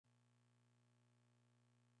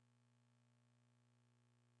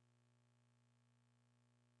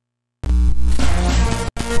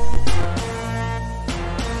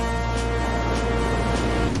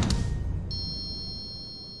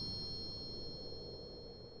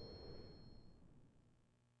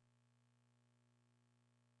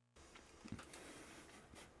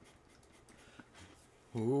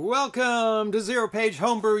Welcome to ZeroPage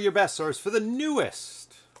Homebrew, your best source for the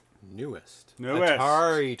newest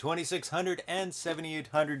Atari 2600 and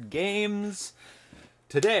 7800 games.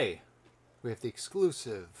 Today, we have the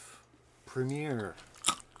exclusive premiere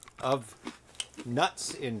of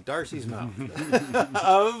Nuts in Darcy's Mouth.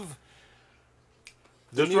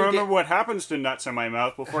 Just remember what happens to nuts in my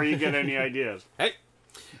mouth before you get any ideas. Hey,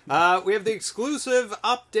 we have the exclusive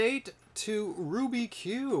update to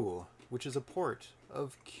rubyQ, which is a port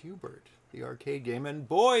of Bert, the arcade game, and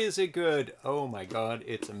boy is it good. Oh my god,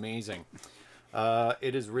 it's amazing.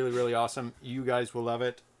 It is really, really awesome. You guys will love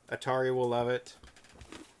it. Atari will love it.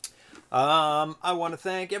 I want to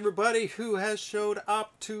thank everybody who has showed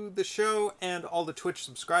up to the show and all the Twitch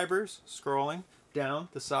subscribers. Scrolling down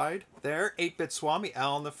the side there: 8-Bit Swami,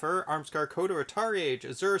 Alan the Fur, Armscar Kodo, Atari Age,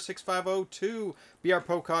 Azura6502, BR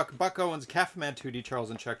Pocock, Buck Owens, Caffeman 2D, Charles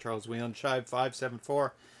and Chuck, Charles Whelan, Shive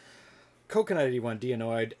 574, Coconut 81,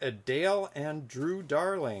 Dianoid, Dale and Drew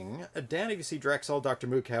Darling, Dan AVC Drexel, Dr.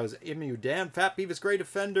 Mookhouse, Imu, Dan, Fat Beavis, Great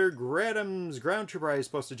Offender, Gradams, Ground Trooper, I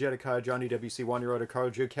supposed to Jedikai, Johnny WC, 1-Year-Old,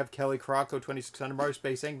 Carl Juke, Kev Kelly, Croco, 2600, Mars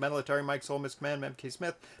Space Inc., Metal Atari, Mike Soul, Miss Command, MK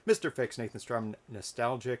Smith, Mr. Fix, Nathan Strum,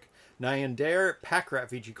 Nostalgic, Nyan Dare, Packrat,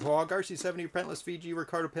 VG Quag, RC70, Repentless, VG,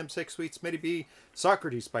 Ricardo Pimp 6, Sweet, Smitty B,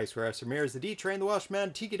 Socrates, Spiceware, Ramirez, the D-Train, the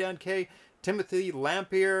Welshman, Tiki Dan K, Timothy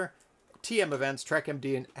Lampier, TM Events, Trek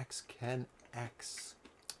MD, and XKen X.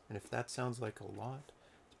 And if that sounds like a lot,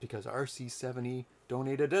 it's because RC70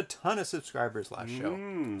 donated a ton of subscribers last show.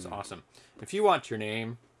 It's awesome. If you want your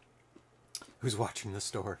name, who's watching the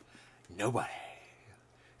store? Nobody.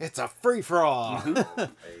 It's a free-for-all.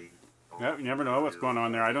 Yep, you never know what's going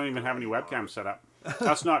on there. I don't even have any webcams set up.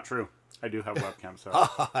 That's not true. I do have webcams set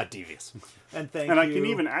up. Devious. And I can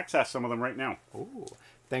even access some of them right now. Ooh.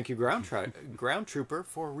 Thank you, Ground Trooper,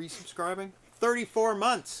 for resubscribing. 34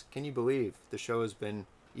 months. Can you believe the show has been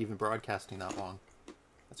even broadcasting that long?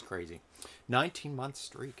 That's crazy. 19-month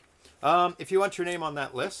streak. If you want your name on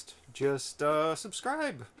that list, just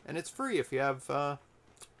subscribe. And it's free if you have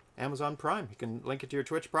Amazon Prime. You can link it to your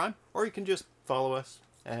Twitch Prime, or you can just follow us,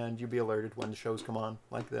 and you'll be alerted when the shows come on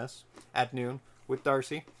like this at noon with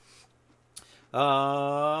Darcy.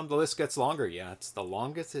 The list gets longer. Yeah, it's the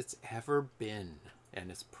longest it's ever been. And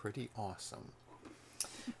it's pretty awesome.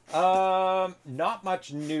 Not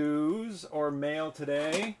much news or mail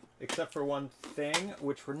today, except for one thing,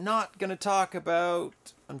 which we're not going to talk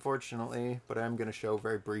about, unfortunately, but I'm going to show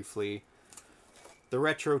very briefly. The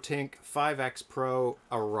RetroTink 5X Pro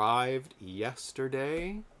arrived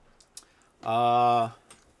yesterday. What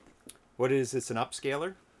is this, an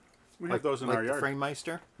upscaler? We have those in our yard. Like the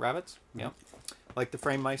Framemeister rabbits? Yeah. Like the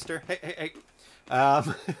Framemeister. Hey.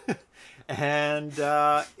 And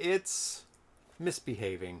it's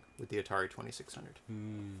misbehaving with the Atari 2600.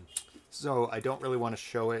 So I don't really want to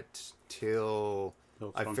show it till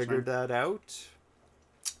I figured that out.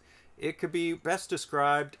 It could be best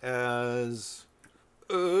described as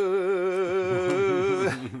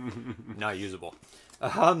not usable.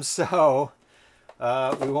 So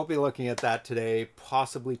we won't be looking at that today.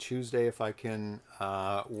 Possibly Tuesday if I can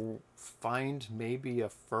find maybe a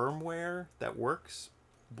firmware that works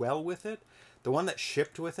well with it. The one that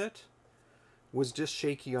shipped with it was just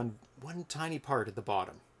shaky on one tiny part at the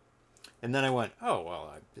bottom, and then I went, oh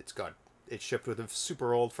well, it's shipped with a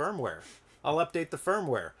super old firmware. I'll update the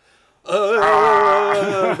firmware.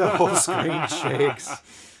 The whole screen shakes.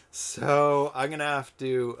 So I'm gonna have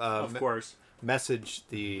to of course message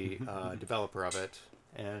the developer of it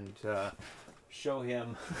and show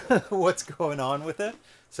him what's going on with it.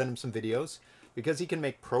 Send him some videos, because he can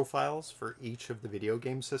make profiles for each of the video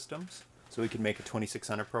game systems. So he can make a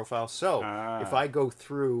 2600 profile. So if I go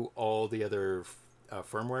through all the other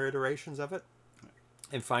firmware iterations of it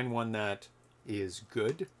and find one that is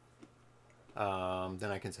good, then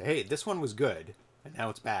I can say, hey, this one was good and now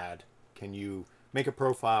it's bad. Can you make a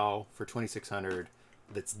profile for 2600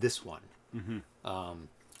 that's this one?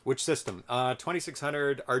 Which system?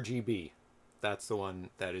 2600 RGB. That's the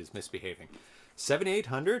one that is misbehaving.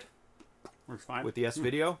 7800 works fine with the S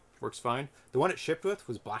video. Works fine. The one it shipped with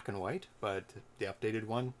was black and white, but the updated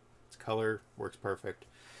one, its color works perfect.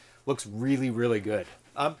 Looks really, really good.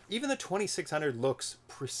 Even the 2600 looks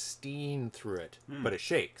pristine through it, but it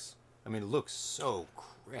shakes. I mean, it looks so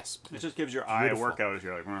crisp. It just gives your eye a workout as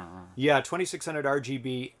you're like, yeah, 2600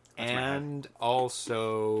 RGB. And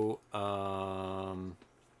also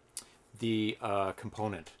the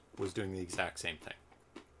component was doing the exact same thing,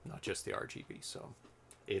 not just the RGB. So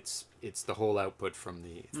it's the whole output from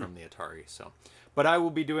the Atari. So, but I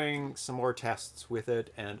will be doing some more tests with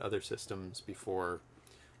it and other systems before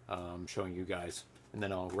showing you guys and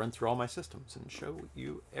then I'll run through all my systems and show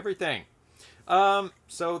you everything.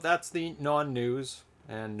 So that's the non-news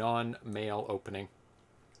and non-mail opening.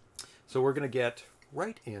 So we're going to get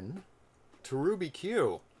right in to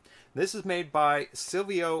rubyQ. This is made by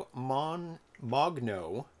Silvio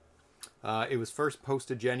Mogno. It was first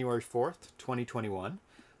posted January 4th, 2021.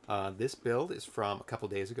 This build is from a couple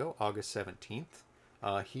days ago, August 17th.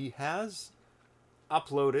 He has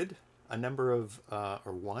uploaded a number of,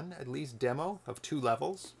 or one at least, demo of 2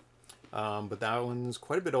 levels. But that one's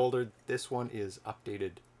quite a bit older. This one is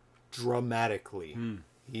updated dramatically.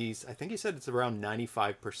 I think he said it's around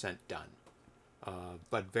 95% done.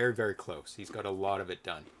 But very, very close. He's got a lot of it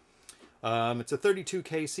done. It's a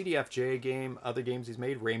 32K CDFJ game. Other games he's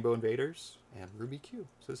made, Rainbow Invaders and rubyQ.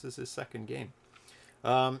 So this is his second game.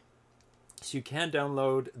 So you can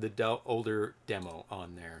download the older demo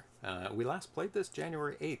on there. We last played this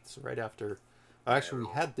January 8th, so right after... Actually,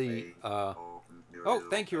 we had the... Oh,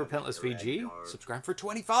 thank you, Repentless VG. Subscribe for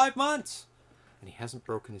 25 months! And he hasn't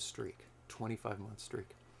broken his streak. 25-month streak.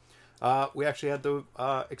 We actually had the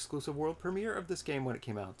exclusive world premiere of this game when it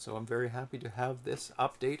came out, so I'm very happy to have this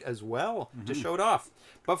update as well to show it off.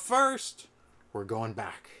 But first, we're going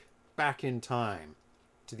back in time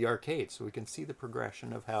to the arcade, so we can see the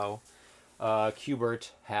progression of how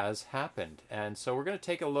Qbert has happened. And so we're going to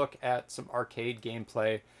take a look at some arcade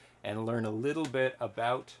gameplay and learn a little bit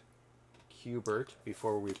about Qbert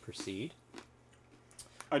before we proceed.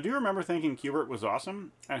 I do remember thinking Qbert was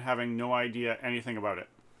awesome and having no idea anything about it.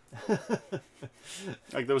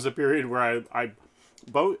 Like there was a period where I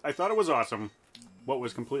thought it was awesome, but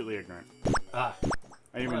was completely ignorant. I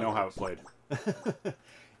didn't even know how it played.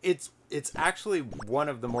 It's actually one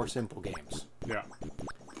of the more simple games. Yeah.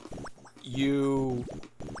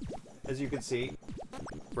 As you can see,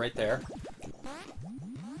 right there,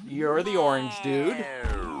 you're the orange dude,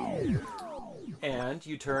 and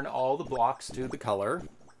you turn all the blocks to the color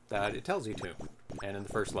that it tells you to. And in the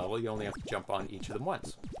first level, you only have to jump on each of them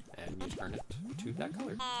once, and you turn it to that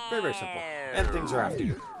color. Very, very simple. And things are after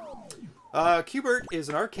you. Qbert is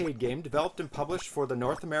an arcade game developed and published for the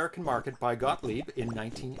North American market by Gottlieb in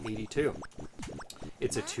 1982.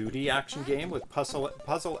 It's a 2D action game with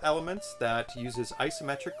puzzle elements that uses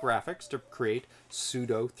isometric graphics to create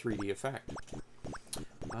pseudo 3D effect.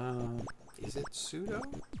 Is it pseudo?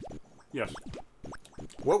 Yes.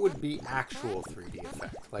 What would be actual 3D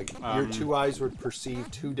effect? Like your 2 eyes would perceive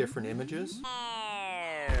 2 different images?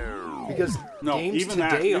 Because games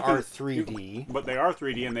today are 3D. But they are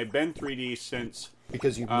 3D, and they've been 3D since...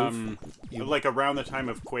 Because you move... like around the time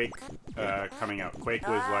of Quake coming out. Quake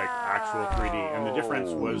was like actual 3D, and the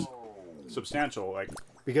difference was substantial. Like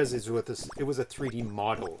because it was a 3D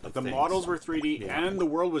model of the things. models were 3D, and the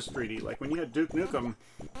world was 3D. Like when you had Duke Nukem,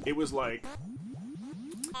 it was like...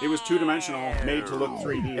 It was 2-dimensional, made to look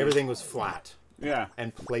 3D. Everything was flat. Yeah.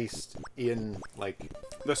 And placed in, like...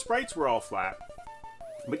 The sprites were all flat.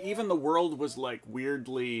 But even the world was, like,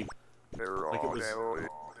 weirdly... Like, it was...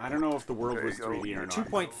 I don't know if the world was 3D or not.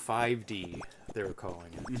 2.5D, they were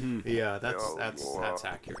calling it. Yeah, that's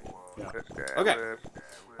accurate. Yeah. Okay.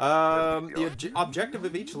 The objective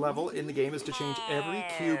of each level in the game is to change every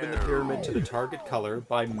cube in the pyramid to the target color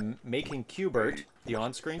by making Qbert, the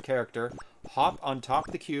on-screen character, hop on top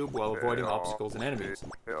of the cube while avoiding obstacles and enemies.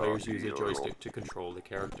 Players use a joystick to control the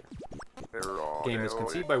character. The game is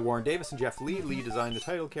conceived by Warren Davis and Jeff Lee. Lee designed the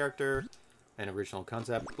title character and original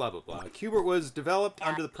concept, blah, blah, blah. Qbert was developed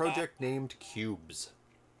under the project named Cubes.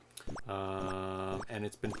 And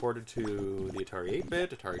it's been ported to the Atari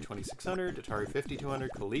 8-bit, Atari 2600, Atari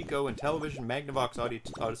 5200, Coleco, Intellivision, Magnavox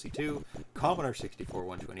Odyssey 2, Commodore 64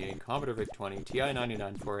 128, Commodore VIC-20, TI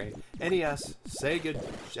 99 4A, NES, Sega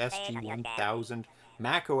SG-1000,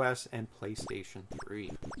 Mac OS, and PlayStation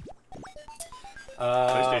 3.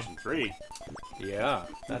 PlayStation 3? Yeah,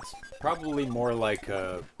 that's probably more like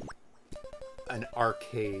an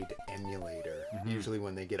arcade emulator, usually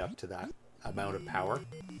when they get up to that amount of power.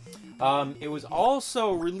 It was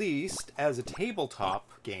also released as a tabletop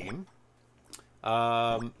game.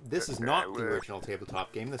 This is not the original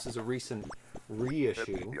tabletop game. This is a recent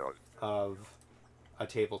reissue of a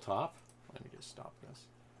tabletop. Let me just stop this.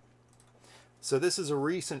 So this is a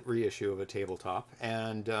recent reissue of a tabletop,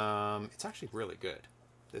 and it's actually really good,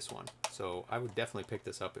 this one. So I would definitely pick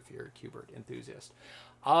this up if you're a Qbert enthusiast.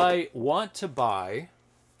 I want to buy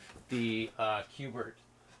the Qbert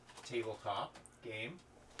tabletop game,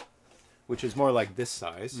 which is more like this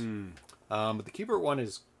size. But the Qbert one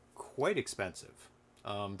is quite expensive.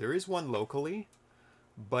 There is one locally,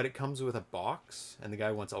 but it comes with a box, and the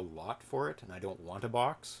guy wants a lot for it, and I don't want a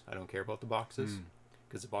box. I don't care about the boxes,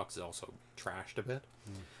 because the box is also trashed a bit.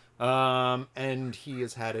 And he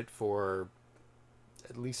has had it for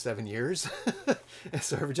at least 7 years.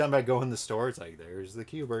 So every time I go in the store, it's like, there's the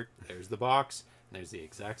Q-Bert, there's the box, and there's the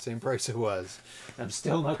exact same price it was. I'm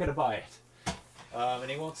still not going to buy it.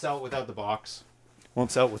 And he won't sell it without the box.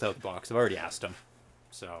 Won't sell it without the box. I've already asked him.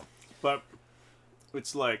 So, but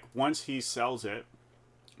it's like once he sells it,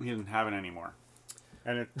 he doesn't have it anymore.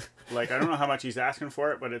 And it, like, I don't know how much he's asking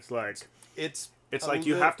for it, but it's like it's like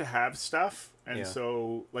you have to have stuff, and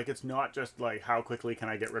so like it's not just like how quickly can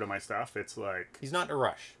I get rid of my stuff. It's like he's not in a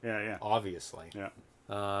rush. Yeah. Obviously. Yeah.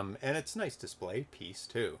 And it's a nice display piece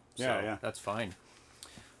too. So yeah. That's fine.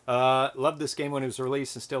 Loved this game when it was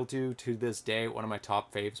released and still do to this day. One of my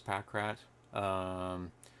top faves, Pack Rat.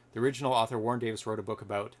 The original author Warren Davis wrote a book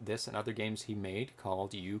about this and other games he made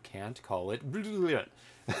called You Can't Call It.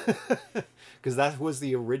 Because that was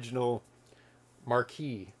the original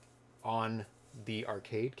marquee on the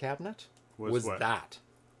arcade cabinet. Was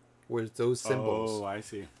those symbols. Oh, I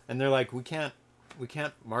see. And they're like, we can't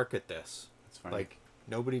market this. That's funny. Like,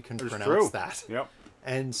 nobody can pronounce true. that. Yep.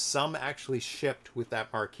 And some actually shipped with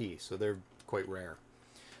that marquee, so they're quite rare.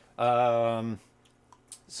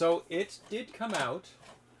 So it did come out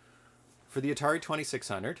for the Atari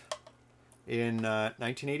 2600 in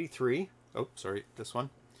 1983. Oh, sorry, this one.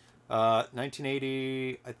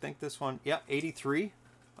 1980, I think this one. Yeah, 83,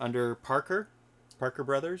 under Parker. Parker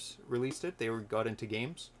Brothers released it. They got into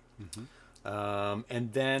games. Mm-hmm.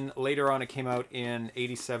 And then later on it came out in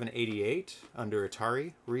 87, 88 under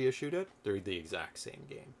Atari, reissued it. They're the exact same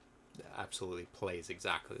game. It absolutely plays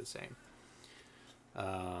exactly the same.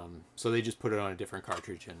 So they just put it on a different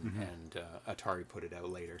cartridge, and Atari put it out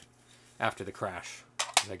later after the crash.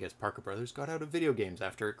 I guess Parker Brothers got out of video games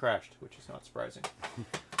after it crashed, which is not surprising.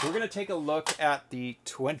 We're going to take a look at the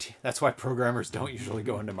 20... That's why programmers don't usually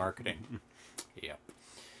go into marketing. Yep.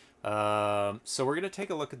 So we're going to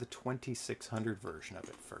take a look at the 2600 version of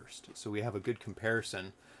it first. So we have a good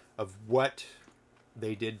comparison of what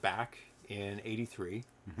they did back in 83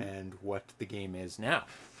 and what the game is now.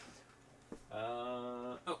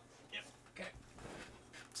 Oh, yeah, okay.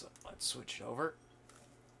 So let's switch it over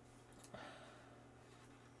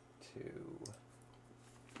to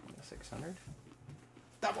 600.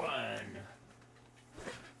 That one!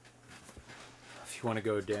 If you want to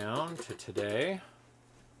go down to today,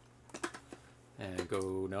 and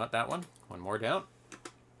go, not that one, one more down.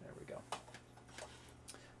 There we go.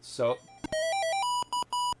 So,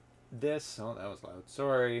 this, oh, that was loud.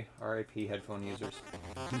 Sorry, RIP headphone users.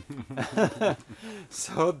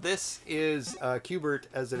 So this is Q-Bert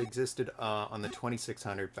as it existed on the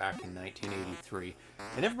 2600 back in 1983.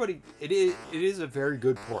 And everybody, it is a very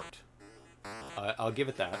good port. I'll give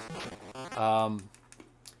it that.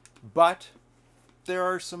 But there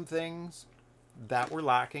are some things that were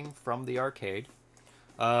lacking from the arcade.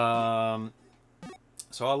 So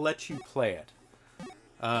I'll let you play it.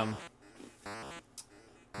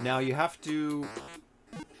 Now you have to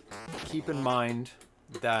keep in mind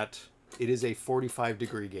that it is a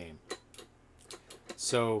 45-degree game.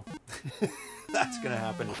 So that's going to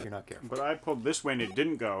happen if you're not careful. But I pulled this way and it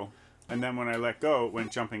didn't go. And then when I let go, it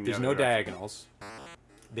went jumping the There's other no direction. diagonals.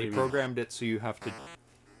 They programmed it so you have to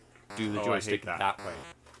do the joystick that way.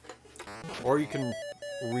 Or you can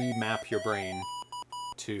remap your brain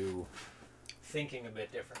to thinking a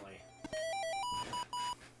bit differently.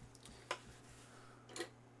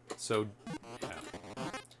 So, yeah.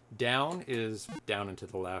 Down is down and to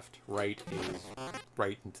the left. Right is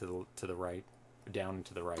right and to the right. Down and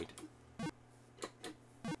to the right.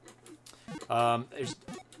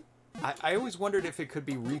 I always wondered if it could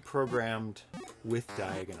be reprogrammed with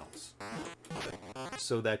diagonals,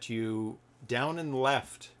 so that you down and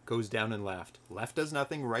left goes down and left. Left does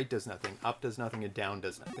nothing. Right does nothing. Up does nothing. And down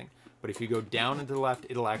does nothing. But if you go down and to the left,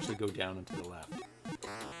 it'll actually go down and to the left.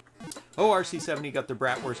 Oh, RC70 got their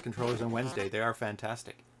Bratwurst controllers on Wednesday. They are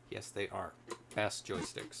fantastic. Yes, they are. Best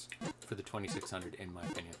joysticks for the 2600, in my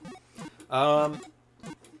opinion.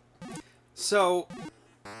 So,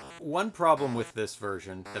 one problem with this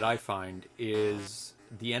version that I find is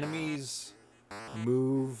the enemies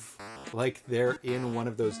move like they're in one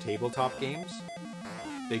of those tabletop games.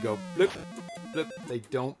 They go blip, blip. They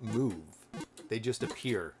don't move. They just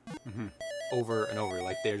appear over and over.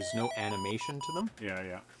 Like there's no animation to them.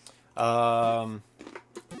 Yeah.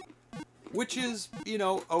 Which is, you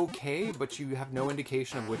know, okay, but you have no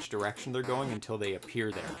indication of which direction they're going until they appear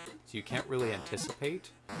there. So you can't really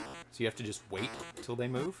anticipate. So you have to just wait until they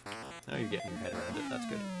move. Now you're getting your head around it. That's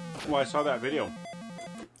good. Well, I saw that video.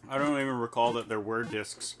 I don't even recall that there were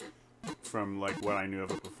discs from like what I knew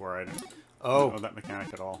of it before. I didn't know that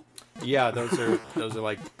mechanic at all. Yeah, those are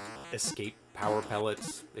like escape power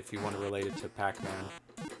pellets, if you want to relate it to Pac-Man.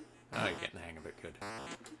 Oh, you're getting the hang of it. Good.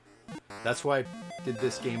 That's why I did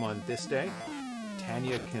this game on this day.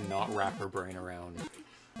 Tanya cannot wrap her brain around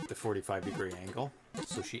the 45-degree angle,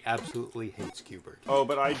 so she absolutely hates Q*bert. Oh,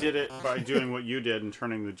 but I did it by doing what you did and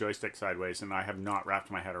turning the joystick sideways, and I have not wrapped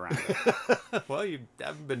my head around it. Well, you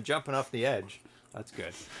haven't been jumping off the edge. That's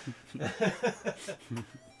good.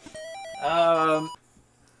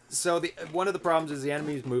 So one of the problems is the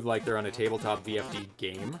enemies move like they're on a tabletop VFD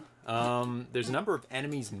game. There's a number of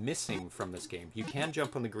enemies missing from this game. You can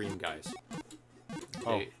jump on the green guys.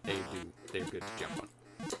 They're good to jump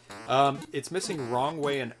on. It's missing Wrong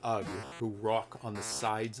Way and Ugg, who rock on the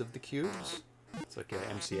sides of the cubes. It's like an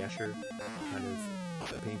MC Escher kind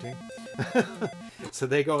of a painting. So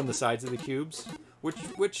they go on the sides of the cubes,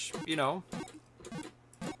 which you know,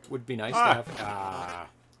 would be nice to have.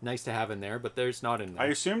 Nice to have in there, but there's not in there. I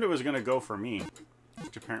assumed it was going to go for me,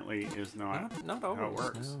 which apparently is not always, how it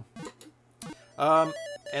works. No.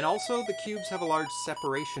 And also, the cubes have a large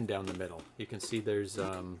separation down the middle. You can see there's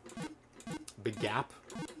a big gap,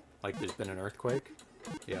 like there's been an earthquake.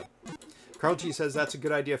 Yeah. Carl G says that's a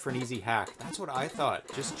good idea for an easy hack. That's what I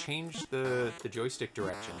thought. Just change the joystick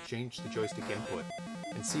direction, change the joystick input,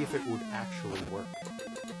 and see if it would actually work.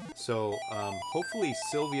 So, hopefully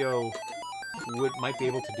Silvio might be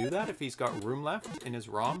able to do that if he's got room left in his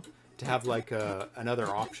ROM to have like another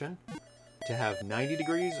option to have 90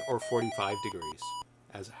 degrees or 45 degrees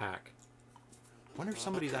as a hack. I wonder if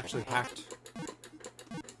somebody's actually hacked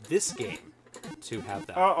this game to have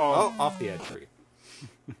that. Oh, off the edge tree.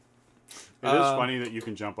 It is funny that you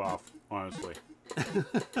can jump off, honestly.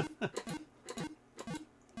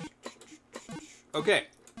 Okay.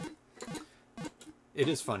 It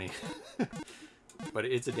is funny. But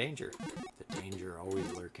it's a danger. The danger always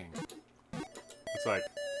lurking. It's like...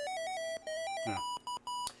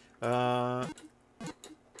 Yeah.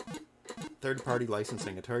 Third-party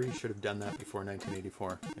licensing. Atari should have done that before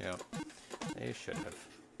 1984. Yeah. They should have.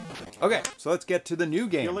 Okay, so let's get to the new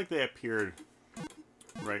game. I feel like they appeared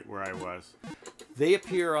right where I was. They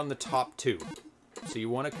appear on the top two. So you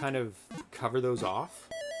want to kind of cover those off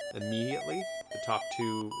immediately. The top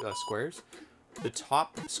two squares. The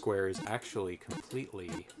top square is actually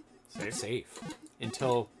completely safe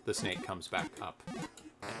until the snake comes back up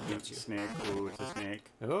and gets you. Snake. Oh, it's a snake.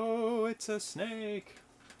 Oh, it's a snake.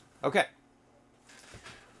 Okay.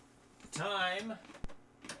 Time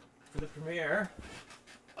for the premiere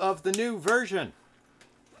of the new version.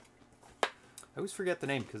 I always forget the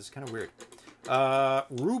name because it's kind of weird.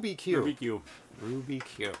 rubyQ.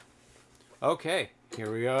 rubyQ. Okay,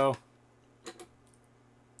 here we go.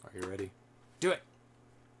 Are you ready? Do it.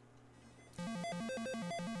 Here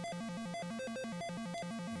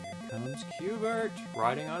comes Q*bert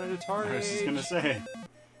riding on an Atari. I was just gonna say.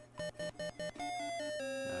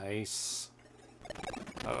 Nice.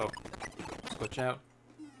 Uh-oh. Switch out.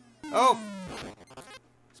 Oh!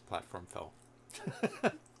 This platform fell.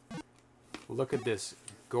 Look at this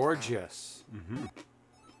gorgeous,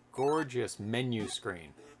 gorgeous menu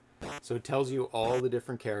screen. So it tells you all the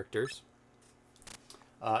different characters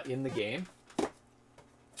in the game.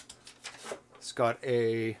 It's got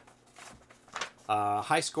a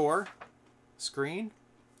high score screen.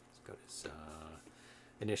 It's got his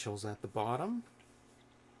initials at the bottom.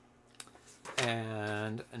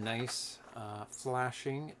 And a nice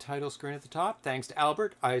flashing title screen at the top. Thanks to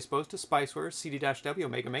Albert, I suppose to Spiceware, CD-W,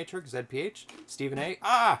 Omega Matrix, ZPH, Stephen A.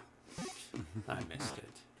 I missed it.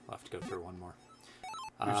 I'll have to go through one more.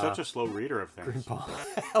 You're such a slow reader of things. Green Paul,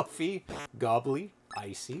 Alfie, Gobbly,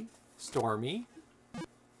 Icy, Stormy,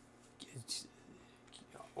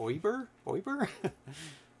 Oiber?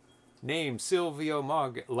 Name, Silvio,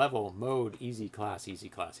 Mog, level, mode, easy class, easy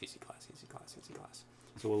class, easy class, easy class, easy class.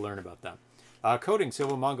 So we'll learn about that. Coding,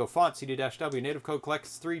 Silvio, Mongo, font, CD-W, native code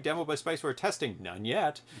collects 3, demo by Spiceware, testing, none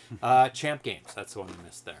yet. Champ Games, that's the one we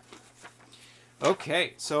missed there.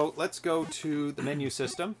 Okay, so let's go to the menu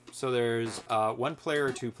system. So there's 1 player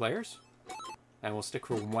or 2 players. And we'll stick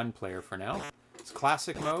for 1 player for now. It's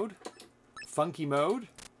classic mode, funky mode,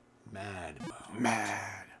 mad mode.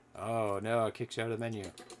 Mad. Oh no, it kicks you out of the menu.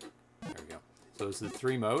 There we go. So those are the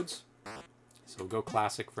 3 modes. So we'll go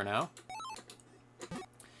classic for now.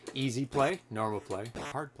 Easy play, normal play,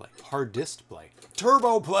 hard play, hardest play,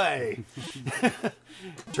 turbo play.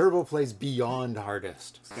 Turbo plays beyond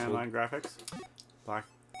hardest. Scanline graphics. Black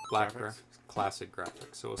graphics. Classic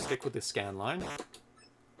graphics. So we'll stick with the scan line.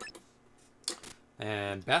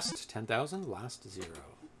 And best 10,000, last 0.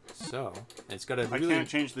 So it's got a really... I can't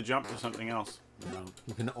change the jump to something else. No,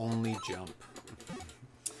 you can only jump.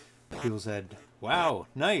 People said, Wow,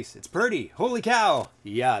 nice. It's pretty. Holy cow.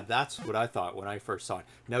 Yeah, that's what I thought when I first saw it.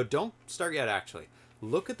 Now, don't start yet, actually.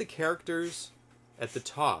 Look at the characters at the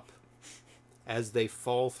top as they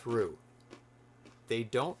fall through.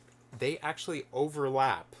 They actually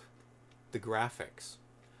overlap the graphics.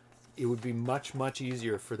 It would be much, much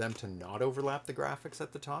easier for them to not overlap the graphics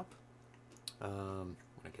at the top. When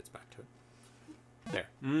it gets back to it. There.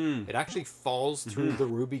 It actually falls through the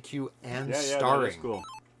rubyQ and starring. That is cool.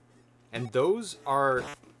 And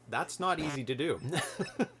that's not easy to do,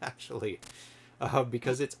 actually,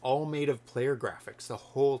 because it's all made of player graphics, the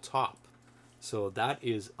whole top. So that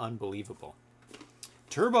is unbelievable.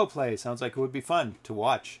 Turbo play sounds like it would be fun to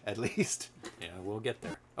watch, at least. Yeah, we'll get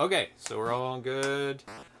there. Okay, so we're all good.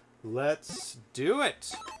 Let's do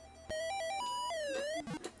it.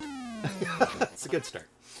 That's a good start.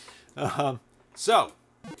 So,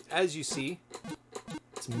 as you see,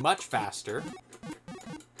 it's much faster.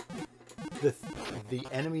 The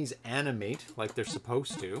enemies animate like they're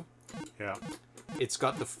supposed to. Yeah. It's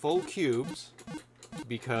got the full cubes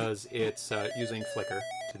because it's using flicker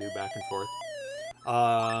to do back and forth.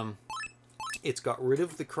 It's got rid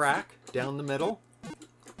of the crack down the middle.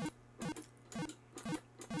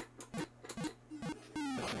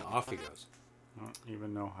 And off he goes. I don't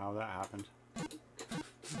even know how that happened.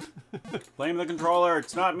 Blame the controller.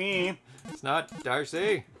 It's not me. It's not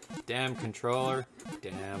Darcy. Damn controller.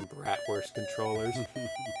 Damn bratwurst controllers.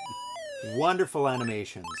 Wonderful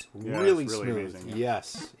animations. Yeah, really it's really smooth. amazing, yeah.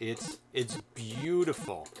 Yes, it's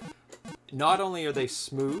beautiful. Not only are they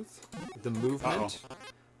smooth, the movement,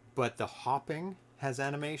 but the hopping has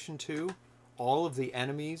animation too. All of the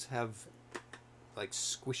enemies have like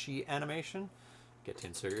squishy animation. Get to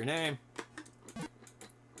insert your name.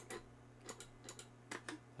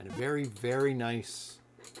 And a very, very nice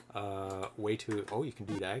way to... Oh, you can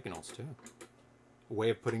do diagonals, too. A way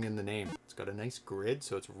of putting in the name. It's got a nice grid,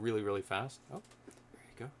 so it's really, really fast. Oh, there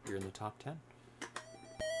you go. You're in the top 10.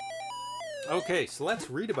 Okay, so let's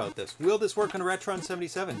read about this. Will this work on a Retron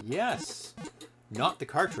 77? Yes. Not the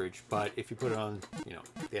cartridge, but if you put it on, you know,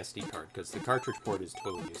 the SD card, because the cartridge port is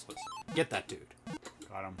totally useless. Get that dude.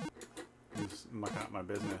 Got him. He's mucking up my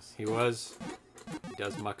business. He was. He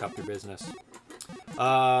does muck up your business.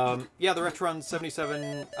 Yeah, the Retron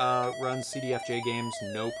 77 runs CDFJ games,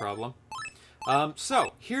 no problem.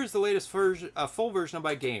 So, here's the latest full version of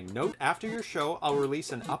my game. Note, after your show, I'll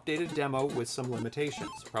release an updated demo with some limitations,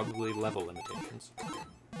 probably level limitations.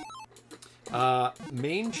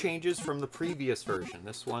 Main changes from the previous version,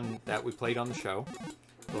 this one that we played on the show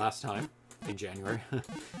last time, in January.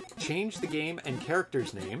 Change the game and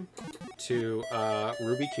character's name to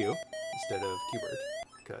rubyQ instead of Qbert,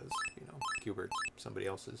 because, you know, Qbert's somebody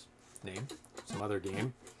else's name, some other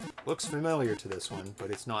game. Looks familiar to this one,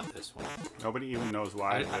 but it's not this one. Nobody even knows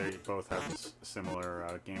why they both have this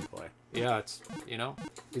similar gameplay. Yeah, it's, you know,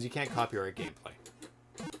 because you can't copyright gameplay.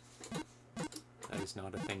 That is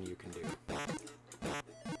not a thing you can do. I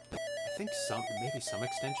think maybe some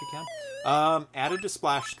extent you can. Added a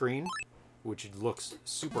splash screen, which looks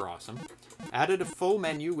super awesome. Added a full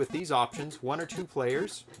menu with these options, 1 or 2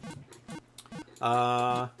 players.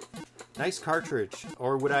 Nice cartridge,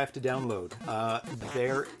 or would I have to download?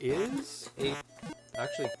 There is a...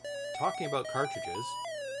 Actually, talking about cartridges,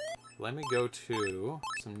 let me go to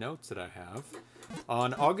some notes that I have.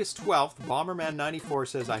 On August 12th, Bomberman94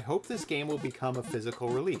 says, I hope this game will become a physical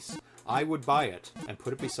release. I would buy it and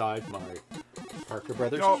put it beside my Parker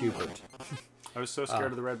Brothers Qbert. I was so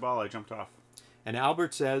scared of the red ball, I jumped off. And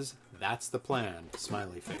Albert says, that's the plan,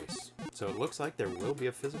 smiley face. So it looks like there will be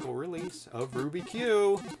a physical release of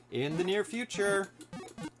rubyQ in the near future.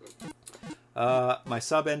 My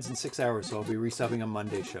sub ends in 6 hours, so I'll be resubbing on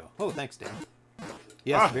Monday's show. Oh, thanks, Dan.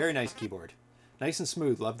 Yes, very nice keyboard. Nice and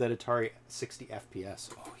smooth. Love that Atari 60 FPS.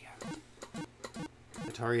 Oh, yeah.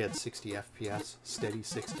 Atari had 60 FPS, steady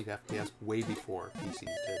 60 FPS, way before PCs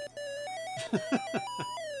did.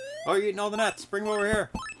 Oh, you're eating all the nuts. Bring them over here.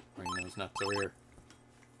 Bring those nuts over here.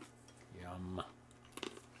 Yum.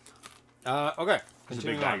 Okay. There's a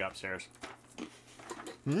big bag upstairs.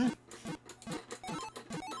 1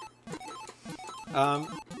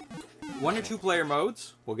 or 2 player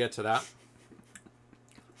modes. We'll get to that.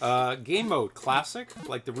 Game mode, classic,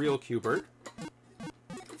 like the real Qbert.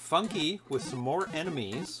 Funky, with some more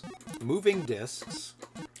enemies. Moving discs.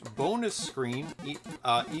 Bonus screen,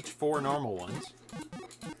 each 4 normal ones.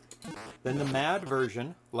 Then the Mad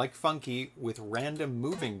version, like Funky, with random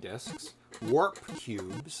moving discs, warp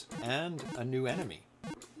cubes, and a new enemy.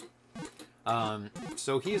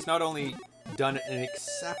 So he has not only done an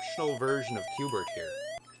exceptional version of Qbert here,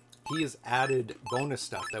 he has added bonus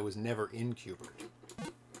stuff that was never in Qbert.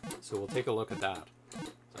 So we'll take a look at that.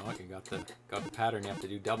 So you got the pattern. You have to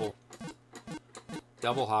do double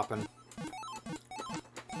hopping.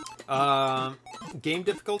 Game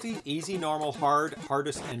difficulty: easy, normal, hard,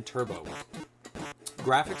 hardest, and turbo.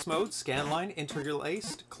 Graphics mode: scanline,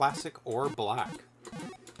 interlaced, classic, or black.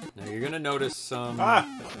 Now you're gonna notice some.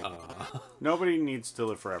 Nobody needs to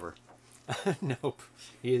live forever. Nope.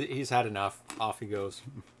 He's had enough. Off he goes.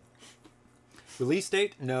 Release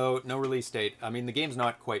date? No release date. I mean, the game's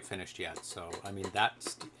not quite finished yet, so I mean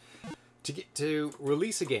that's to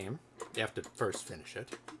release a game, you have to first finish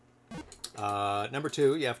it. Number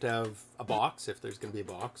 2, you have to have a box if there's going to be a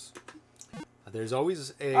box. There's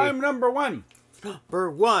always a. I'm number 1. Number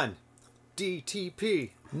 1,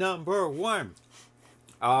 DTP number 1.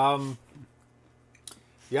 You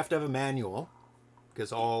have to have a manual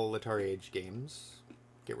because all Atari Age games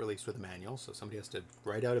get released with a manual, so somebody has to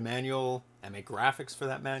write out a manual and make graphics for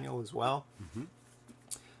that manual as well. You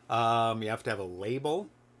have to have a label,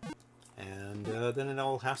 and then it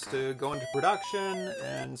all has to go into production,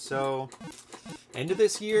 and so end of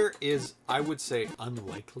this year is, I would say,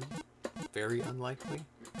 unlikely, very unlikely,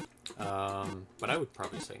 but I would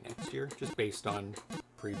probably say next year, just based on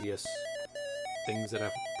previous things that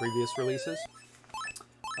have previous releases.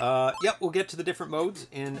 Yep, we'll get to the different modes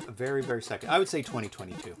in a very, very second. I would say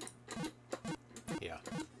 2022. Yeah.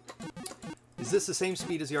 Is this the same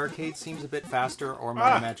speed as the arcade? Seems a bit faster, or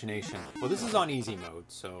my imagination? Well, this is on easy mode,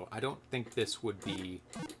 so I don't think this would be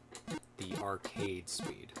the arcade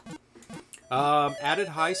speed. Added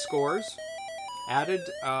high scores. Added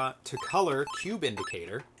to color cube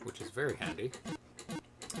indicator, which is very handy.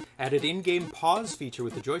 Added in-game pause feature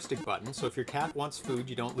with the joystick button, so if your cat wants food,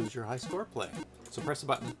 you don't lose your high score play. So press the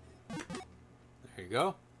button. There you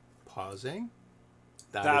go. Pausing.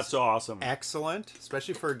 That's awesome. Excellent,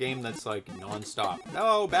 especially for a game that's like non-stop.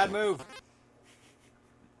 Oh, bad move.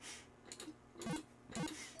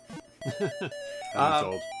 I'm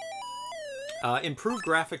told. Improved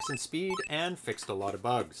graphics and speed, and fixed a lot of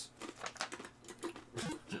bugs.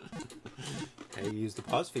 Hey, you used the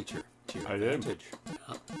pause feature to your advantage.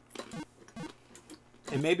 Yeah.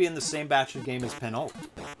 It may be in the same batch of game as Penult.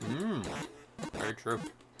 Very true.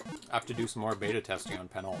 I have to do some more beta testing on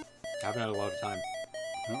Penult. Haven't had a lot of time.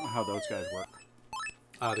 I don't know how those guys work.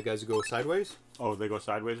 The guys who go sideways? Oh, they go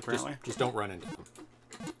sideways, apparently? Just don't run into them.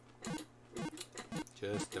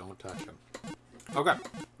 Just don't touch them. Okay.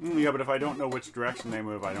 Yeah, but if I don't know which direction they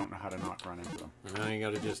move, I don't know how to not run into them. Now you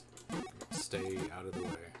gotta just stay out of the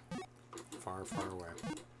way. Far, far away.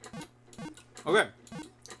 Okay.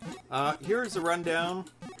 Here's a rundown.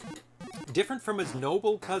 Different from his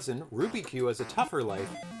noble cousin, rubyQ has a tougher life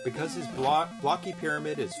because his blocky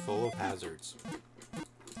pyramid is full of hazards.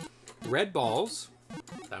 Red balls,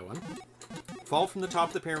 that one, fall from the top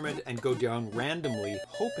of the pyramid and go down randomly,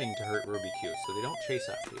 hoping to hurt rubyQ, so they don't chase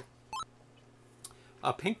after you.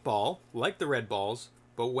 A pink ball, like the red balls,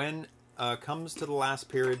 but when comes to the last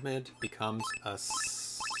pyramid, becomes a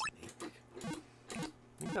snake. I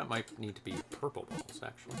think that might need to be purple balls,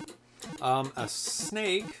 actually. A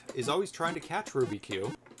snake is always trying to catch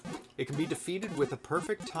rubyQ. It can be defeated with a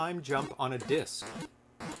perfect time jump on a disc.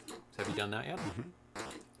 Have you done that yet?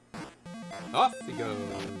 Off he goes.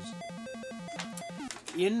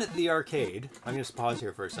 In the arcade, I'm going to pause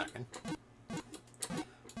here for a second.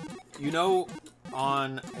 You know,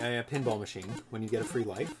 on a pinball machine, when you get a free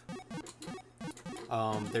life,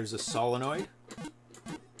 there's a solenoid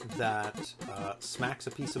that smacks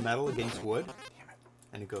a piece of metal against wood,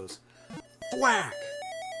 and it goes whack.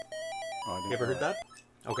 Oh, you ever heard that?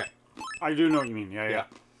 Okay. I do know what you mean. Yeah.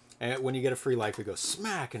 And when you get a free life, it goes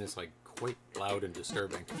smack, and it's like quite loud and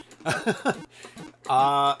disturbing.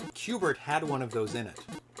 Qbert had one of those in it.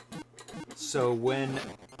 So when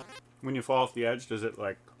you fall off the edge, does it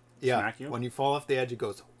like smack you? When you fall off the edge, it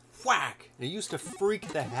goes whack. And it used to freak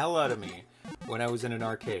the hell out of me when I was in an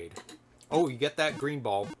arcade. Oh, you get that green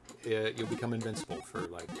ball, you'll become invincible for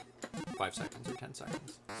like 5 seconds or 10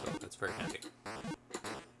 seconds. So that's very handy.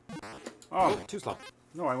 Oh, too slow.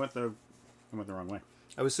 No, I went the wrong way.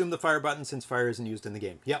 I would assume the fire button, since fire isn't used in the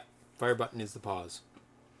game. Yep, fire button is the pause.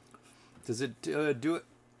 Does it do it?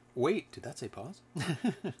 Wait, did that say pause?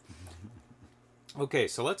 Okay,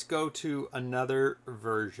 so let's go to another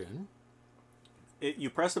version. You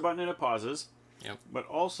press the button and it pauses. Yep. But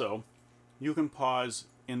also, you can pause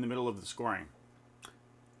in the middle of the scoring.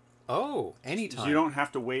 Oh, anytime. So you don't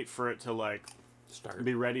have to wait for it to like start.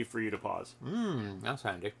 Be ready for you to pause. That's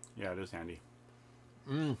handy. Yeah, it is handy.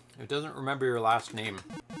 It doesn't remember your last name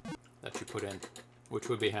that you put in, which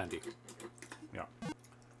would be handy. Yeah.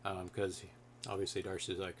 Because Obviously,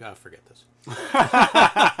 Darcy's like, ah, forget this.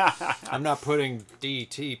 I'm not putting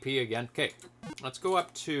DTP again. Okay, let's go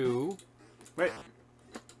up to... Wait.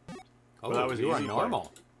 Oh, well, that was you are easy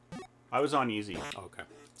normal. I was on easy. Okay,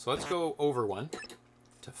 so let's go over one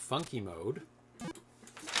to funky mode.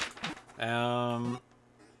 We'll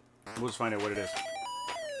just find out what it is.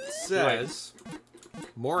 It says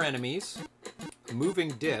more enemies, moving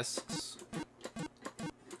discs.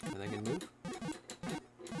 Are they gonna move?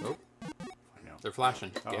 Oh, they're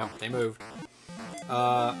flashing. Uh-oh. Yeah, they moved.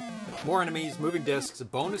 More enemies, moving discs, a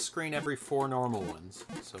bonus screen every 4 normal ones.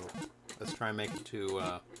 So let's try and make it to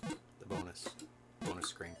the bonus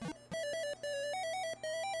screen.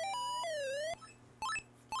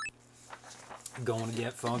 Gonna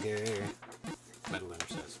get funky, Metal Inner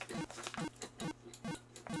says.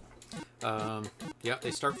 Yeah,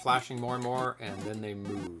 they start flashing more and more, and then they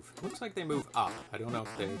move. Looks like they move up. I don't know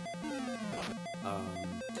if they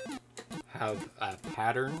have a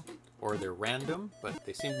pattern or they're random, but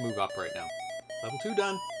they seem to move up right now. Level 2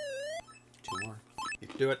 done. 2 more. You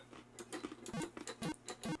can do it.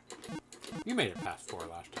 You made it past 4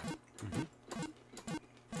 last time. Mm-hmm.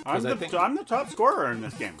 I'm the top scorer in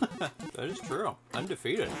this game. That is true.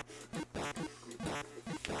 Undefeated.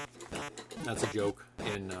 That's a joke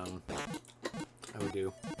in how we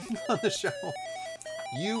do on the show.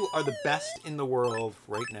 You are the best in the world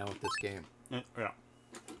right now at this game. Yeah.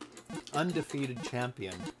 Undefeated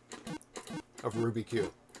champion of rubyQ.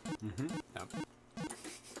 Mm-hmm. Yep.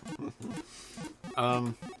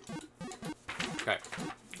 Okay.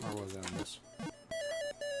 Where was I on this?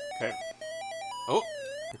 Okay. Oh,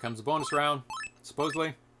 here comes the bonus round.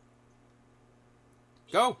 Supposedly.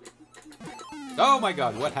 Go! Oh my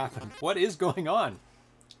god, what happened? What is going on?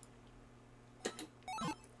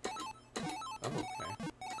 Oh, okay.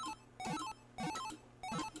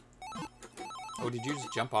 Oh, did you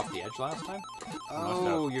just jump off the edge last time?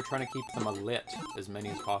 Oh, you're trying to keep them lit, as many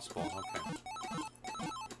as possible. Okay.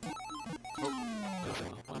 Oh,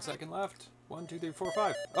 1 second left. 1, 2, 3, 4,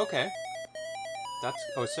 5. Okay. That's...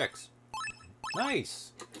 Oh, 6.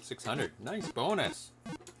 Nice! 600. Nice bonus.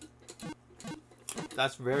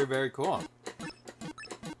 That's very, very cool.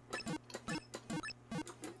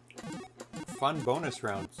 Fun bonus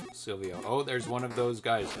round, Silvio. Oh, there's one of those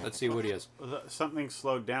guys. Let's see what he is. Something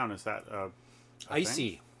slowed down. Is that Icy.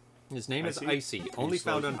 Thing? His name is Icy. Only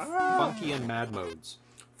found on funky and mad modes.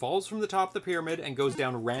 Falls from the top of the pyramid and goes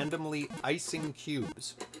down randomly icing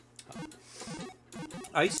cubes.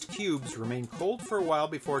 Iced cubes remain cold for a while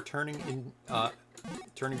before turning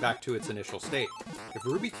back to its initial state. If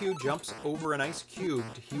rubyQ jumps over an ice cube,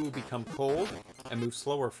 he will become cold and move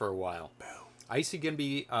slower for a while. Icy can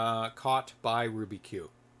be caught by rubyQ,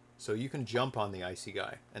 so you can jump on the icy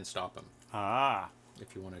guy and stop him. Ah.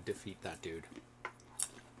 If you want to defeat that dude.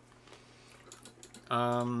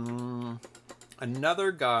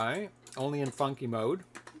 Another guy, only in funky mode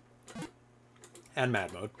and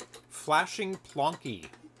mad mode. Flashing Plonky.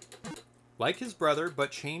 Like his brother,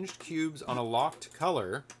 but changed cubes on a locked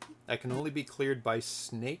color that can only be cleared by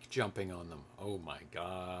snake jumping on them. Oh my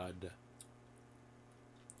god.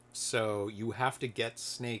 So you have to get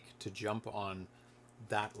Snake to jump on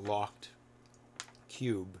that locked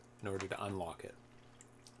cube in order to unlock it.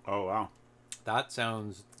 Oh, wow. That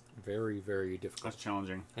sounds very, very difficult. That's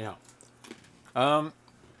challenging. Yeah.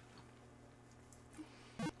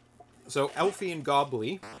 So Elfie and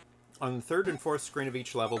Gobbly, on the 3rd and 4th screen of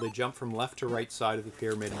each level, they jump from left to right side of the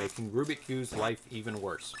pyramid, making rubyQ's life even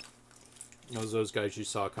worse. Those guys you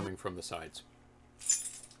saw coming from the sides.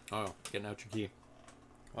 Oh, getting out your key.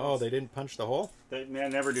 Oh, they didn't punch the hole? They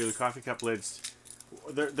never do. The coffee cup lids.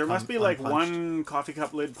 There must be like one coffee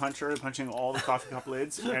cup lid puncher punching all the coffee cup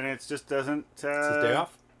lids, and it just doesn't... It's his day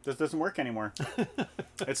off? This doesn't work anymore.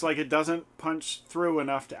 It's like it doesn't punch through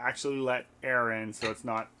enough to actually let air in, so it's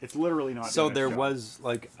not... It's literally not... So there was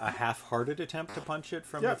like a half-hearted attempt to punch it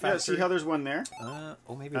from the factory? Yeah, see how there's one there?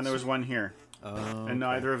 Oh, maybe. And there was one here. Oh, and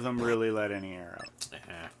neither of them really let any air out.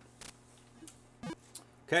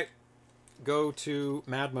 Okay. Go to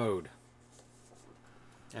Mad Mode.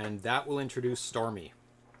 And that will introduce Stormy.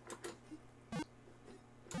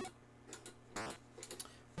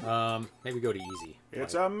 Maybe go to easy.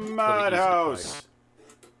 It's a madhouse!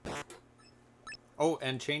 Oh,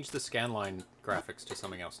 and change the scanline graphics to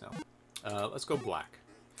something else now. Let's go black.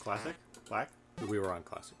 Classic? Black? We were on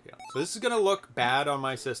classic, yeah. So this is going to look bad on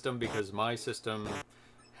my system because my system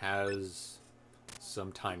has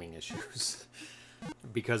some timing issues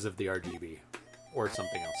because of the RGB or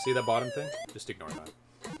something else. See that bottom thing? Just ignore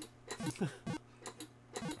that.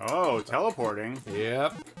 Oh, teleporting.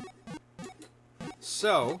 Yep.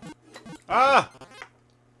 So. Ah!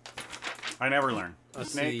 I never learn.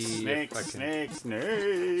 Let's Snake, see snake, if I can- snake,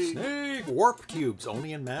 snake. Snake! Warp cubes,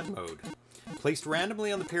 only in mad mode. Placed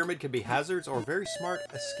randomly on the pyramid can be hazards or very smart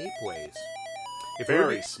escape ways. If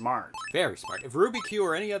Very smart. Very smart. If rubyQ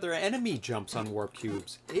or any other enemy jumps on warp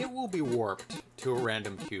cubes, it will be warped to a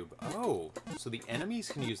random cube. Oh, so the enemies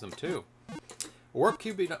can use them too. A warp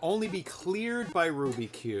cube can only be cleared by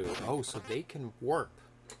rubyQ. Oh, so they can warp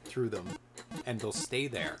through them and they'll stay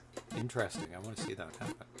there. Interesting. I want to see that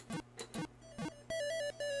happen.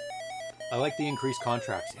 I like the increased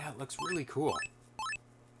contracts. Yeah, it looks really cool.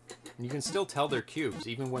 And you can still tell they're cubes,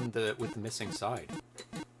 even when with the missing side.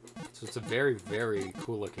 So it's a very, very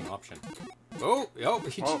cool looking option. Oh,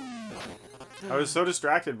 I was so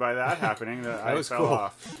distracted by that happening that I fell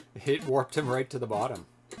off. It warped him right to the bottom.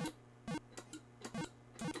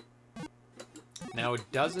 Now it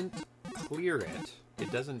doesn't clear it.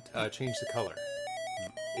 It doesn't change the color.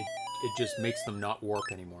 It just makes them not warp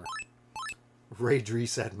anymore. Rage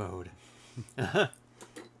reset mode.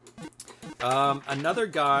 Another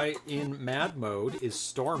guy in mad mode is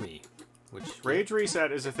Stormy. Which Rage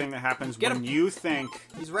reset is a thing that happens when you think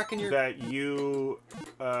he's wrecking your... that you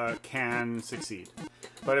can succeed.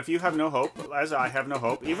 But if you have no hope, as I have no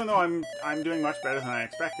hope, even though I'm doing much better than I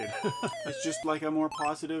expected, it's just like a more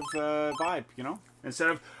positive vibe, you know?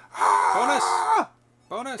 Instead of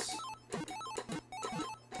bonus.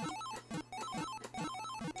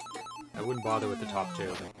 I wouldn't bother with the top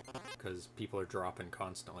two because people are dropping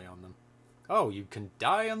constantly on them. Oh, you can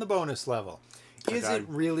die on the bonus level. Is it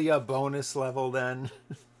really a bonus level then?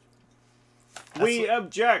 We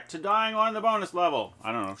object to dying on the bonus level.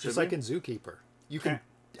 I don't know. Just like in Zookeeper. You can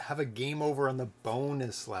have a game over on the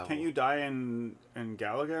bonus level. Can't you die in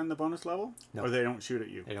Galaga on the bonus level? No. Or they don't shoot at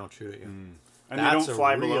you? They don't shoot at you. And that's they don't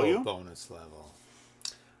fly a real below you? Bonus level.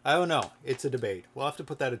 I don't know. It's a debate. We'll have to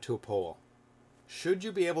put that into a poll. Should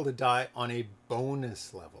you be able to die on a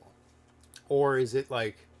bonus level? Or is it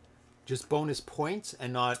like... just bonus points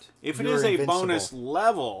and not... If it is a bonus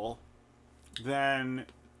level, then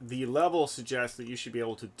the level suggests that you should be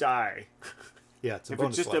able to die. Yeah, it's a if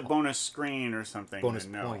bonus it's just level. a bonus screen or something, bonus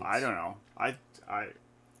then no. points. I don't know. I don't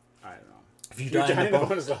know. If you die in the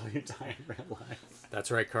bonus level, you die in real life.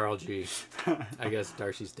 That's right, Carl G. I guess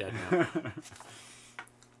Darcy's dead now.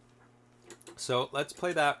 So let's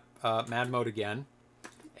play that mad mode again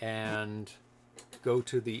and go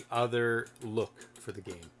to the other look for the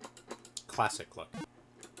game. Classic look.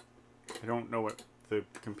 I don't know what the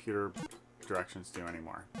computer directions do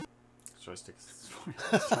anymore. Joysticks.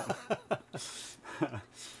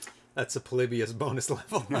 That's a Polybius bonus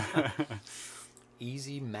level.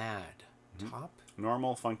 Easy mad. Top?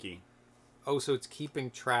 Normal funky. Oh, so it's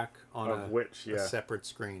keeping track on a separate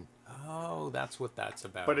screen. Oh, that's what that's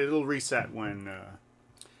about. But it'll reset when...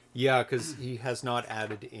 Yeah, because he has not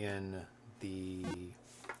added in the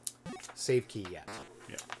save key yet.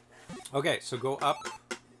 Yeah. Okay, so go up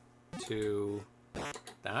to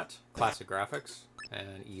that. Classic graphics.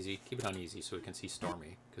 And easy. Keep it on easy so we can see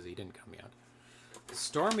Stormy, because he didn't come yet.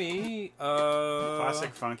 Stormy,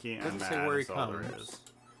 Classic, funky, and mad. Say where he comes. There is.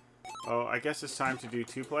 Oh, I guess it's time to do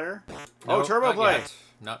two-player? No, turbo play! Yet.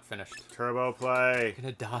 Not finished. Turbo play. I'm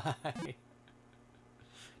gonna die.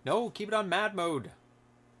 No, keep it on mad mode.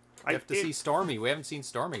 We have to see Stormy. We haven't seen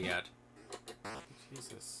Stormy yet.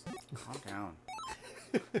 Jesus. Calm down.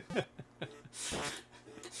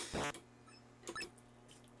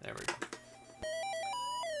 There we go.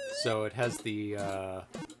 So it has the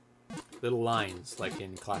little lines like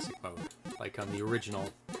in classic mode, like on the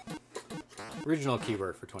original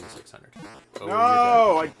keyword for 2600. Oh,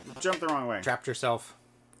 no! I jumped the wrong way. Trapped yourself.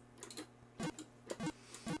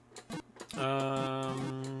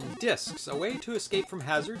 Discs. A way to escape from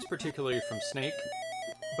hazards, particularly from Snake.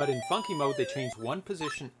 But in funky mode, they change one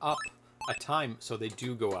position up a time, so they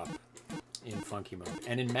do go up in funky mode.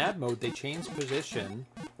 And in mad mode, they change position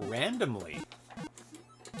randomly.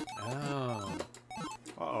 Oh.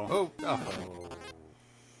 Uh-oh.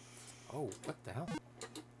 Oh, what the hell?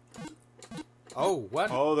 Oh,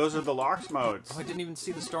 what? Oh, those are the locks modes. Oh, I didn't even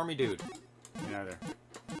see the Stormy dude. Me neither.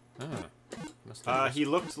 He He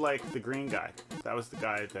looked like the green guy. That was the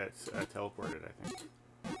guy that teleported, I think.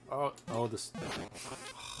 Oh, this.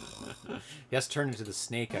 He has to turn into the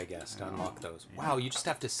snake, I guess, to unlock those. Yeah. Wow, you just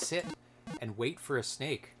have to sit and wait for a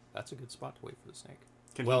snake. That's a good spot to wait for the snake.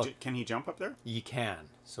 Can he jump up there? You can.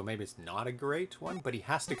 So maybe it's not a great one, but he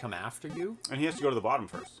has to come after you. And he has to go to the bottom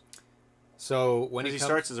first. So when he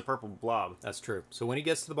starts as a purple blob. That's true. So when he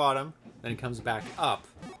gets to the bottom, then he comes back up.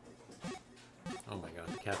 Oh my god,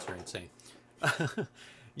 the cats are insane.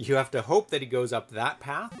 You have to hope that he goes up that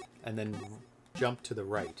path and then jump to the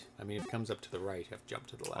right. I mean, if it comes up to the right, you have to jump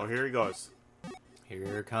to the left. Oh, here he goes.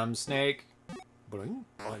 Here comes Snake. Boing.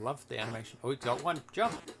 Oh, I love the animation. Oh, he's got one.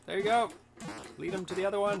 Jump. There you go. Lead him to the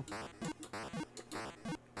other one.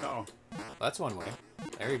 Uh-oh. That's one way.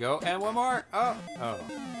 There you go. And one more. Oh. Oh.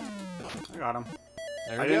 I got him.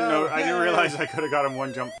 There I we didn't go. know. I didn't realize I could have got him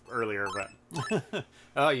one jump earlier, but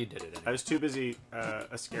Oh, you did it anyway. I was too busy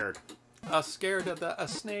scared. Scared of a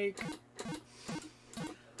snake.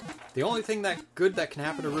 The only thing that good that can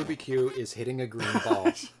happen to rubyQ is hitting a green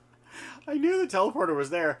ball. I knew the teleporter was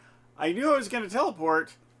there. I knew I was going to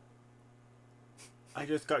teleport. I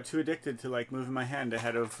just got too addicted to like moving my hand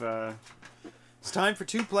ahead of. It's time for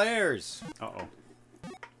 2 players. Uh-oh.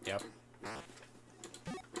 Yep.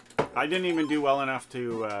 I didn't even do well enough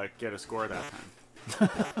to get a score that time.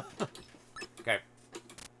 Okay.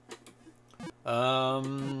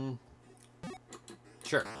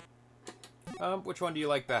 Sure. Which one do you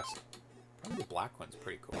like best? Probably the black one's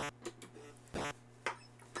pretty cool.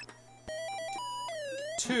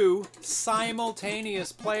 2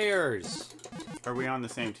 simultaneous players. Are we on the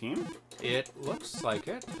same team? It looks like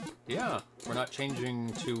it. Yeah. We're not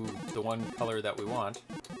changing to the one color that we want.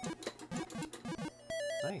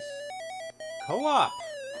 Nice. Co-op.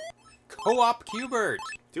 Co-op Qbert.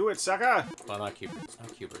 Do it, sucker! Well, not Qbert. It's not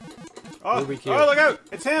Qbert. Oh, rubyQ. oh, look out!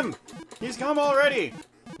 It's him! He's come already!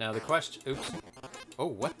 Now the question... Oops. Oh,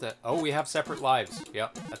 what the... Oh, we have separate lives.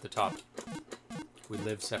 Yep, at the top. We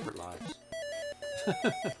live separate lives.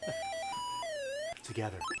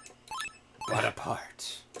 Together. But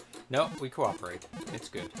apart. No, we cooperate. It's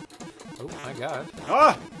good. Oh, my God.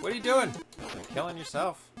 Ah! What are you doing? You're killing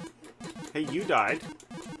yourself. Hey, you died.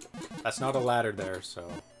 That's not a ladder there, so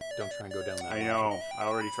don't try and go down that. I know. I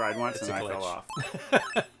already tried once It's and a I fell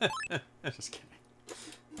glitch. off. Just kidding.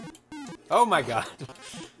 Oh, my God.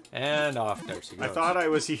 And off there she goes. I thought I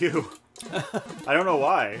was you. I don't know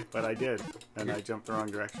why, but I did. And I jumped the wrong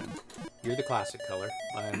direction. You're the classic color.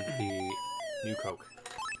 I'm the new Coke.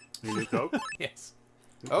 You new Coke? Yes.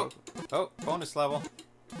 New Oh, Coke. oh, bonus level.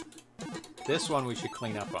 This one we should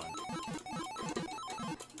clean up on.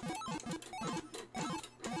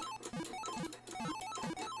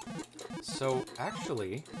 So,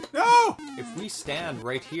 actually, No! if we stand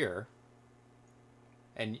right here,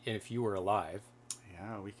 and if you were alive...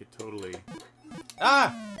 Yeah, we could totally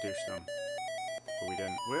Ah! douche them. But we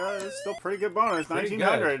didn't. Well, it's still pretty good bonus. Pretty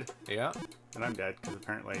 1900. good. Yeah. And I'm dead, because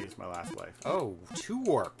apparently I used my last life. Oh, 2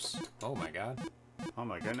 warps. Oh my God. Oh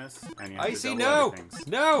my goodness. And you have to Icy, double no! everything's.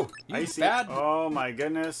 No! You Icy. bad... Oh my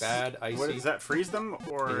goodness. Bad icy. What, does that freeze them?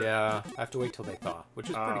 Or Yeah, I have to wait till they thaw, which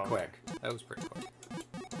is pretty Oh, quick. That was pretty quick.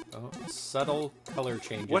 Oh, subtle color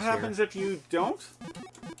changes. what happens if you don't?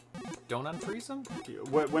 Don't unfreeze them?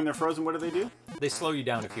 When they're frozen, what do they do? They slow you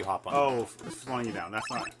down if you hop on Oh, slowing you down.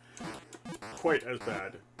 That's not quite as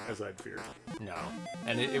bad as I'd feared. them. No.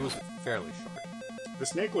 And it was fairly short. The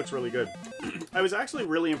snake looks really good. I was actually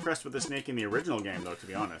really impressed with the snake in the original game, though, to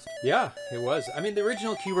be honest. Yeah, it was. I mean, the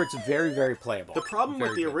original Qbert's very, very playable. The problem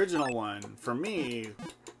with the good. original one, for me,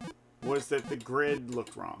 was that the grid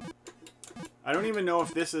looked wrong. I don't even know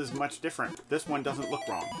if this is much different. This one doesn't look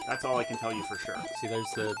wrong. That's all I can tell you for sure. See, there's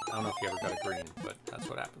the... I don't know if you ever got a green, but that's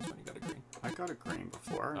what happens when you got a green. I got a green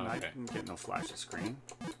before, and I Okay. didn't get no flashes screen.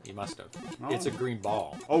 You must have. Oh. It's a green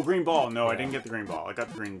ball. Oh, green ball. No, I Yeah. didn't get the green ball. I got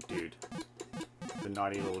the green dude. The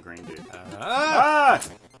naughty little green dude. Ah! Ah!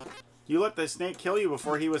 You let the snake kill you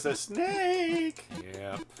before he was a snake!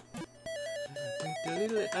 Yep.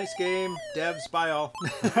 Nice game. Devs, bye all.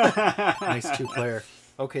 Nice 2-player.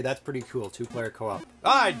 Okay, that's pretty cool. 2-player co-op.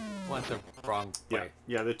 Ah, I went the wrong way.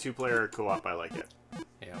 Yeah, the 2-player co-op, I like it.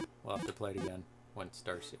 Yeah, we'll have to play it again once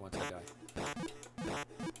I die.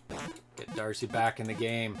 Get Darcy back in the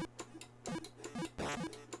game.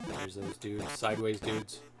 There's those dudes, sideways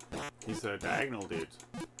dudes. He's a diagonal dude.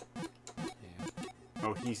 Yeah.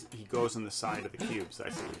 Oh, he goes on the side of the cubes. I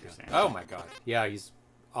see what you're saying. Oh my God. Yeah, he's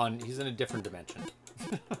in a different dimension.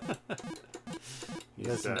 He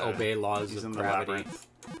doesn't obey laws he's of in the gravity. labyrinth.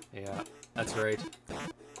 Yeah, that's right.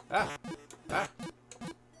 Ah, ah.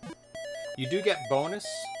 You do get bonus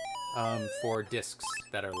for discs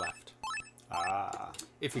that are left, Ah,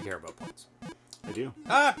 if you care about points. I do.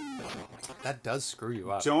 Ah, that does screw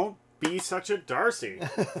you up. Don't be such a Darcy.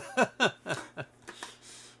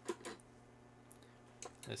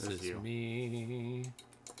 This There's is you. me.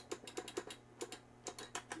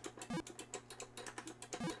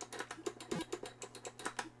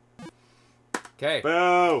 Okay,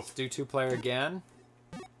 Boo! let's do 2-player again.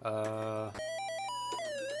 Oh,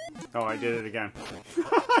 I did it again.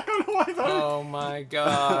 I don't know why I thought. Oh my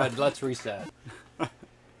God, let's reset.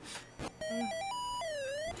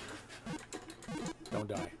 Don't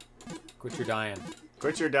die. Quit your dying.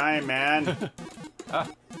 Quit your dying, man.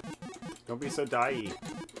 Don't be so die-y.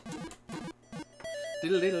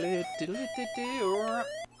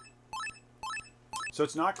 So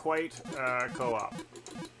it's not quite co-op.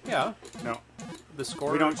 Yeah. No. The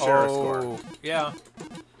score. We don't share a score. Yeah.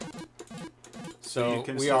 So you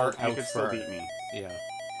can we still, are you out can for. still beat me. Yeah.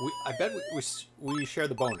 I bet we share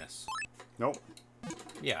the bonus. Nope.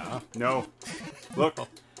 Yeah. No. Look,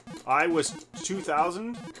 I was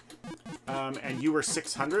 2,000, and you were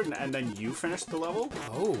 600, and then you finished the level.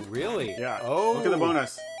 Oh, really? Yeah. Oh. Look at the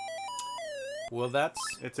bonus. Well, that's.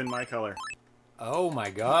 It's in my color. Oh my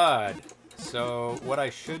God. So what I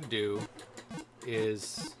should do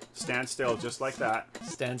is stand still, just like that.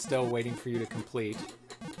 Stand still, waiting for you to complete.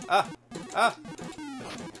 Ah! Ah!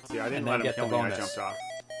 See, I didn't let him kill me. I jumped off.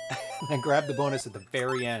 And grab the bonus at the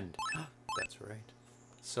very end. That's right.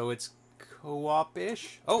 So it's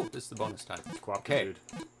co-op-ish. Oh, this is the bonus time. It's co-op, okay. dude.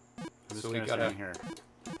 So we gotta. Here.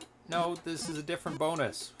 No, this is a different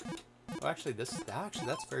bonus. Well, actually, that's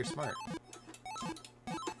very smart.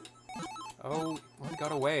 Oh, one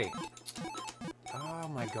got away. Oh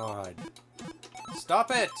my God! Stop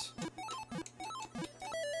it!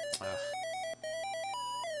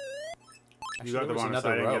 You got the bonus.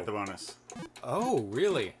 I didn't get the bonus. Oh,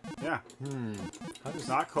 really? Yeah. It's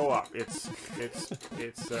not co-op. It's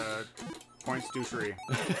points douchery.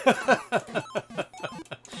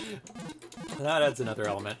 That adds another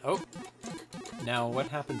element. Oh. Now what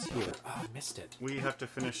happens here? Oh, I missed it. We have to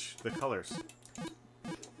finish the colors.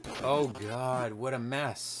 Oh God, what a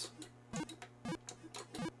mess. We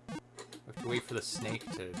have to wait for the snake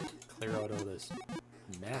to clear out all this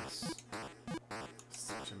mess.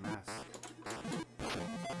 Such a mess.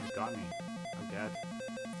 He got me. I'm dead.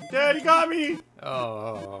 I'm dead, he got me!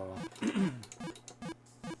 Oh.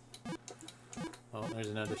 Oh, there's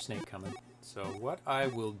another snake coming. So what I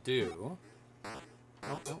will do...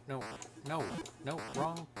 Oh, no, no, no, no,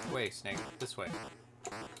 wrong way, snake. This way.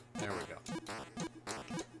 There we go.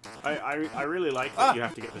 I really like that you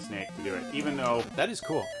have to get the snake to do it, even though... That is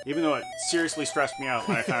cool. Even though it seriously stressed me out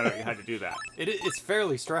when I found out you had to do that. It's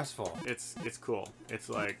fairly stressful. It's cool. It's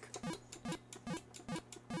like...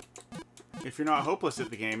 If you're not hopeless at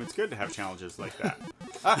the game, it's good to have challenges like that.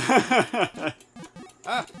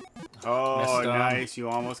 Oh, nice. You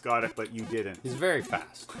almost got it, but you didn't. He's very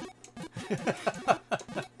fast.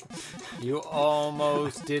 You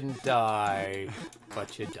almost didn't die,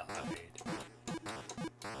 but you died.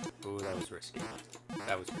 Ooh, that was risky.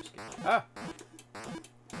 That was risky. Ah!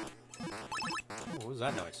 Oh, what was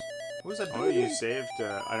that noise? What was that? Oh, you saved,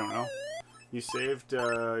 I don't know. You saved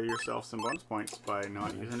yourself some bonus points by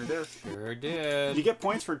not using a disc. Sure did. You get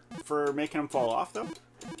points for making them fall off, though?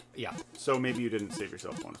 Yeah. So maybe you didn't save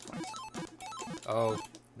yourself bonus points. Oh,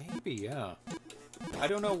 maybe, yeah. I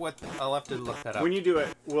don't know what... I'll have to look that up. When you do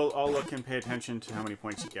it, I'll look and pay attention to how many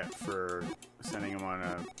points you get for sending them on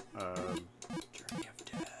a...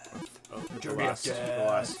 Journey of Death. The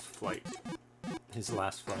last flight. His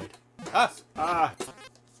last flight. Ah!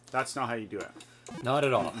 That's not how you do it. Not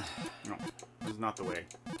at all. No, this is not the way.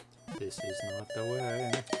 This is not the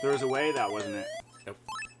way. There was a way, that wasn't it. Nope.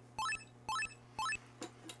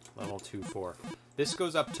 Level 2-4. This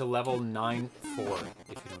goes up to level 9-4 if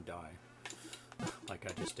you don't die. Like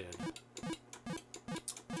I just did.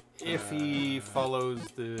 If he follows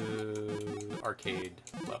the arcade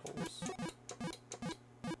levels.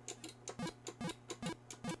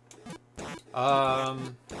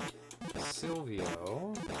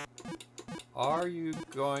 Silvio, are you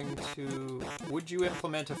going to... Would you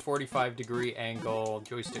implement a 45-degree angle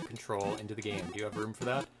joystick control into the game? Do you have room for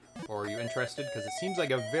that? Or are you interested? Because it seems like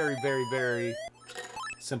a very, very, very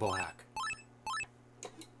simple hack.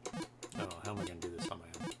 Oh, how am I going to do this on my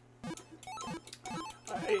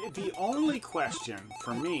own? The only question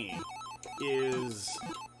for me is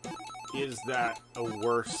that a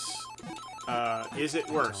worse... is it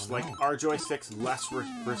worse? Like, are joysticks less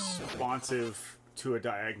responsive to a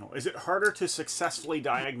diagonal? Is it harder to successfully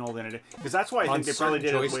diagonal than it is? Because that's why I think they probably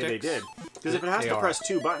did it the way they did. Because if it has to press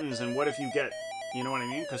 2 buttons, and what if you get... You know what I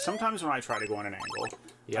mean? Because sometimes when I try to go on an angle,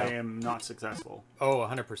 I am not successful. Oh,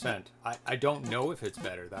 100%. I don't know if it's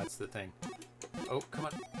better. That's the thing. Oh, come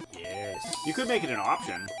on. Yes. You could make it an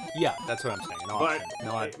option. Yeah, that's what I'm saying. An option.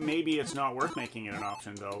 But maybe it's not worth making it an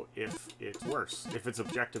option, though, if it's worse. If it's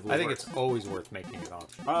objectively worse. I think it's always worth making it an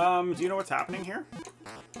option. Do you know what's happening here?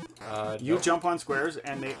 You jump on squares,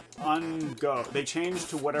 and they ungo. They change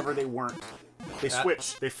to whatever they weren't. They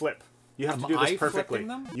switch. They flip. You have to do this perfectly.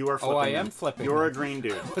 Them? You are flipping them. Oh, I them. am flipping You're them. a green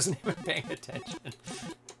dude. I wasn't even paying attention.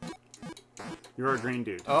 You're a green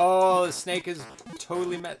dude. Oh, the snake is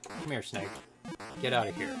totally met. Come here, snake. Get out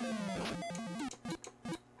of here.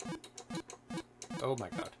 Oh my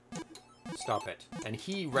god. Stop it. And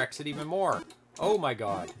he wrecks it even more. Oh my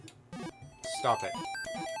god. Stop it.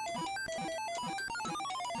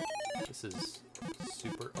 This is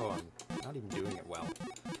super... Oh, I'm not even doing it well.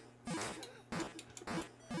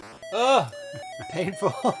 Ugh!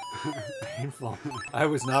 Painful. Painful. I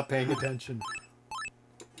was not paying attention.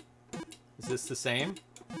 Is this the same?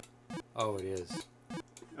 Oh, it is.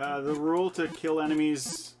 The rule to kill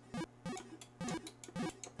enemies...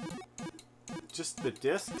 Just the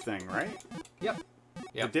disc thing, right? Yep.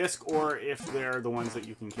 Yep. The disc, or if they're the ones that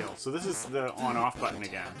you can kill. So this is the on-off button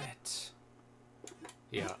again. Damn it.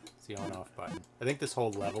 Yeah, it's the on-off button. I think this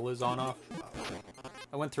whole level is on-off.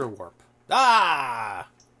 I went through a warp. Ah!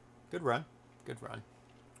 Good run. Good run.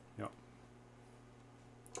 Yep.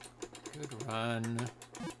 Good run.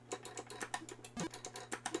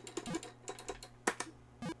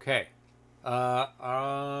 Okay.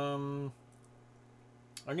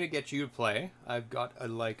 I'm gonna get you to play. I've got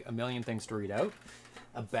like a million things to read out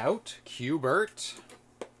about Bert.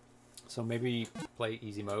 So maybe play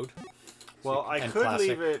easy mode. Well, I could classic.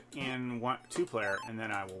 leave it in 2-player, and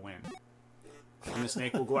then I will win. And the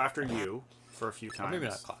snake will go after you for a few times. Maybe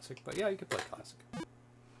not classic, but yeah, you could play classic.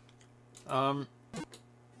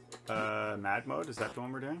 Mad mode, is that the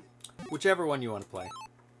one we're doing? Whichever one you want to play.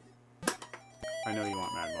 I know you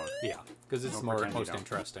want mad mode. Yeah, because it's Don't most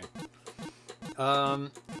interesting.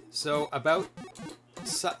 So about...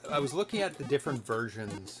 I was looking at the different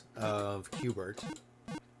versions of Bert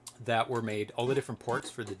that were made, all the different ports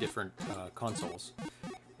for the different consoles.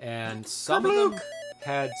 And some of them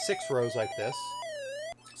had 6 rows like this.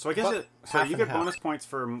 So I guess half you and get half. bonus points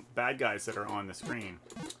for bad guys that are on the screen.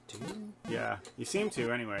 Do you? Yeah, you seem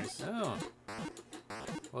to anyways. Oh.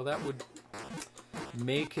 Well, that would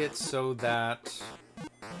make it so that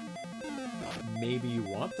maybe you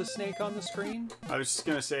want the snake on the screen I was just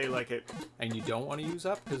gonna say, like, it... and you don't want to use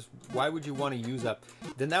up, because why would you want to use up?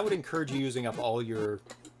 Then that would encourage you using up all your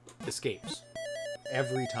escapes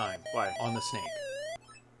every time. Why? On the snake.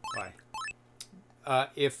 Why?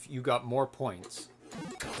 If you got more points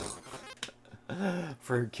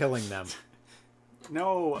for killing them.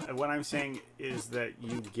 No, what I'm saying is that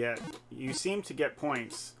you seem to get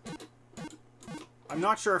points. I'm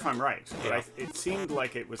not sure if I'm right, but Yeah. it seemed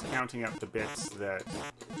like it was counting up the bits that,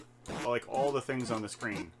 like, all the things on the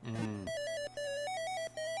screen.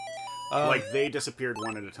 Like, they disappeared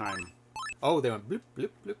one at a time. Oh, they went bloop, bloop,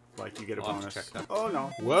 bloop. Like, you get a I'll have to bonus. check that. Oh,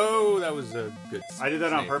 no. Whoa, that was a good I did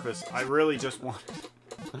that on save. purpose. I really just wanted...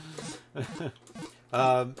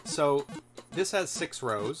 So this has 6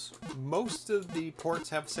 rows. Most of the ports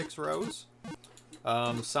have 6 rows.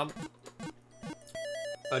 Some...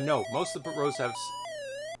 no, most of the rows have...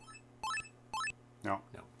 No.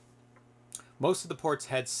 No. Most of the ports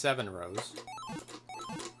had 7 rows.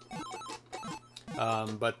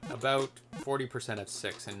 But about 40% have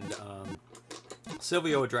 6, and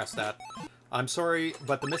Silvio addressed that. I'm sorry,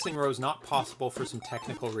 but the missing row is not possible for some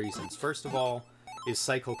technical reasons. First of all, is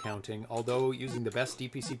cycle counting. Although using the best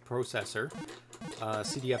DPC processor,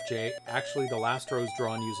 CDFJ, actually the last row is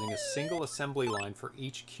drawn using a single assembly line for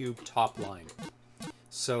each cube top line.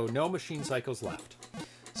 So no machine cycles left.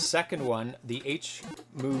 Second one, the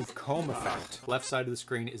H-move comb effect. Left side of the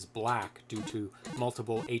screen is black due to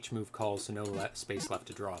multiple H-move calls, so no space left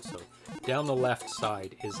to draw. So down the left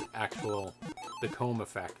side is the comb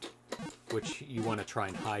effect, which you want to try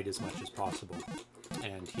and hide as much as possible.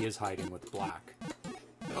 And he is hiding with black.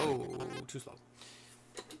 Oh, too slow.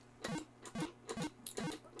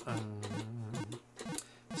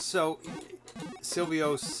 So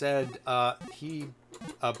Silvio said he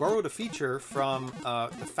borrowed a feature from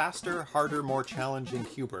the Faster, Harder, More Challenging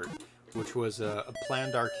Bert, which was a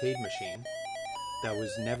planned arcade machine that was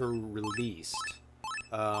never released.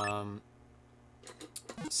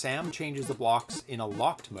 Sam changes the blocks in a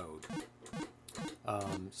locked mode.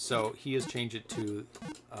 So he has changed it to...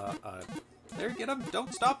 there, get him!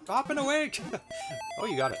 Don't stop hopping away! Oh,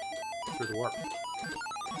 you got it. Through the warp.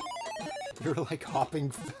 You were like hopping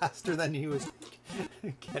faster than he was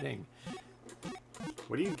getting.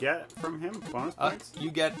 What do you get from him? Bonus points?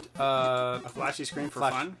 You get a flashy screen for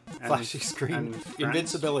fun? Flashy screen. And friends?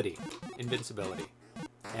 Invincibility. Invincibility.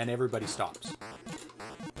 And everybody stops.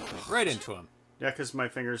 Right into him. Yeah, because my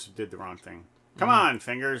fingers did the wrong thing. Come on,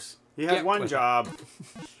 fingers. You had Get one with job.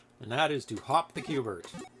 And that is to hop the Bert.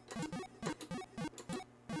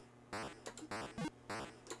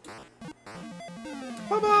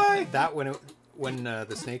 Bye-bye! That when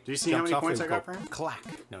the snake Do you see how jumps many off, points it I would got go for him? Clack.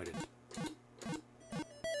 No, I didn't.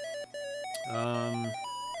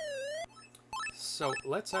 So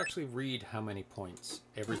let's actually read how many points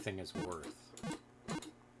everything is worth.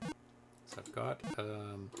 So I've got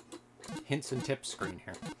hints and tips screen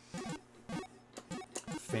here.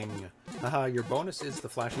 Fing. Haha, your bonus is the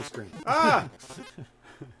flashing screen. Ah!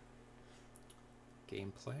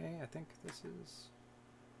 Gameplay, I think this is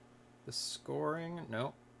the scoring.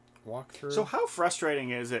 No. Walkthrough. So how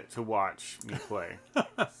frustrating is it to watch me play?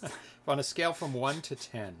 On a scale from 1 to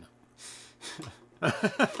 10.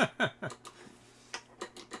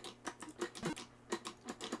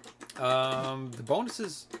 The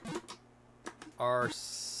bonuses are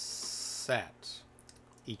set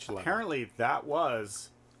each level. Apparently that was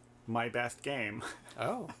my best game.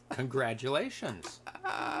 Oh, congratulations.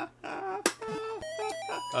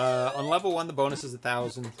 On level 1, the bonus is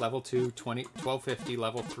 1,000. Level 2, 1250.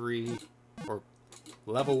 Level 3, or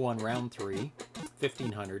level 1, round 3,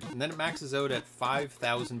 1,500. And then it maxes out at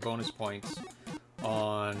 5,000 bonus points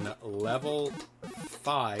on level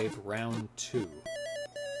 5, round 2.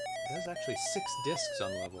 There's actually 6 discs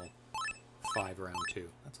on level 5, round 2.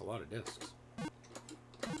 That's a lot of discs.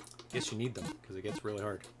 Guess you need them, because it gets really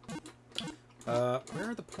hard. Where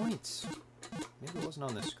are the points? Maybe it wasn't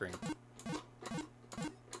on this screen.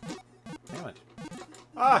 Damn it.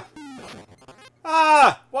 Ah!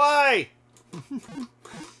 Ah! Why?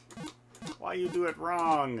 Why you do it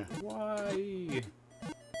wrong? Why?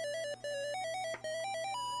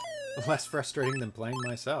 Less frustrating than playing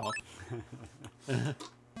myself.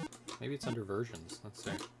 Maybe it's under versions. Let's see.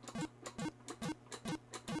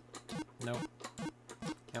 Nope.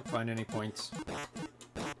 Can't find any points.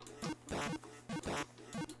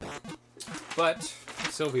 But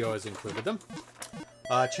Silvio has included them.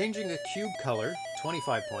 Changing a cube color,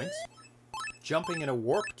 25 points. Jumping in a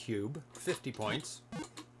warp cube, 50 points.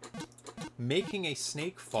 Making a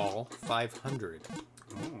snake fall, 500.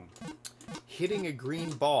 Oh. Hitting a green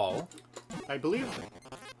ball, I believe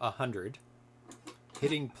 100.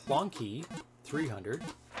 Hitting Plonky, 300.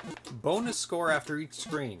 Bonus score after each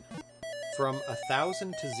screen, from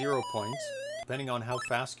 1,000 to 0 points, depending on how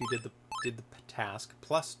fast you did the task,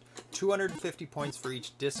 plus 250 points for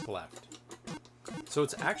each disc left. So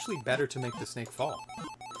it's actually better to make the snake fall.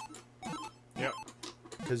 Yep.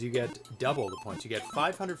 Because you get double the points. You get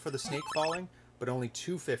 500 for the snake falling, but only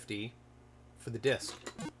 250 for the disc.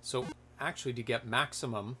 So actually, to get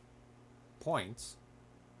maximum points,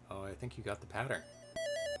 oh, I think you got the pattern.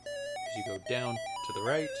 Because you go down to the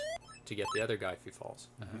right to get the other guy if he falls.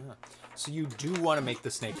 Mm-hmm. So you do want to make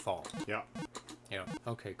the snake fall. Yeah. Yeah.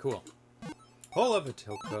 Okay, cool. Hola,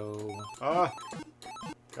 Vitoko. Ah!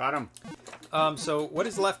 Got him. So what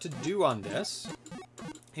is left to do on this?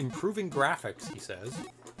 Improving graphics, he says.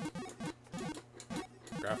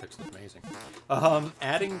 Graphics look amazing.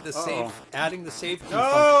 Adding the save key.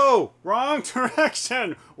 No! Wrong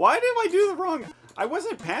direction! Why did I do the wrong... I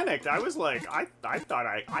wasn't panicked. I was like, I thought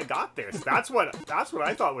I got this. That's what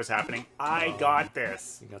I thought was happening. I got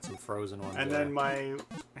this. You got some frozen ones. And then my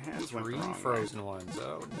hands went the wrong way. 3 frozen ones.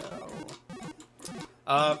 Oh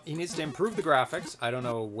no. He needs to improve the graphics. I don't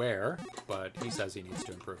know where, but he says he needs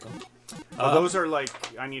to improve them. Those are like,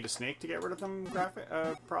 I need a snake to get rid of them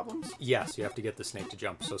problems? Yes, you have to get the snake to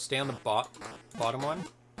jump. So stay on the bottom one,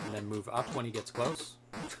 and then move up when he gets close.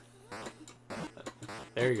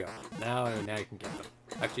 There you go. Now you can get them.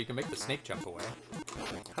 Actually, you can make the snake jump away.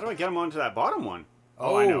 How do I get him onto that bottom one?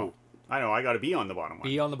 Oh, I know. I got to be on the bottom one.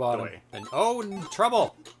 Be on the bottom. And, oh,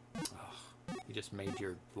 trouble! Oh, you just made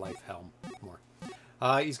your life hell more.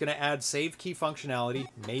 He's going to add save key functionality.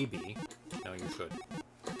 Maybe. No, you should.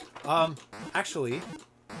 Actually...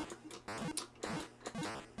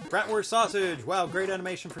 Bratwurst sausage! Wow, great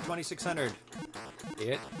animation for 2,600.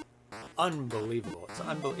 Unbelievable. It's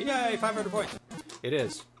unbelievable. Yay, 500 points. It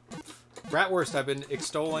is. Bratwurst, I've been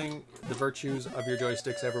extolling the virtues of your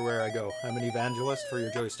joysticks everywhere I go. I'm an evangelist for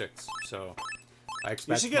your joysticks, so I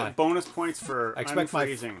expect you should get bonus points for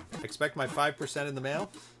unfreezing. I expect my 5% in the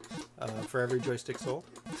mail for every joystick sold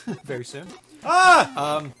very soon.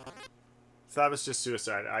 Ah! So that was just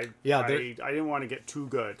suicide. I didn't want to get too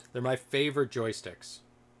good. They're my favorite joysticks.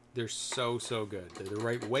 They're so good. They're the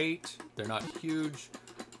right weight. They're not huge.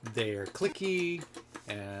 They're clicky.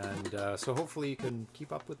 And so hopefully you can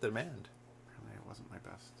keep up with the demand. Apparently it wasn't my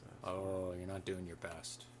best. Oh, you're not doing your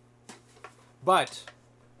best. But,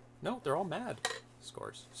 no, they're all mad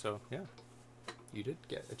scores. So, yeah. You did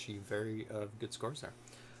achieve very good scores there.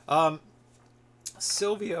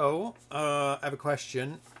 Silvio, I have a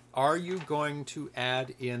question. Are you going to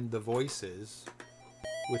add in the voices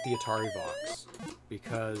with the Atari Vox?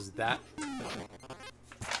 Because that...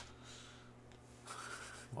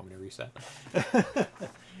 Want me to reset?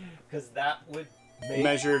 Because that would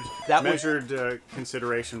measured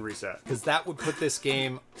consideration reset. Because that would put this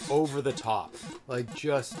game over the top, like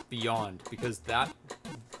just beyond. Because that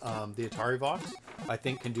the Atari Vox, I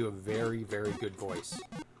think, can do a very, very good voice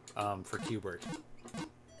for Q*bert.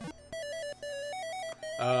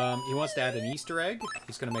 He wants to add an Easter egg.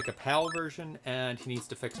 He's going to make a PAL version, and he needs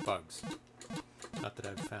to fix bugs. Not that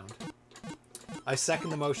I've found. I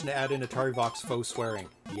second the motion to add in Atari Vox faux swearing.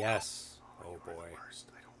 Yes. Oh boy.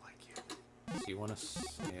 I don't like you. So you want to?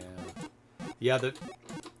 Yeah. The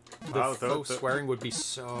faux swearing would be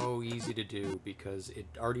so easy to do because it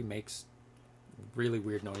already makes really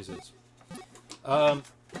weird noises.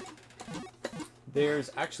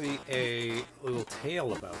 There's actually a little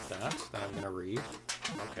tale about that I'm going to read.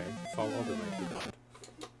 Okay, follow all the way through that.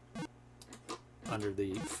 Under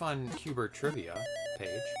the fun Q*bert trivia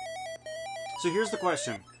page. So here's the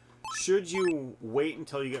question. Should you wait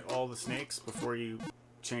until you get all the snakes before you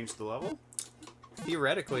change the level?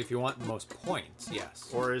 Theoretically, if you want the most points,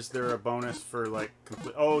 yes. Or is there a bonus for, like...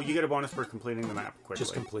 Oh, you get a bonus for completing the map quickly.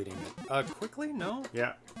 Just completing it. Quickly? No?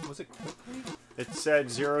 Yeah. Was it quickly? It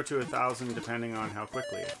said 0 to 1,000 depending on how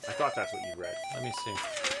quickly. I thought that's what you read. Let me see.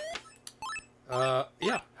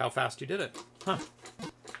 Yeah, how fast you did it. Huh.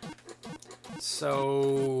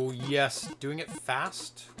 So, yes, doing it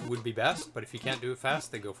fast would be best, but if you can't do it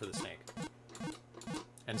fast, then go for the snake.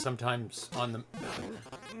 And sometimes on the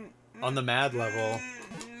mad level,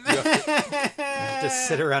 you have to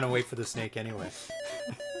sit around and wait for the snake anyway.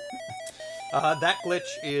 That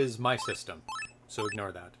glitch is my system, so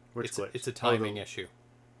ignore that. Which glitch? It's a timing issue.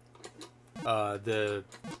 The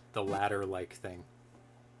ladder-like thing.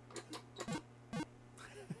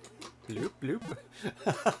 Bloop, bloop.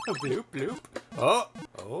 Bloop, bloop.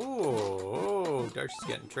 Oh, Darcy's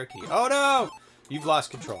getting tricky. Oh, no! You've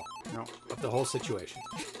lost control. No. Of the whole situation.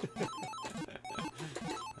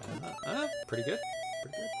 Pretty good.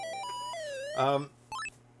 Pretty good.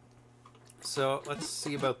 So, let's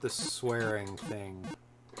see about the swearing thing.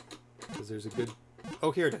 Because there's a good...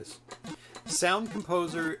 Oh, here it is. Sound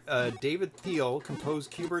composer David Thiel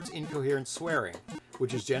composed Q*bert's incoherent swearing,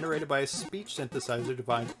 which is generated by a speech synthesizer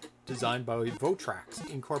designed by Votrax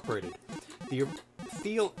Incorporated.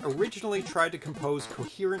 Thiel originally tried to compose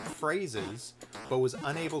coherent phrases, but was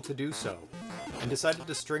unable to do so, and decided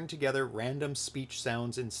to string together random speech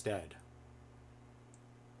sounds instead.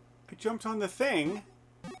 I jumped on the thing,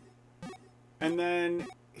 and then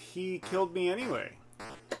he killed me anyway.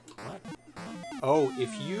 What? Oh,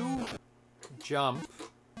 if you jump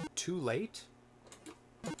too late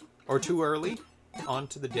or too early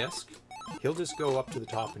onto the disc, he'll just go up to the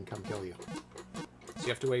top and come kill you. So you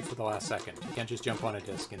have to wait for the last second. You can't just jump on a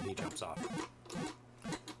disc and he jumps off.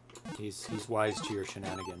 He's wise to your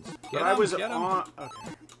shenanigans. But I was on... Okay.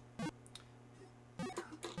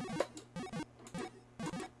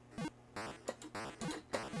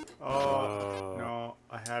 Oh, no.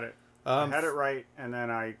 I had it. I had it right, and then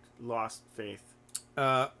I lost faith.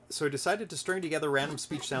 So he decided to string together random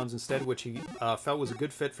speech sounds instead, which he felt was a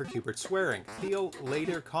good fit for Q*bert's swearing. Thiel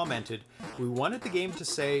later commented, "We wanted the game to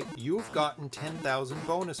say, 'You've gotten 10,000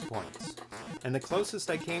 bonus points.' And the closest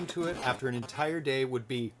I came to it after an entire day would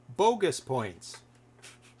be bogus points."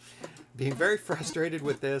 Being very frustrated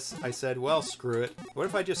with this, I said, well, screw it. What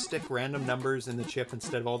if I just stick random numbers in the chip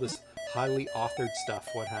instead of all this highly authored stuff?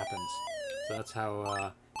 What happens? So that's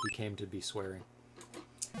how he came to be swearing.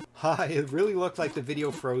 Hi, it really looked like the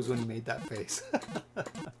video froze when he made that face.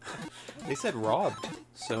 They said robbed,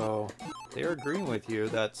 so they're agreeing with you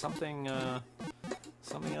that something out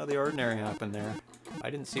of the ordinary happened there. I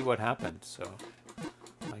didn't see what happened, so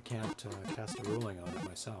I can't cast a ruling on it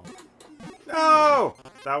myself. No!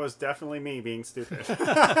 That was definitely me being stupid.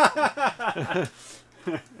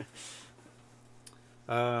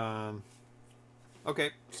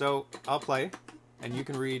 Okay, so I'll play, and you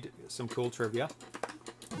can read some cool trivia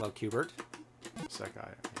about Q*bert. Sec, I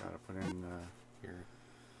gotta put in here.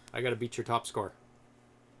 I gotta beat your top score.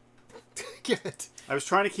 Get it. I was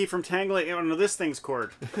trying to keep from tangling it onto this thing's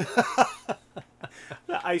cord.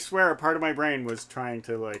 I swear, a part of my brain was trying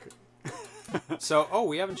to like. So,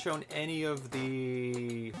 we haven't shown any of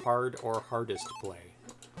the hard or hardest play.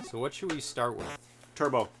 So what should we start with?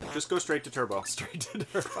 Turbo. Just go straight to turbo. Straight to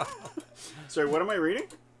turbo. Sorry, what am I reading?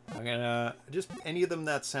 I'm gonna just any of them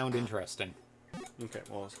that sound interesting. Okay,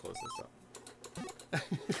 well, let's close this up.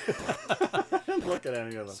 Look at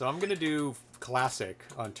any of them. So I'm gonna do classic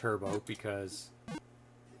on turbo because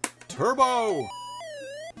turbo.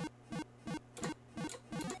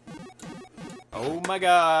 Oh my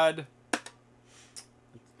god.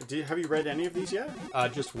 Have you read any of these yet?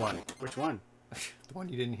 Just one. Which one? The one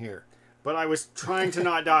you didn't hear. But I was trying to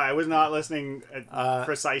not die. I was not listening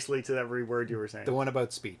precisely to every word you were saying. The one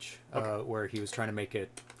about speech, where he was trying to make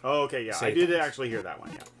it... Oh, okay, yeah. I did actually hear that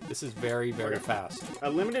one, yeah. This is very, very fast. A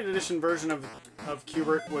limited edition version of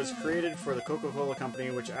Qbert was created for the Coca-Cola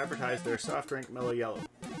Company, which advertised their soft drink Mellow Yellow.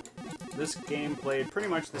 This game played pretty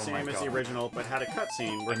much the same as the original, but had a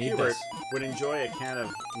cutscene where Qbert would enjoy a can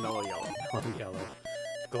of Mellow Yellow. Mellow Yellow.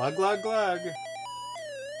 Glug, glug, glug.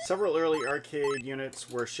 Several early arcade units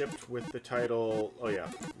were shipped with the title... Oh, yeah.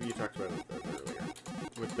 You talked about it earlier.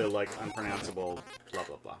 With the, like, unpronounceable blah,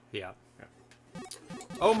 blah, blah. Yeah.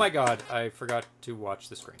 Oh, my God. I forgot to watch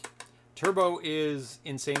the screen. Turbo is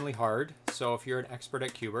insanely hard, so if you're an expert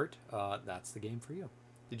at Qbert, that's the game for you.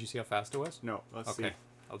 Did you see how fast it was? No. Let's see. Okay.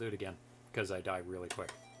 I'll do it again, because I die really quick.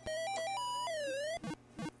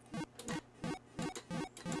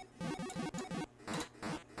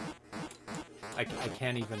 I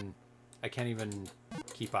can't even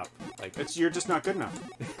keep up. Like you're just not good enough.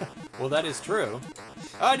 Well, that is true.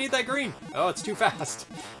 Oh, I need that green. Oh, it's too fast.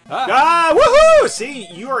 Woohoo! See,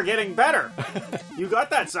 you are getting better. You got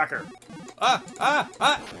that sucker.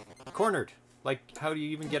 Cornered. Like, how do you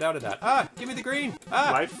even get out of that? Give me the green.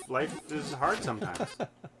 Life is hard sometimes.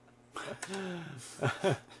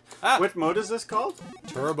 What mode is this called?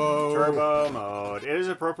 Turbo. Turbo mode. It is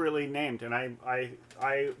appropriately named, and I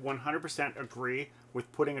 100% agree with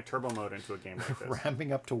putting a turbo mode into a game like this.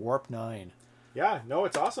 Ramping up to Warp 9. Yeah, no,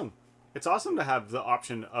 it's awesome. It's awesome to have the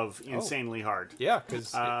option of insanely hard. Yeah,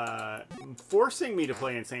 because... forcing me to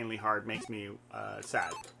play insanely hard makes me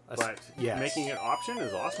sad. But making it option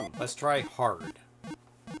is awesome. Let's try hard.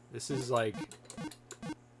 This is like...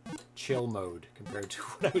 chill mode compared to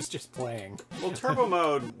what I was just playing. Well, turbo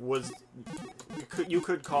mode was... You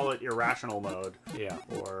could call it irrational mode. Yeah.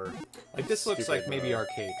 Or... Like, this looks like maybe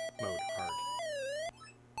arcade mode hard.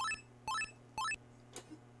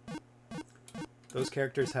 Those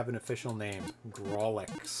characters have an official name.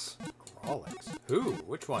 Grolix. Grolix? Who?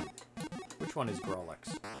 Which one? Which one is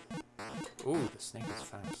Grolix? Ooh, the snake is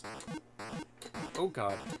fast. Oh,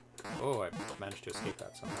 God. Oh, I managed to escape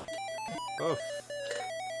that somehow. Oh.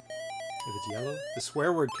 If it's yellow? The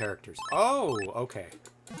swear word characters. Oh, okay.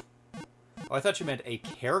 Oh, I thought you meant a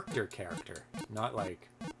character, not like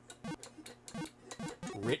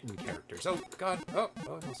written characters. Oh, God. Oh, I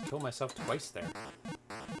almost killed myself twice there.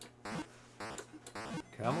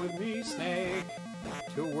 Come with me, snake,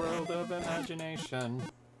 to a world of imagination.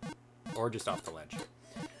 Or just off the ledge.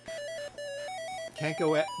 Can't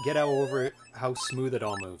get over it, how smooth it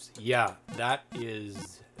all moves. Yeah, that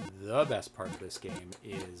is the best part of this game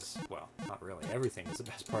is... Well, not really. Everything is the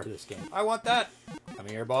best part of this game. I want that! Come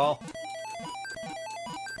here, ball.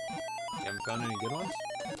 You haven't found any good ones?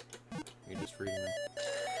 You just read them.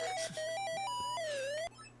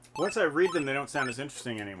 Once I read them, they don't sound as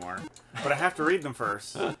interesting anymore. But I have to read them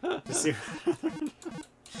first to see. Funny.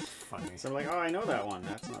 So I'm like, oh, I know that one.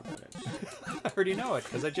 That's not that interesting. I already know it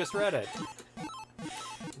because I just read it.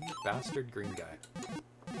 Bastard green guy.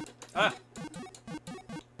 Ah!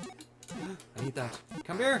 I need that.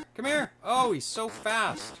 Come here! Come here! Oh, he's so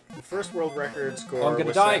fast. The first world record score I'm gonna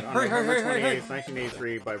was die. set on Hurry, November hurry, hurry, 28th,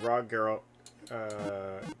 1983 by Rod Gerhardt,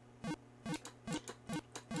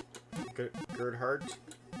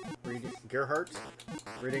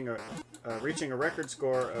 reaching a record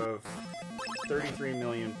score of 33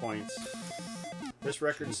 million points. This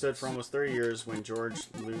record stood for almost 30 years when George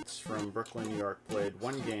Lutz from Brooklyn, New York played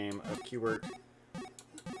one game of Qbert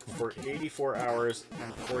for 84 hours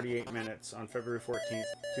and 48 minutes on February 14th,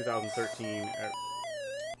 2013 at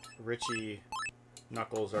Richie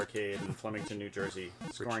Knuckles Arcade in Flemington, New Jersey,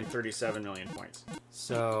 scoring 37 million points.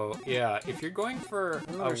 So, yeah, if you're going for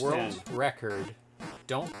a world record,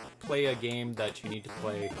 don't play a game that you need to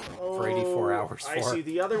play for 84 hours for. I see.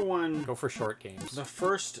 The other one... Go for short games. The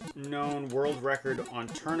first known world record on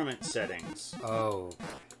tournament settings. Oh.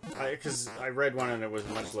 Because I read one and it was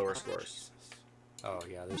much lower scores. Oh,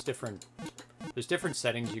 yeah, there's different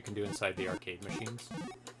settings you can do inside the arcade machines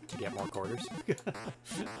to get more quarters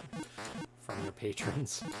from your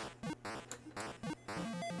patrons.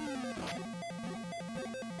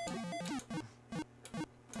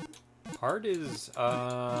 Hard's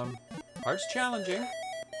challenging.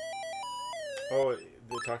 Oh, it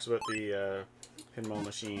talks about the pinball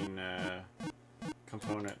machine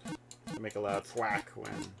component to make a loud thwack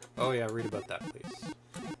when... Oh yeah, read about that, please.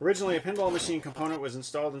 Originally, a pinball machine component was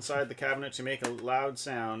installed inside the cabinet to make a loud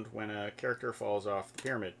sound when a character falls off the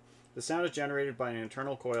pyramid. The sound is generated by an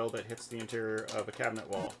internal coil that hits the interior of a cabinet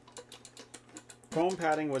wall. Foam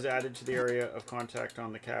padding was added to the area of contact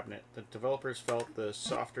on the cabinet. The developers felt the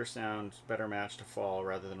softer sound better matched a fall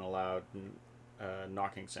rather than a loud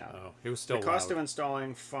knocking sound. Oh, it was still The cost loud. of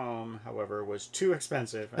installing foam, however, was too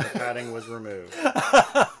expensive, and the padding was removed.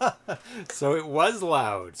 So it was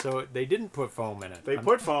loud. So they didn't put foam in it. They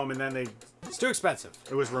put foam, and then It's too expensive.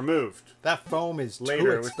 it was removed. That foam is Later,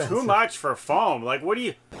 too it was expensive. too much for foam. Like, what do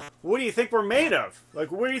you think we're made of?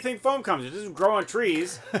 Like, where do you think foam comes? It doesn't grow on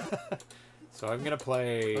trees. So I'm gonna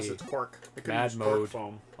play Unless it's cork. It could Mad use cork Mode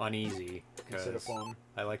foam on easy instead of because foam.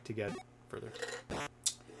 I like to get further.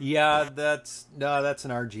 Yeah, that's an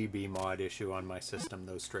RGB mod issue on my system.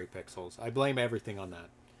 Those stray pixels. I blame everything on that.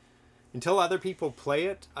 Until other people play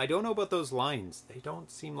it, I don't know about those lines. They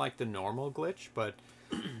don't seem like the normal glitch, but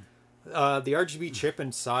the RGB chip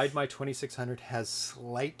inside my 2600 has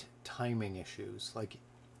slight timing issues. Like,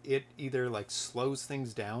 it either like slows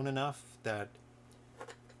things down enough that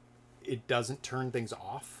it doesn't turn things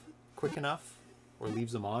off quick enough, or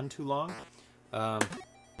leaves them on too long. So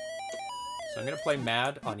I'm gonna play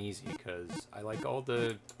Mad on easy because I like all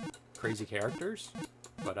the crazy characters.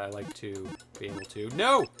 But I like to be able to...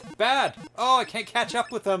 No! Bad! Oh, I can't catch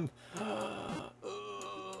up with him!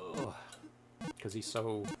 Because he's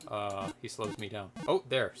so... he slows me down. Oh,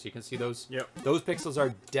 there. So you can see those? Yep. Those pixels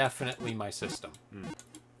are definitely my system.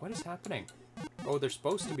 What is happening? Oh, they're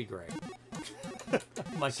supposed to be gray.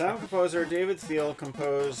 Like, Sound composer David Thiel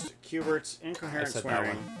composed Q*bert's incoherent I said swearing.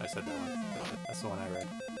 that one. I said that one. That's the one I read.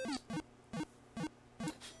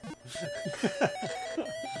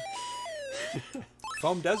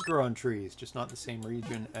 Foam does grow on trees, just not the same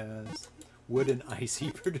region as wood and icy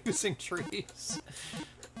producing trees.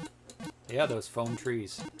 Yeah, those foam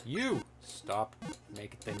trees. You! Stop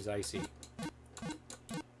making things icy.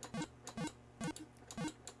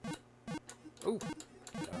 Ooh.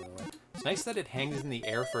 Get out of the way. It's nice that it hangs in the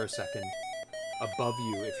air for a second above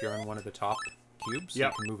you if you're on one of the top cubes. So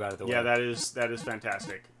Yep. you can move out of the way. Yeah, that is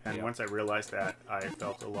fantastic. And Yep. once I realized that, I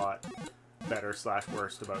felt a lot better /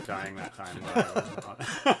 worst about dying that time. When I was on.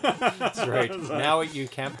 That's right. Now you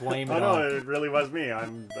can't blame Oh it no, on... it really was me.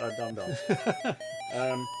 I'm a dum-dum.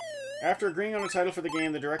 After agreeing on a title for the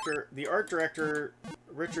game, the art director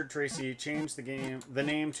Richard Tracy changed the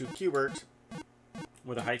name to Q*bert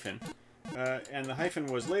with a hyphen, and the hyphen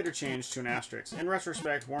was later changed to an asterisk. In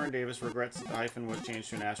retrospect, Warren Davis regrets that the hyphen was changed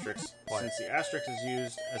to an asterisk since the asterisk is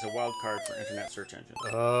used as a wildcard for internet search engines.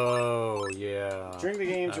 Oh, yeah. During the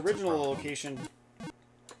game's That's a original problem.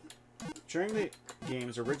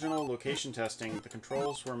 location testing, the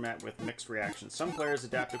controls were met with mixed reactions. Some players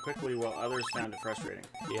adapted quickly, while others found it frustrating.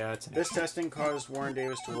 Yeah, it's an This testing caused Warren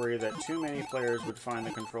Davis to worry that too many players would find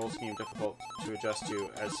the control scheme difficult to adjust to,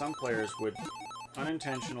 as some players would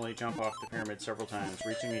unintentionally jump off the pyramid several times,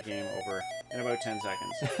 reaching the game over in about 10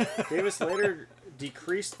 seconds. Davis later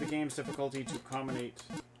decreased the game's difficulty to accommodate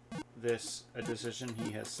this, a decision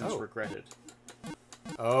he has since regretted.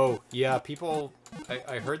 Oh, yeah, people...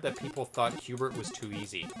 I heard that people thought Q*bert was too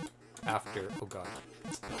easy after... Oh, God.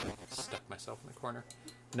 I stuck myself in the corner.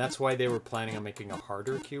 And that's why they were planning on making a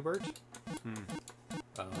harder Q*bert.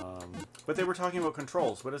 But they were talking about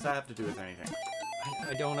controls. What does that have to do with anything?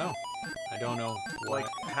 I don't know. I don't know. Like,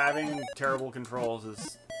 having terrible controls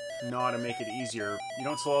is not to make it easier. You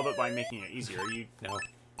don't solve it by making it easier. No.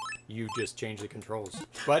 You just change the controls.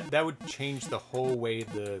 But that would change the whole way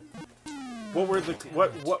the... What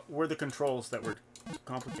were the controls that were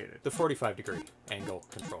complicated? The 45-degree angle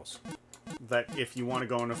controls. That if you want to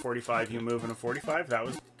go in a 45, you move in a 45? That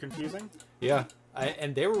was confusing? Yeah.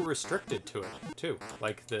 And they were restricted to it, too.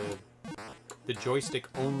 Like, the joystick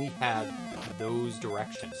only had those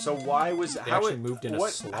directions. So why was... How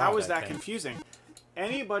is that confusing?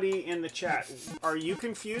 Anybody in the chat, are you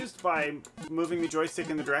confused by moving the joystick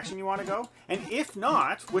in the direction you want to go? And if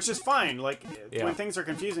not, which is fine, like, when things are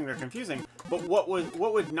confusing, they're confusing, but what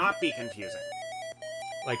would not be confusing?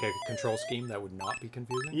 Like a control scheme that would not be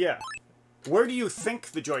confusing? Yeah. Where do you think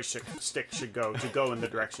the joystick should go to go in the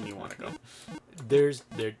direction you want to go?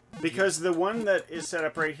 Because the one that is set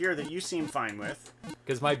up right here that you seem fine with...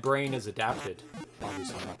 Because my brain is adapted,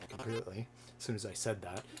 obviously not completely, as soon as I said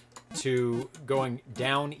that, to going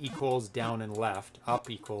down equals down and left, up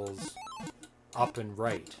equals up and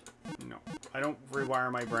right. No. I don't rewire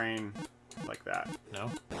my brain like that. No?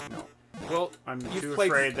 No. Well, I'm too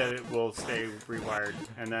afraid that it will stay rewired,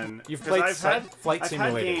 and then you've played flight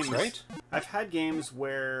simulators, right? I've had games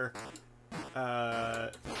where,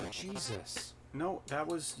 Jesus. No, that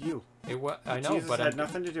was you. I know, Jesus but had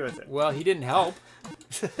nothing to do with it. Well, he didn't help.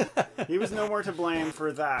 He was no more to blame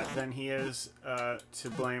for that than he is to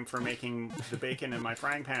blame for making the bacon in my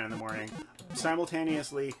frying pan in the morning.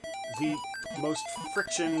 Simultaneously, the most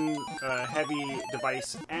friction heavy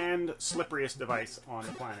device and slipperiest device on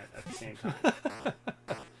the planet at the same time.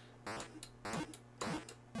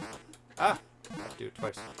 Do it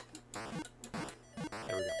twice.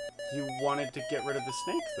 There we go. You wanted to get rid of the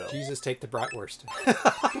snake, though. Jesus, take the bratwurst.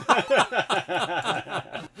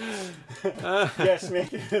 Yes,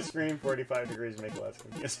 make the screen 45 degrees, make it less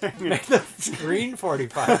confusing. Make the screen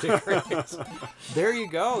 45 degrees. There you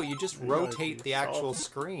go. You just rotate the actual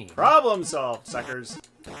screen. Problem solved, suckers.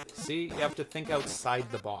 See, you have to think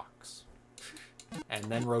outside the box. And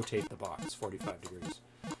then rotate the box 45 degrees.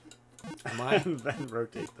 Am I? And then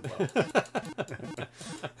rotate the box.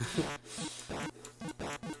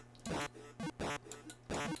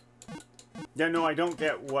 Yeah, no, I don't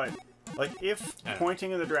get what... Like, if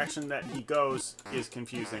pointing in the direction that he goes is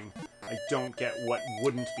confusing, I don't get what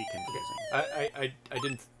wouldn't be confusing. I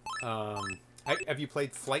didn't... have you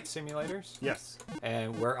played flight simulators? Yes.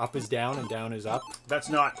 And where up is down and down is up? That's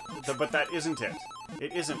not... But that isn't it.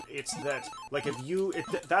 It isn't. It's that... Like, if you...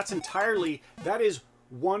 That's entirely... That is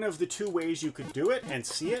one of the two ways you could do it and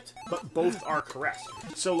see it, but both are correct.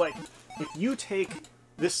 So, like, if you take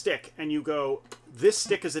this stick and you go... This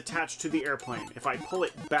stick is attached to the airplane. If I pull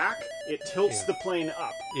it back, it tilts the plane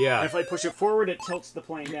up. Yeah. And if I push it forward, it tilts the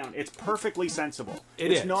plane down. It's perfectly sensible.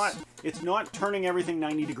 It's not turning everything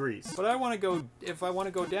 90 degrees. But I want to go... If I want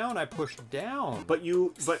to go down, I push down. But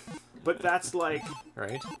you... But that's like...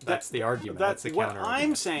 Right? That's the argument. That's the counter What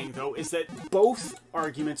I'm saying, though, is that both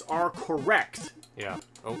arguments are correct. Yeah.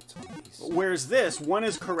 Oh, it's one piece. Whereas this, one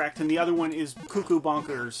is correct and the other one is cuckoo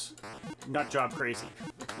bonkers, nut job crazy.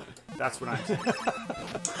 That's what I'm saying.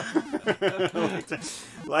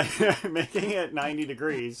 like making it 90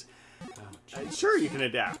 degrees. Sure, you can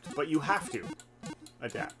adapt, but you have to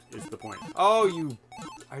adapt, is the point. Oh, you...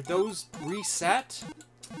 Are those reset?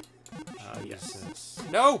 Yes.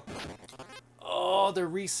 No! Oh, they're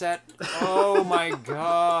reset. Oh my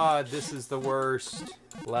god. This is the worst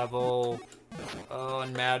level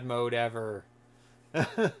in mad mode ever.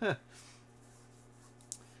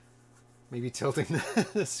 Maybe tilting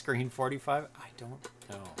the screen 45? I don't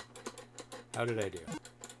know. How did I do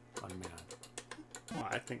on mad? Well,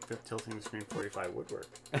 I think that tilting the screen 45 would work.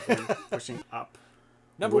 Pushing up.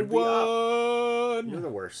 Number would be one! Up. You're the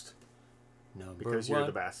worst. Because you're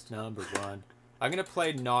the best. Number one. I'm going to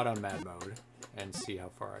play not on mad mode and see how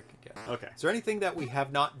far I can get. Okay. Is there anything that we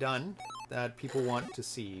have not done that people want to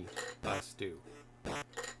see us do?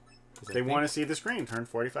 They want to see the screen turn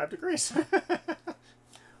 45 degrees.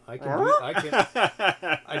 I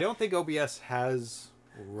don't think OBS has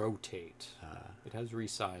rotate. It has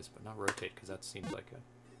resize, but not rotate, because that seems like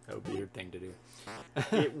a weird thing to do.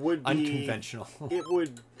 It would be unconventional. It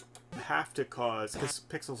would have to cause, because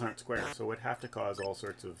pixels aren't square, so it would have to cause all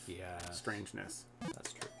sorts of strangeness.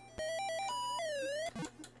 That's true.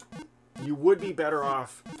 You would be better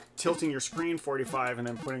off tilting your screen 45 and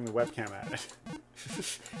then putting the webcam at it.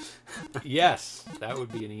 Yes, that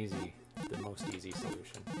would be the most easy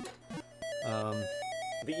solution.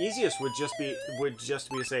 The easiest would just be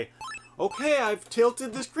to say, okay, I've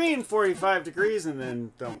tilted the screen 45 degrees, and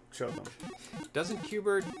then don't show them. Doesn't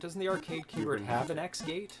the arcade Qbert have an X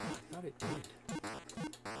gate? I thought it did.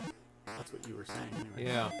 That's what you were saying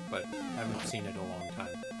anyway. Yeah, but I haven't seen it in a long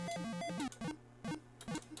time.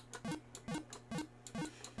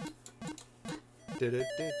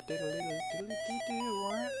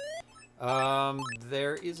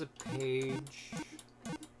 There is a page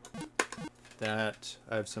that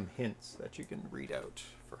I have some hints that you can read out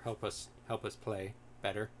for help us play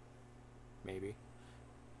better. Maybe.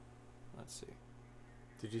 Let's see.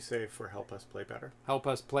 Did you say for help us play better? Help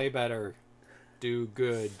us play better. Do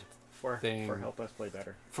good for thing. For help us play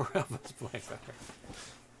better. For help us play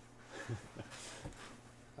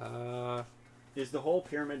better. Is the whole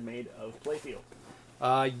pyramid made of playfield?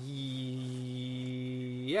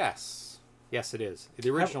 Yes. Yes, it is. The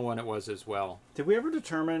original one it was as well. Did we ever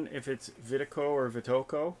determine if it's Vitico or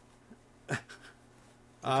Vitoko? We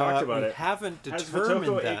talked about it. We haven't determined Has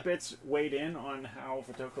Vitoko that. 8-bits weighed in on how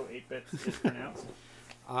Vitoko 8-bits is pronounced?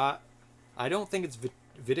 I don't think it's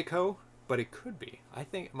Vitico, but it could be. I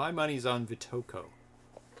think my money's on Vitoko.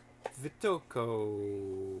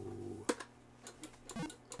 Vitoko.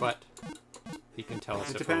 But he can tell us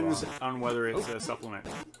it if depends we're wrong. on whether it's a supplement.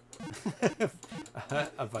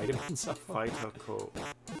 A vitamin supplement? Vitoko.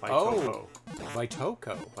 Oh,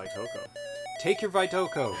 Vitoko. Vitoko. Take your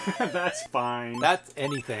Vitoko. That's fine. That's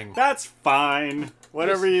anything. That's fine.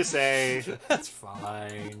 Whatever you say. That's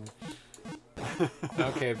fine.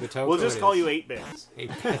 Okay, Vitoko. We'll just call you 8-bits.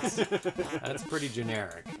 8-bits. That's pretty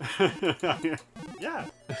generic. Yeah.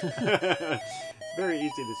 It's very easy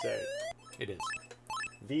to say. It is.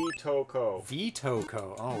 Vitoko.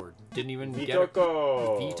 Vitoko. Oh, we didn't even get it.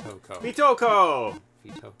 Vitoko. Vitoko. Vitoko.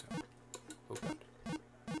 Vitoko. Oh, God.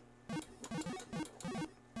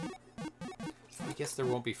 I guess there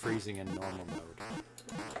won't be freezing in normal mode.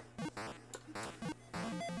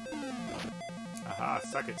 Aha,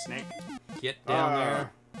 suck it, Snake. Get down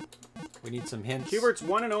there. We need some hints. Cubert's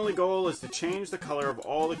one and only goal is to change the color of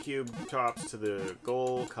all the cube tops to the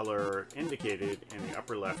goal color indicated in the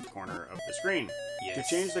upper left corner of the screen. Yes.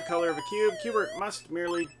 To change the color of a cube, Cubert must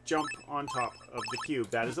merely jump on top of the cube.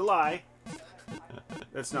 That is a lie.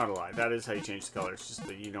 That's not a lie. That is how you change the color. It's just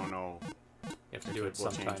that you don't know. You have to do it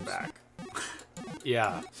will sometimes. Change back.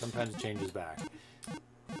 Yeah, sometimes it changes back.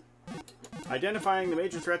 Identifying the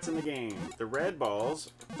major threats in the game. The red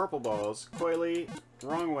balls, purple balls, coily,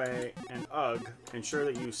 wrong way, and ugh. Ensure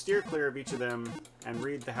that you steer clear of each of them and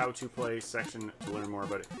read the how to play section to learn more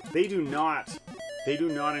about it. They do not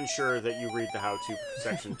ensure that you read the how to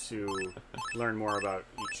section to learn more about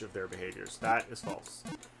each of their behaviors. That is false.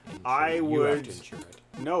 I would ensure it.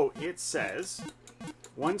 No, it says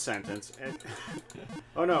one sentence and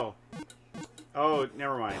oh no. Oh,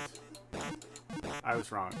 never mind. I was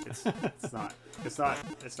wrong. It's not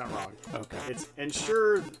wrong. Okay. It's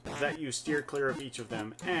ensure that you steer clear of each of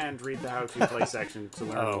them and read the how to play section to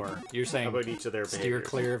learn more you're saying about each of their steer behaviors.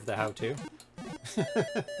 clear of the how to?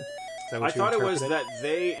 I thought it was that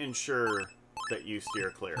they ensure that you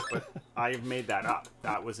steer clear, but I've made that up.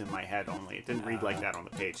 That was in my head only. It didn't read like that on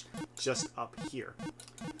the page. Just up here.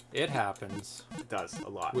 It happens. It does a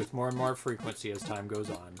lot. With more and more frequency as time goes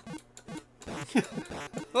on.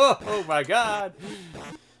 oh my god!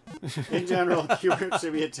 In general, Cubert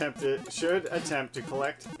should attempt to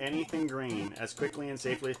collect anything green as quickly and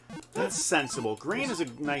safely. That's sensible. Green is a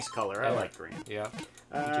nice color. I like green. Yeah.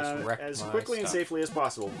 As quickly and safely as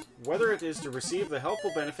possible. Whether it is to receive the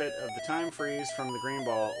helpful benefit of the time freeze from the green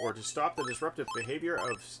ball or to stop the disruptive behavior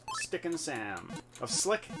of Slick and Sam.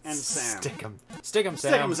 Stick 'em, Sam. Stick 'em,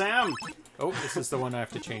 Sam! Oh, this is the one I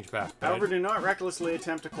have to change back. However, do not recklessly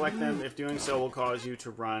attempt to collect them if doing so will cause you to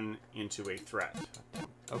run into a threat.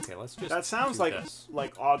 Okay, let's just. That sounds like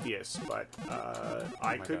obvious, but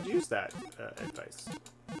I could God. use that advice.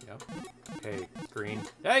 Yep. Okay, green.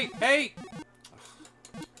 Hey, hey!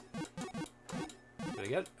 Did I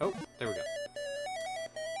get? Oh, there we go.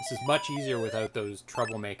 This is much easier without those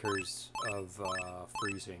troublemakers of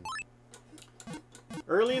freezing.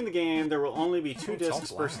 Early in the game, there will only be 2 it's all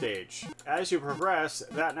discs per black. stage. As you progress,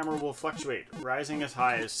 that number will fluctuate, rising as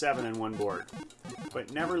high as 7 in one board,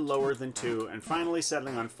 but never lower than 2, and finally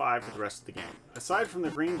settling on 5 for the rest of the game. Aside from the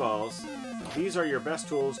green balls, these are your best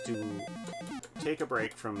tools to take a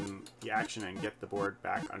break from the action and get the board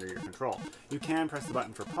back under your control. You can press the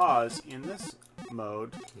button for pause in this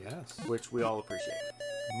mode, Yes. which we all appreciate.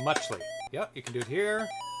 Muchly. Yep, you can do it here.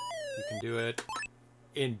 You can do it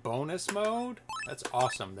in bonus mode. That's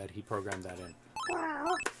awesome that he programmed that in.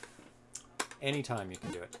 Anytime you can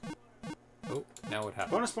do it. Oh, now what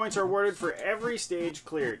happened? Bonus points are awarded for every stage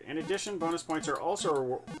cleared. In addition, bonus points are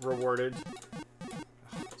also rewarded.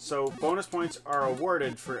 So bonus points are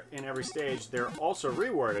awarded for in every stage. They're also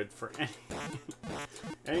rewarded for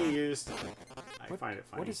any used. I find it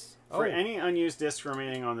funny. What is? For any unused disc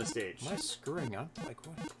remaining on the stage. Am I screwing up? Like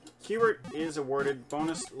what? Cubert is awarded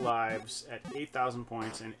bonus lives at 8,000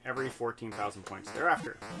 points and every 14,000 points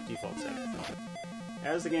thereafter. Default setting.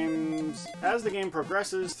 As the game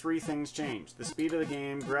progresses, 3 things change. The speed of the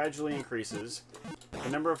game gradually increases, the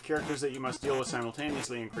number of characters that you must deal with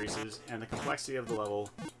simultaneously increases, and the complexity of the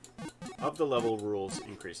level rules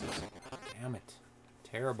increases. Damn it.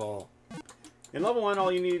 Terrible. In level 1,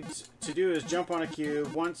 all you need to do is jump on a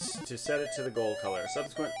cube once to set it to the goal color.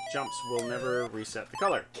 Subsequent jumps will never reset the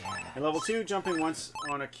color. In level 2, jumping once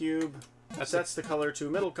on a cube sets the color to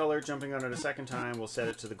middle color. Jumping on it a second time will set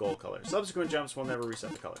it to the goal color. Subsequent jumps will never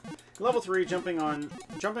reset the color. In level 3, jumping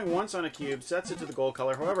once on a cube sets it to the goal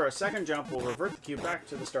color. However, a second jump will revert the cube back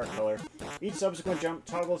to the start color. Each subsequent jump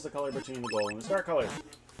toggles the color between the goal and the start color.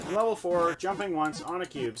 In level 4, jumping once on a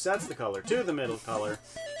cube sets the color to the middle color.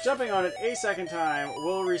 Jumping on it a second time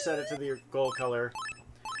will reset it to the goal color.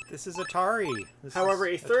 This is Atari. However,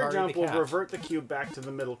 a third jump will revert the cube back to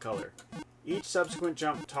the middle color. Each subsequent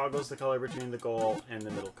jump toggles the color between the goal and the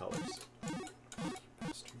middle colors.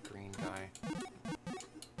 Bastard green guy.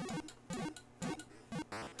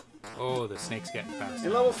 Oh, the snake's getting faster.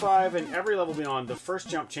 In level 5 and every level beyond, the first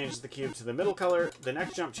jump changes the cube to the middle color, the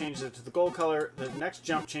next jump changes it to the goal color, the next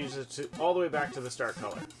jump changes it to all the way back to the start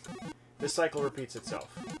color. This cycle repeats itself.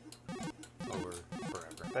 Over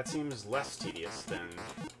forever. That seems less tedious than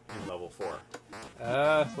in level 4.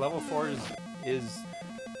 Level 4 is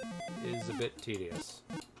a bit tedious.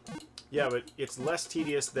 Yeah, but it's less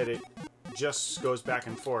tedious that it just goes back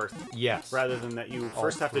and forth. Yes. Rather than that you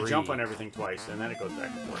first have to jump on everything twice and then it goes back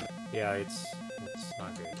and forth. Yeah, it's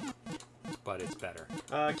not great. but it's better.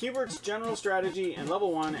 Q*bert's general strategy in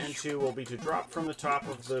level 1 and 2 will be to drop from the top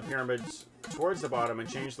of the pyramids towards the bottom and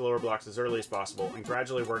change the lower blocks as early as possible, and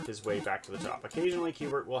gradually work his way back to the top. Occasionally,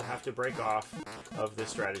 Q*bert will have to break off of this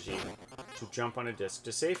strategy to jump on a disc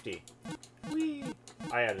to safety. Whee!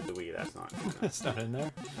 I added the Wii, that's not. That's not in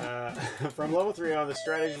there. From level 3 on, the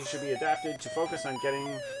strategy should be adapted to focus on getting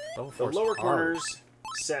the lower corners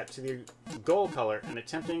set to the goal color and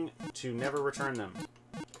attempting to never return them.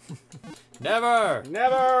 Never!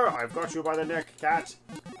 Never! I've got you by the neck, cat.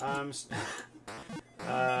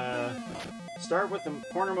 Start with the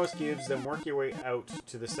cornermost cubes, then work your way out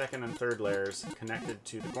to the second and third layers connected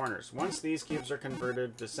to the corners. Once these cubes are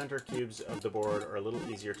converted, the center cubes of the board are a little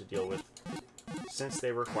easier to deal with, since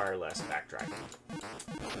they require less backtracking.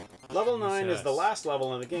 Level 9 is the last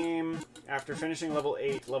level in the game. After finishing level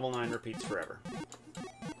 8, level 9 repeats forever.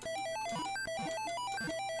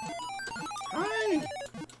 Hi!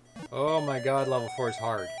 Oh my god, level 4 is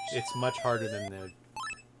hard. It's much harder than the...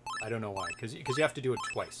 I don't know why. Because you have to do it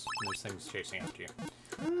twice, and there's things chasing after you.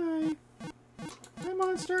 Hi! Hi,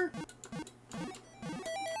 monster!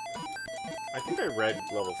 I think I read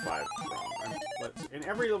level 5 wrong. In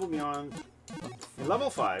every level beyond... In level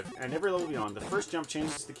 5, and every level beyond, the first jump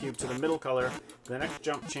changes the cube to the middle color, the next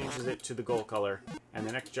jump changes it to the goal color, and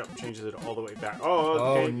the next jump changes it all the way back. Oh,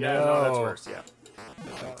 okay, yeah, no, that's worse, yeah.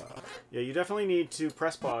 Yeah, you definitely need to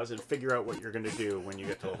press pause and figure out what you're going to do when you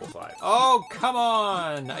get to level 5. Oh, come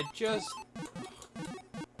on! I just...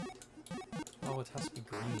 Oh, it has to be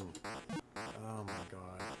green. Oh my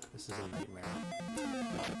god. This is a nightmare.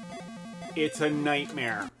 It's a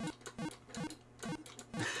nightmare.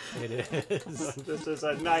 It is. This is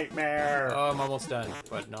a nightmare. Oh, I'm almost done,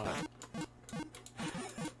 but not.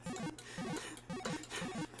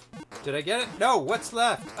 Did I get it? No, what's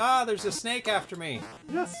left? Ah, there's a snake after me.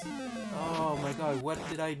 Yes. Oh my god, what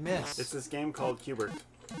did I miss? It's this game called Q*bert.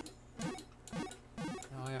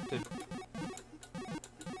 Now I have to...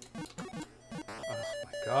 Oh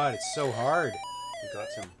my god, it's so hard. You got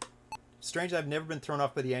some. Strange, I've never been thrown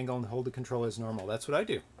off by the angle and hold the controller as normal. That's what I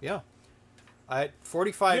do. Yeah.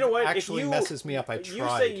 45 actually messes me up. I tried. You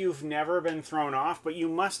say you've never been thrown off, but you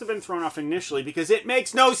must have been thrown off initially because it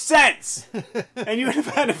makes no sense! And you would have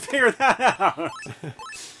had to figure that out.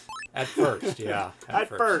 At first, yeah. At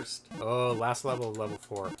first. Oh, last level, level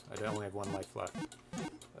 4. I only have 1 life left.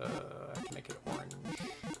 I have to make it orange.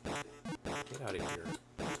 Get out of here.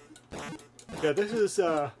 Yeah, this is,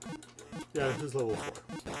 this is level 4.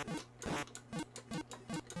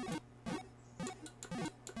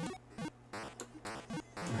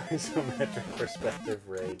 Isometric perspective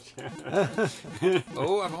rage.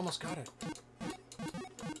 Oh, I've almost got it.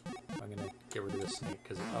 I'm gonna get rid of this snake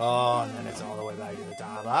because and then it's all the way back to the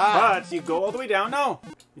top. Ah! But you go all the way down. No,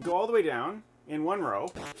 you go all the way down in 1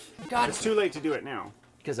 row. God, it's too late to do it now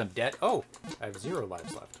because I'm dead. Oh, I have 0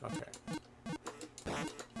 lives left. Okay.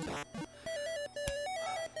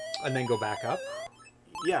 And then go back up.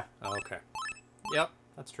 Yeah. Oh, okay. Yep,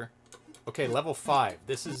 that's true. Okay, level 5.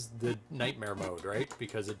 This is the nightmare mode, right?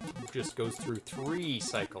 Because it just goes through 3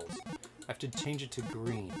 cycles. I have to change it to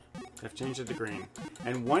green. I've changed it to green.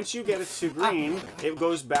 And once you get it to green, it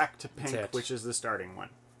goes back to pink, which is the starting one.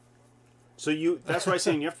 So that's why I'm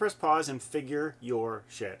saying you have to press pause and figure your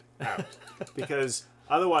shit out. Because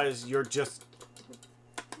otherwise you're just...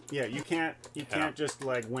 Yeah, you can't just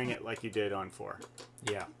like wing it like you did on 4.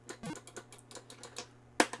 Yeah.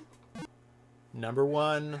 Number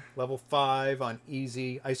 1, level 5 on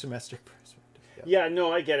easy isometric perspective. Yep. Yeah, no,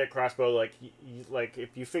 I get it, Crossbow. Like, like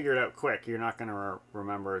if you figure it out quick, you're not going to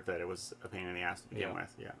remember that it was a pain in the ass to begin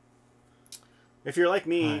with. Yeah. If you're like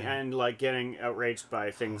me and like getting outraged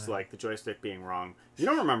by things like the joystick being wrong, you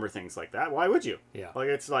don't remember things like that. Why would you? Yeah. Like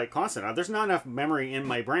it's like constant. There's not enough memory in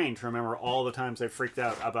my brain to remember all the times I freaked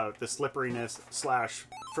out about the slipperiness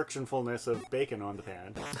 / frictionfulness of bacon on the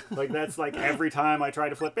pan. Like that's like every time I try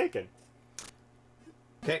to flip bacon.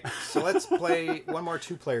 Okay, so let's play one more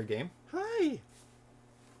 2-player game. Hi.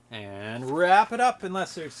 And wrap it up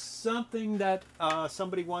unless there's something that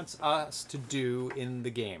somebody wants us to do in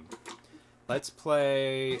the game. Let's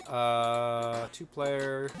play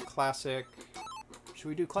 2-player classic. Should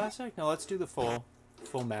we do classic? No, let's do the full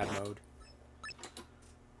mad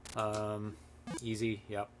mode. Easy,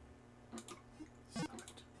 yep.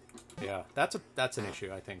 Yeah, that's an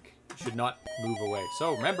issue, I think. Should not move away.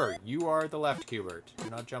 So remember, you are the left Q*bert. Do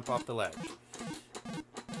not jump off the ledge.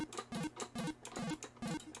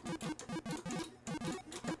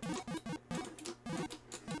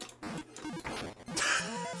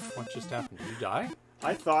 What just happened? Did you die?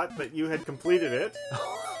 I thought that you had completed it.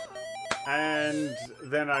 And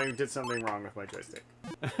then I did something wrong with my joystick.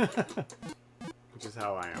 which is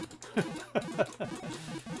how I am.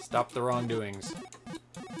 Stop the wrongdoings.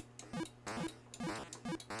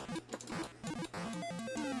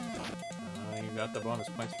 You got the bonus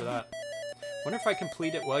points for that. Wonder if I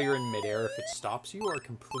complete it while you're in midair, if it stops you or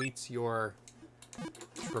completes your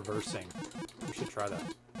traversing. We should try that.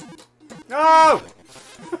 No!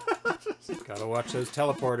 Gotta watch those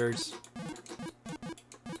teleporters.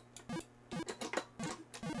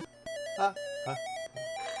 What?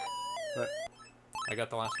 I got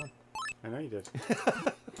the last one. I know you did.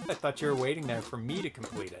 I thought you were waiting there for me to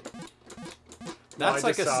complete it. No, That's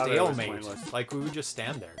like a stalemate. Pointless. Like, we would just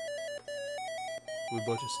stand there. We would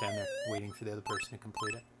both just stand there, waiting for the other person to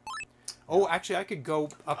complete it. Oh, actually, I could go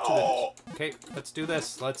up to the... Okay, let's do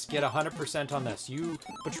this. Let's get 100% on this. You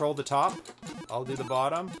patrol the top. I'll do the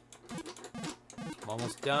bottom. I'm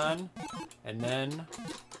almost done. And then...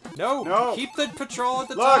 No! Keep the patrol at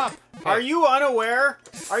the top! Okay. Are you unaware?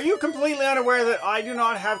 Are you completely unaware that I do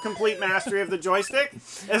not have complete mastery of the joystick?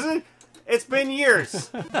 Isn't it's been years,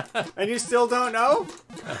 and you still don't know?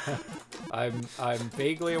 I'm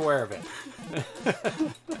vaguely aware of it.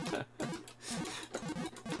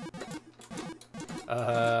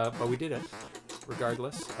 But we did it,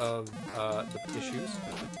 regardless of the issues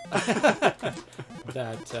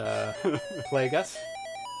that plague us.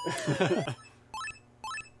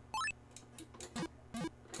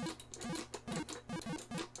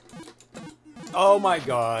 Oh my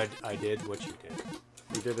god, I did what you did.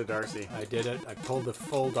 You did a Darcy. I did it. I pulled the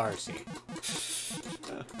full Darcy.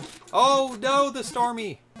 Oh no, the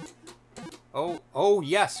Stormy! Oh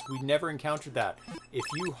yes, we never encountered that. If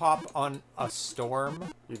you hop on a storm...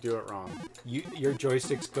 You do it wrong. Your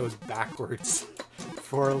joysticks goes backwards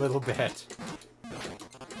for a little bit.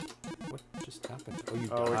 What just happened? Oh, you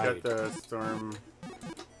died. We got the storm...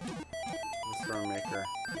 The storm maker.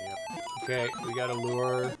 Yep. Okay, we got a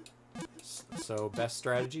lure... So, best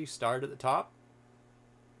strategy, start at the top.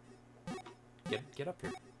 Get up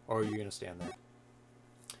here. Or are you going to stand there?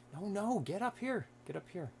 No, get up here. Get up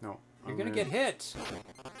here. No. You're going to get hit.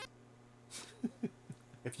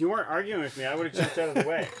 If you weren't arguing with me, I would have jumped out of the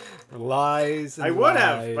way. Lies and I would lies.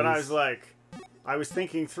 have, but I was like... I was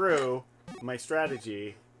thinking through my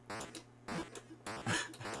strategy.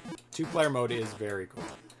 Two-player mode is very cool.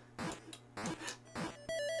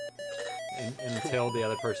 Until the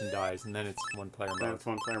other person dies, and then it's one-player mode. Then it's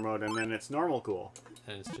one-player mode, and then it's normal cool.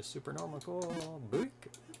 And it's just super normal cool. Book.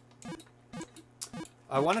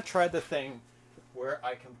 I want to try the thing where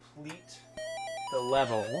I complete the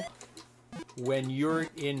level when you're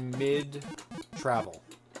in mid-travel.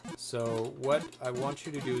 So what I want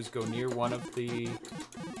you to do is go near one of the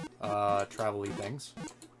travel-y things.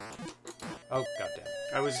 Oh, goddamn.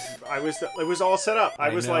 It was all set up. I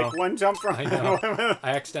was know. Like one jump from... I know.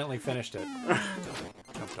 I accidentally finished it.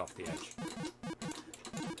 Jumped off the edge.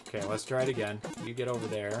 Okay, let's try it again. You get over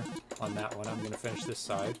there on that one. I'm going to finish this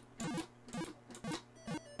side.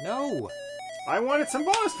 No! I wanted some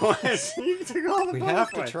bonus points. You took all the bonus points. We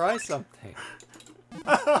have to try something.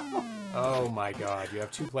 Oh my god, you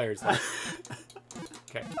have 2 players left.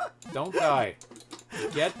 Okay, don't die.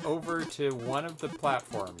 Get over to one of the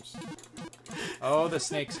platforms. Oh, the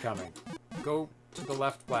snake's coming. Go to the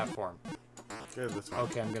left platform. Good, this one.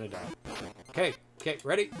 Okay, I'm gonna die. Okay,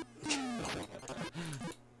 ready?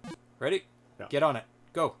 Ready? Yeah. Get on it.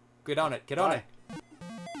 Go. Get on it. Get on it.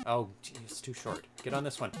 Oh, geez, it's too short. Get on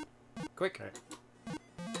this one. Quick.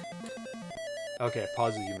 Okay, it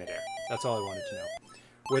pauses you midair. That's all I wanted to know.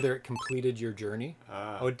 Whether it completed your journey.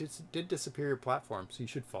 Oh, it did disappear your platform, so you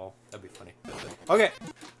should fall. That'd be funny. Okay.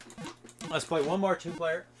 Let's play one more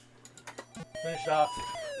 2-player. Finish off.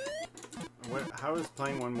 How is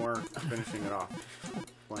playing one more finishing it off?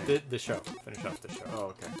 The show. Finish off the show. Oh,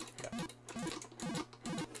 okay. Yeah.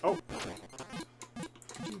 Oh.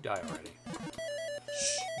 Did you die already?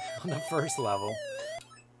 On the first level.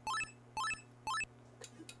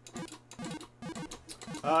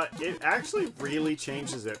 It actually really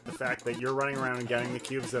changes it. The fact that you're running around and getting the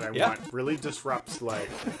cubes that I want really disrupts, like,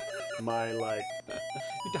 my, like,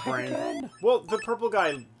 you died brain. Again. Well, the purple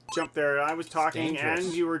guy jumped there, and I was talking, and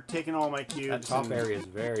you were taking all my cubes. That top area is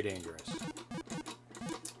very dangerous.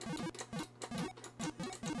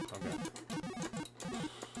 Okay.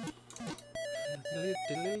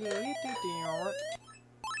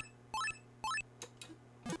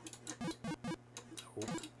 Oh,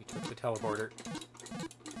 he took the teleporter.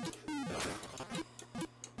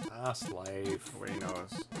 Last life.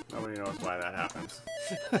 Nobody knows why that happens.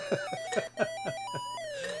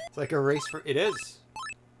 It's like a race for... It is.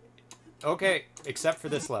 Okay, except for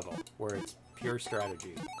this level, where it's pure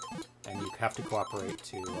strategy. And you have to cooperate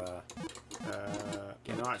to...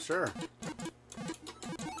 Not sure.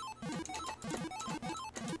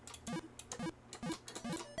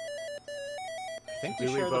 we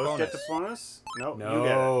Do we share the both bonus? get the bonus? Nope, No. you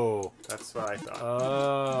get it. That's what I thought.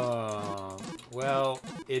 Oh. Well,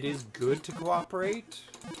 it is good to cooperate,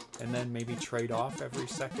 and then maybe trade off every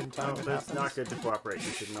second time it happens. It's not good to cooperate.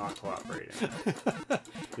 You should not cooperate.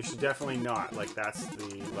 You should definitely not. Like, that's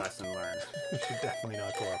the lesson learned. You should definitely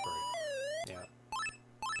not cooperate. Yeah.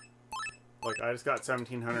 Like, I just got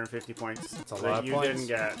 1,750 points That's a lot that of you points. didn't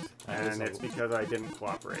get, That is and it's because I didn't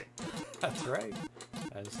cooperate. That's right.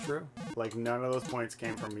 That is true. Like, none of those points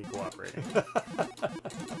came from me cooperating.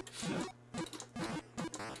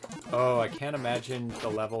 Oh, I can't imagine the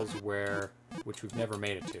levels where, which we've never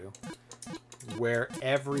made it to, where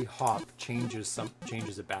every hop changes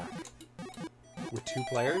it back. With 2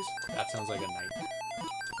 players, that sounds like a nightmare.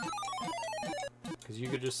 Because you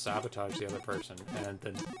could just sabotage the other person, and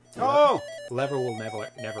then the lever will never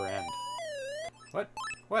end. What?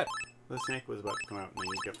 What? The snake was about to come out, and then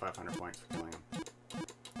you get 500 points for killing him.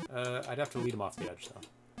 I'd have to lead him off the edge, though.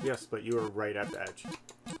 Yes, but you were right at the edge.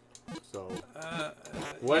 So,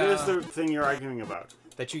 what is the thing you're arguing about?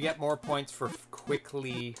 That you get more points for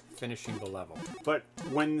quickly finishing the level. But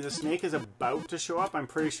when the snake is about to show up, I'm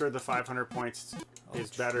pretty sure the 500 points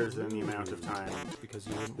is better than the amount of time. Because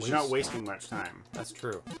you wouldn't you're not wasting much time. That's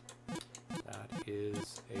true. That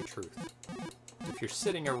is a truth. If you're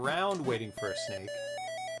sitting around waiting for a snake,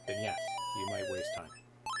 then yes, you might waste time.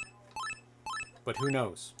 But who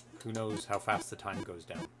knows? Who knows how fast the time goes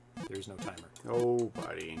down? There's no timer.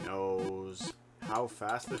 Nobody knows how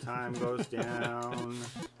fast the time goes down.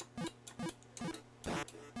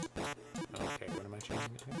 Okay, what am I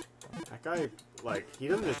changing it to? That guy, like, he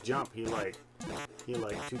doesn't just jump. He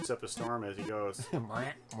toots up a storm as he goes.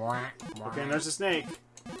 Okay, and there's a snake.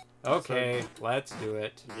 Okay, let's do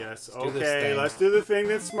it. Yes, Okay, let's do the thing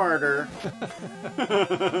that's smarter.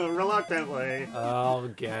 Reluctantly. I'll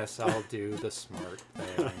guess I'll do the smart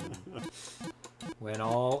thing. When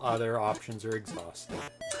all other options are exhausted.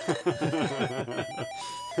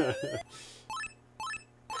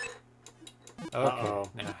 Okay,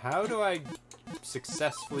 now how do I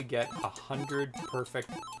successfully get 100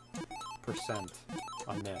 perfect %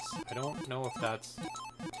 on this? I don't know if that's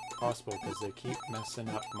possible because they keep messing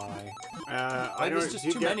up my... I don't, there's just do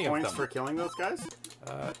you too get many points of them. for killing those guys?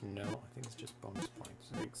 No, I think it's just bonus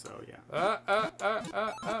points. I think so, yeah.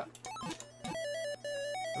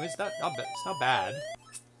 I mean, it's not bad.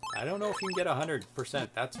 I don't know if you can get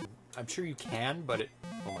 100%. I'm sure you can, but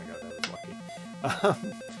oh my god, that was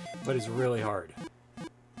lucky. But it's really hard.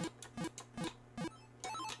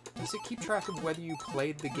 Does it keep track of whether you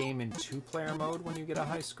played the game in 2-player mode when you get a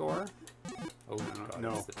high score? Oh god,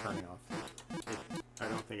 no. it's the turning off. I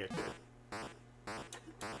don't think it did.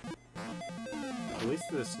 At least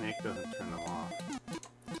the snake doesn't turn them off.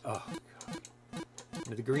 Oh god.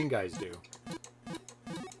 No, the green guys do. So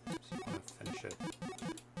you want to finish it.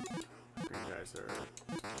 Green guys are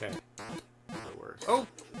Okay. the worst. Oh!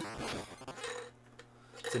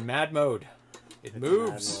 It's in mad mode. It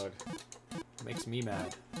moves. Mad mode. It makes me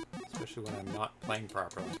mad. Especially when I'm not playing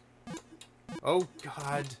properly. Oh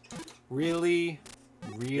god. Really?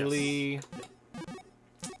 Really? Yes.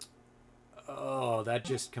 Oh, that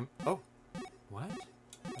just oh. What?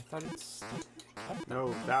 I thought it's...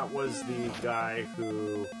 No, that was the guy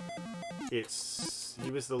who... He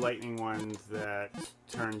was the lightning one that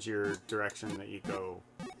turns your direction that you go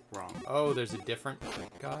wrong. Oh, there's a different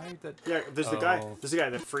guy that... Yeah, there's the guy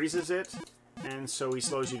that freezes it, and so he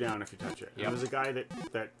slows you down if you touch it. Yep. And there's a guy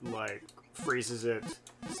that like freezes it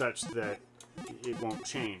such that it won't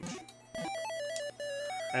change.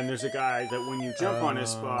 And there's a guy that when you jump on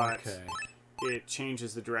his spot, it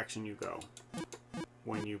changes the direction you go.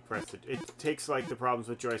 When you press it. It takes like the problems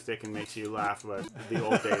with joystick and makes you laugh about the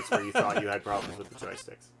old days where you thought you had problems with the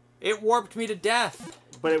joysticks. It warped me to death.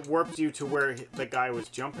 But it warped you to where the guy was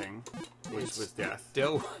jumping, which was death.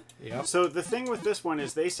 Still, yep. So the thing with this one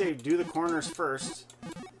is they say do the corners first.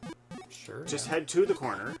 Sure. Just head to the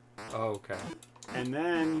corner. Oh, okay. And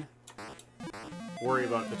then worry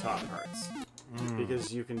about the top parts.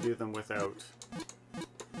 Because you can do them without...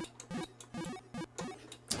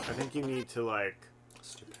 I think you need to, like...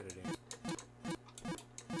 Stupidity.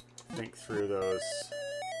 Think through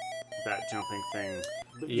that jumping thing.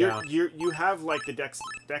 Yeah. You have, like, the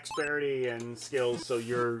dexterity and skills, so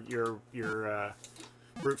you're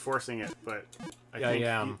brute forcing it, but I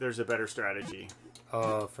think there's a better strategy.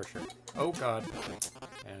 Oh, for sure. Oh, God.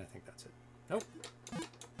 And I think that's it. Nope.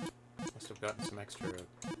 Must have gotten some extra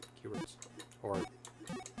keywords. Or,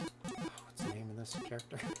 what's the name of this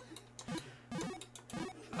character?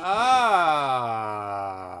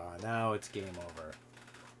 Now it's game over.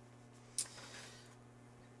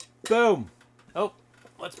 Boom! Oh,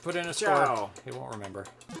 Let's put in a score. Ciao. He won't remember.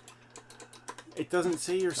 It doesn't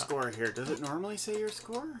say your score here. Does it normally say your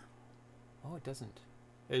score? Oh, it doesn't.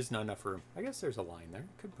 There's not enough room. I guess there's a line there.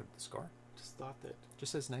 Could put the score. Just thought that.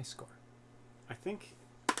 Just says nice score. I think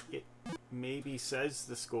it maybe says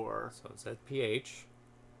the score. So it says PH.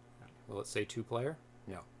 Will it say 2-player?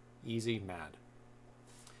 No. Easy, mad.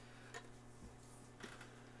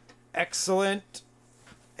 Excellent.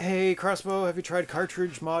 Hey, Crossbow, have you tried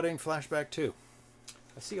cartridge modding Flashback 2?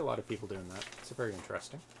 I see a lot of people doing that. It's very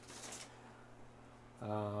interesting.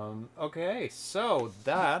 Okay, so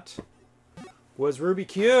that was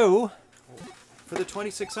rubyQ for the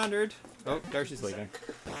 2600. Oh, Darcy's leaving.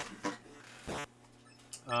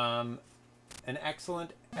 An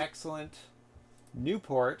excellent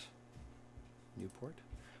Newport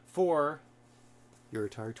for your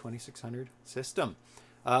Atari 2600 system.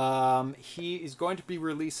 He is going to be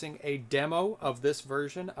releasing a demo of this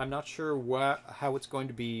version. I'm not sure how it's going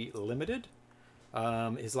to be limited.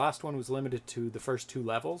 His last one was limited to the first 2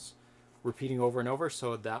 levels, repeating over and over,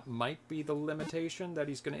 so that might be the limitation that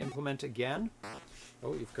he's going to implement again.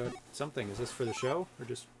 Oh, you've got something. Is this for the show or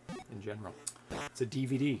just in general? It's a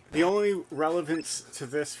DVD. The only relevance to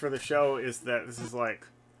this for the show is that this is like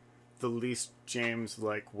the least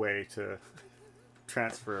James-like way to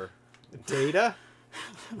transfer data.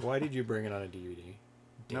 Why did you bring it on a DVD?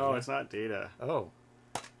 Data? No, it's not data. Oh.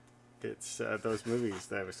 It's those movies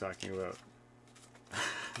that I was talking about.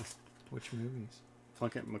 Which movies?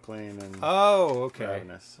 Plunkett McLean and Oh, okay.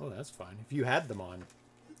 Ravenous. Oh, that's fine. If you had them on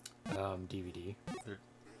DVD.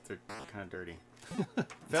 They're kind of dirty.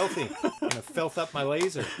 Filthy. I'm gonna filth up my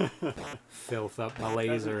laser. Filth up my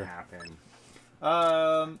laser. Doesn't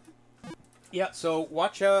happen. Yeah, so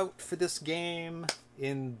watch out for this game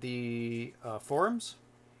in the forums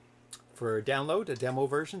for a download, a demo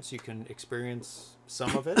version, so you can experience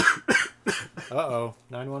some of it. Uh-oh,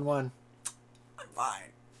 911. I'm fine.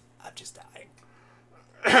 I'm just dying.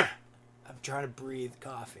 I'm trying to breathe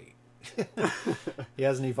coffee. He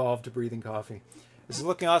hasn't evolved to breathing coffee. This is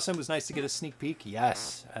looking awesome. It was nice to get a sneak peek.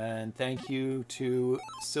 Yes. And thank you to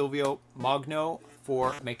Silvio Mogno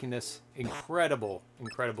for making this incredible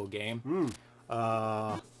game.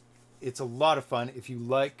 It's a lot of fun. If you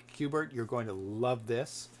like Qbert, you're going to love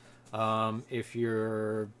this. If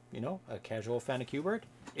you're, a casual fan of Qbert,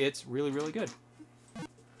 it's really good.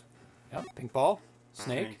 Yep. Pink ball,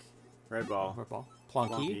 snake, red ball,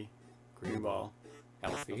 plonky, green ball,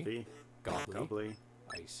 healthy, gobbly,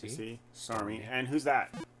 icy, stormy. And who's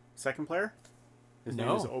that? Second player? His name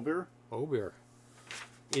is Ober? Ober.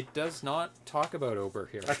 It does not talk about Ober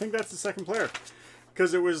here. I think that's the second player.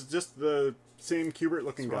 Because it was just the same Qbert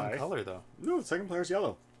looking it's guy. Wrong color, though. No, the second player's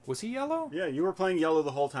yellow. Was he yellow? Yeah, you were playing yellow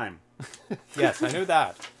the whole time. Yes, I knew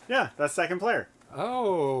that. Yeah, that's second player.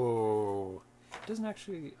 Oh. It doesn't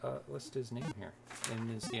actually list his name here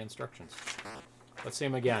in the instructions. Let's see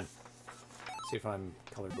him again. See if I'm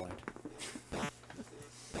colorblind.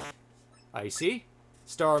 Icy.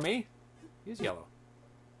 Stormy. He's yellow.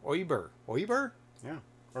 Oiber. Oiber? Yeah.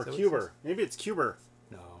 Or Qber. Maybe it's Qber.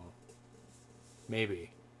 No.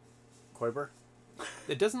 Maybe. Qoiber?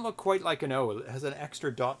 It doesn't look quite like an O. It has an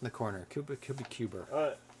extra dot in the corner. Could be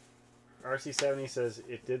Qber. RC70 says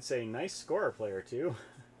it did say nice scorer player too.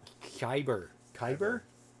 Qyber. Qyber?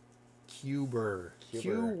 Qbur.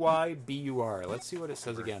 Qybur. Let's see what it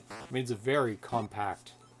says again. I mean, it's a very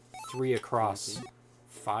compact 3 across,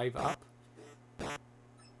 5 up.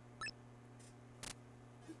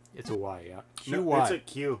 It's a Y, yeah. QY. No, it's a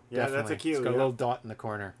Q. Yeah, Definitely. that's a Q. It's got a little dot in the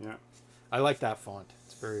corner. Yeah. I like that font.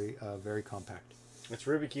 It's very compact. It's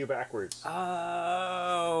rubyQ backwards.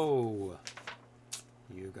 Oh.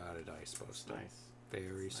 You got it, I suppose. Nice.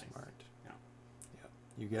 Very nice. smart. Yeah. Yeah.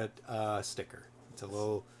 You get a sticker. It's a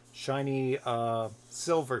little shiny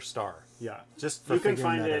silver star. Yeah. Just you can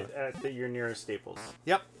find it at your nearest Staples.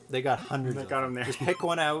 Yep. They got hundreds. They got them there. Just pick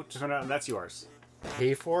one out. And that's yours.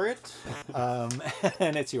 Pay for it,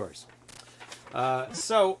 and it's yours.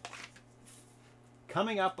 So,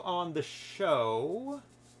 coming up on the show,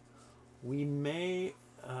 we may...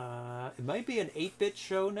 it might be an 8-bit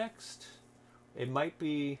show next. It might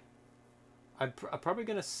be... I'm probably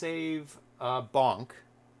going to save Bonk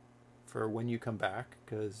for when you come back,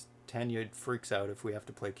 because Tanya freaks out if we have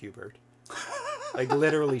to play Qbert. Like,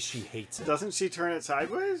 literally, she hates it. Doesn't she turn it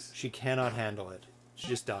sideways? She cannot handle it. She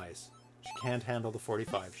just dies. She can't handle the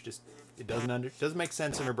 45. She just... It doesn't make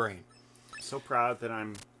sense in her brain. So proud that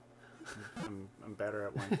I'm better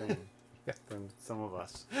at one thing than some of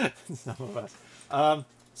us. Some of us.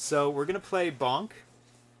 So we're gonna play Bonk,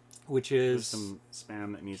 which is There's some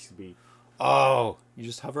spam that needs to be. Oh, you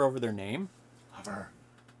just hover over their name. Hover.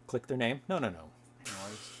 Click their name. No. No, I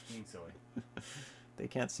was being silly. They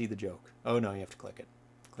can't see the joke. Oh, no, you have to click it.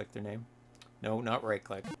 Click their name. No, not right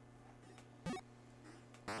click.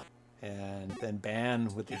 And then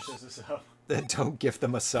ban with Gift us a sub. Then don't gift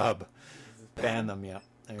them a sub. Ban them, yeah.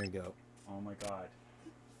 There you go. Oh my god.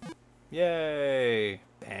 Yay!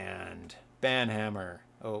 Banned. Ban hammer.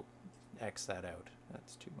 Oh, X that out.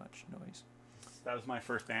 That's too much noise. That was my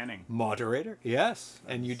first banning. Moderator? Yes.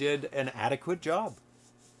 And you did an adequate job.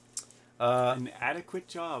 An adequate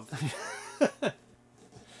job.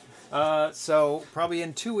 So probably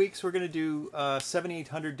in 2 weeks we're going to do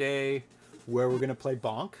 7800 day where we're going to play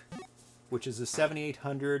Bonk, which is a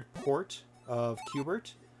 7800 port of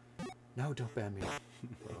Qbert. No, don't ban me.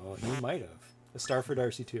 Oh, you might have. A star for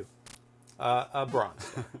Darcy too. A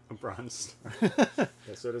bronze. A bronze star.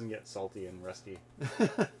 Yeah, so it doesn't get salty and rusty.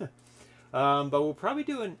 But we'll probably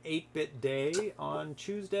do an 8-bit day on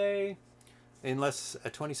Tuesday, unless a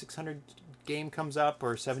 2600 game comes up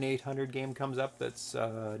or 7800 game comes up that's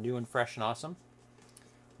new and fresh and awesome.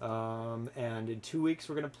 And in 2 weeks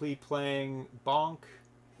we're going to be playing Bonk,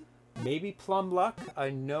 maybe Plum Luck. I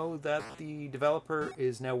know that the developer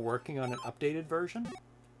is now working on an updated version,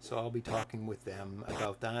 so I'll be talking with them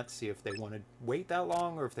about that, see if they want to wait that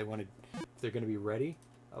long or if they're going to be ready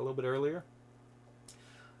a little bit earlier.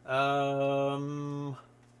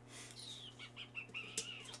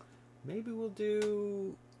 Maybe we'll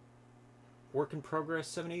do Work in Progress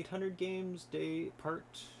 7800 games day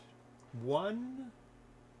part 1.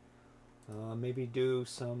 Maybe do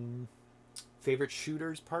some favorite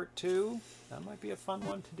shooters part 2. That might be a fun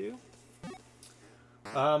one to do.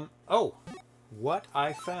 Oh, what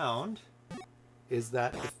I found is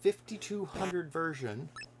that the 5200 version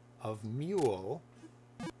of Mule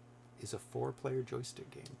is a 4-player joystick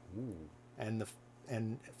game. Ooh. And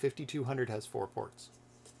 5200 has 4 ports.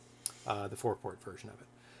 The 4-port version of it.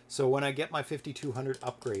 So when I get my 5200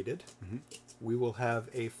 upgraded, we will have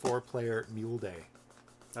a 4-player Mule Day.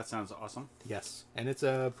 That sounds awesome. Yes, and it's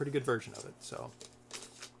a pretty good version of it. So,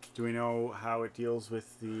 do we know how it deals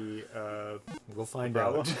with the? We'll find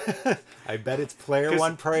out. I bet it's player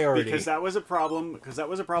one priority. Because that was a problem. Because that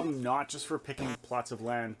was a problem not just for picking plots of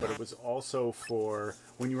land, but it was also for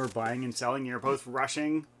when you were buying and selling. You're both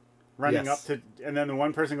running up to, and then the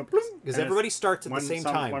one person goes. Because everybody starts at the same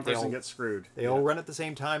time. One person gets screwed. They all run at the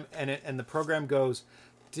same time, and the program goes,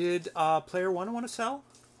 "Did player one want to sell?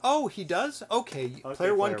 Oh, he does? Okay,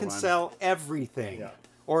 player one can sell everything." Yeah.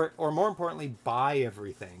 Or more importantly, buy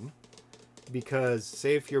everything. Because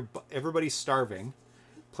say if everybody's starving,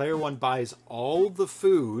 player one buys all the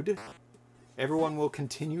food, everyone will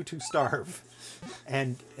continue to starve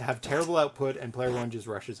and have terrible output, and player one just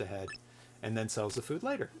rushes ahead and then sells the food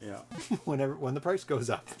later. Yeah. when the price goes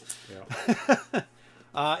up.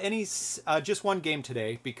 Yeah. Just one game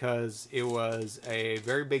today because it was a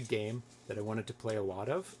very big game that I wanted to play a lot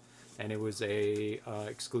of, and it was a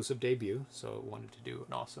exclusive debut, so I wanted to do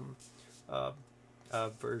an awesome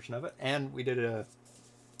version of it. And we did a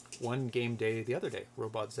one game day the other day,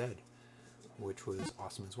 Robot Z, which was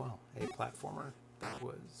awesome as well. A platformer that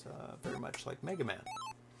was very much like Mega Man.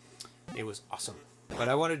 It was awesome. But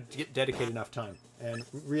I wanted to dedicate enough time. And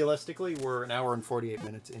realistically, we're an hour and 48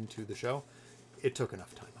 minutes into the show. It took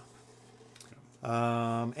enough time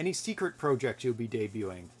up. Any secret projects you'll be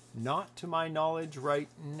debuting? Not to my knowledge right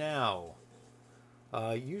now.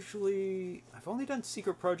 Usually, I've only done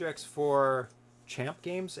secret projects for Champ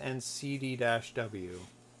Games and CD-W.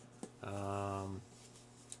 If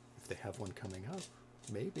they have one coming up,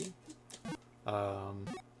 maybe.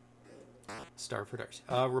 Star for Darcy.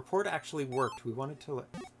 Report actually worked. We wanted to let...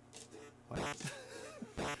 What?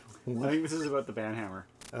 I think this is about the banhammer.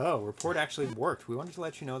 Oh, report actually worked. We wanted to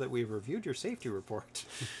let you know that we've reviewed your safety report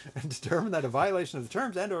and determined that a violation of the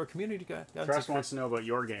terms and/or community guidelines. Trust wants to know about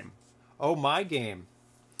your game. Oh, my game.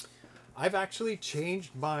 I've actually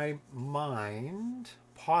changed my mind,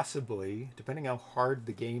 possibly, depending how hard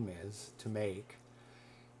the game is to make.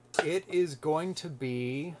 It is going to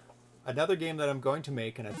be another game that I'm going to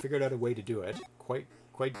make, and I figured out a way to do it quite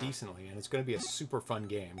decently, and it's going to be a super fun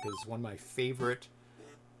game because it's one of my favorite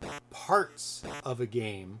parts of a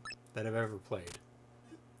game that I've ever played.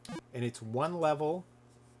 And it's one level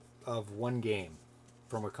of one game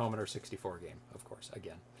from a Commodore 64 game, of course,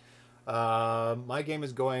 again. My game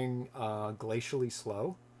is going glacially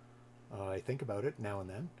slow. I think about it now and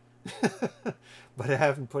then. But I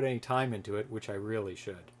haven't put any time into it, which I really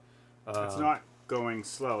should. It's not going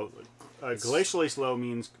slow. Glacially slow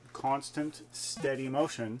means constant, steady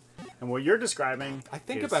motion. And what you're describing I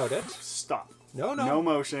think about it. Stop. No. No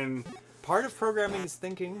motion. Part of programming is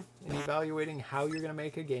thinking and evaluating how you're going to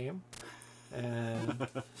make a game. And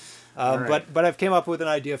Right. but I've came up with an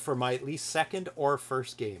idea for my at least second or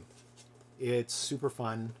first game. It's super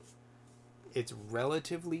fun. It's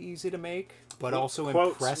relatively easy to make, but also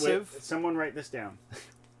Quotes impressive. Someone write this down.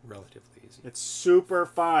 Relatively easy. It's super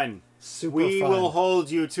fun. We fun. will hold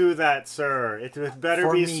you to that, sir. It better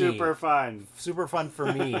For be me. super fun. Super fun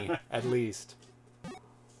for me, at least.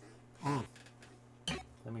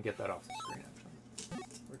 Let me get that off the screen, actually.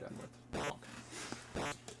 We're done with Bonk.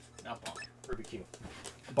 Not Bonk. rubyQ.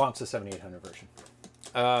 Bonk's the 7800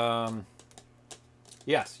 version.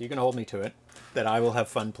 Yes, you can hold me to it. That I will have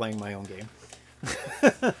fun playing my own game.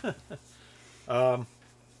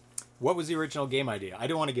 What was the original game idea? I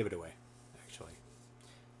don't want to give it away, actually.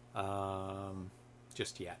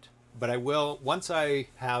 Just yet. But I will, once I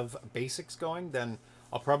have basics going, then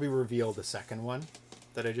I'll probably reveal the second one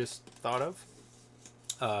that I just thought of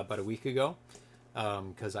about a week ago.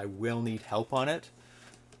 Because I will need help on it.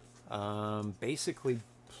 Basically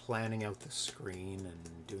planning out the screen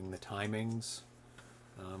and doing the timings.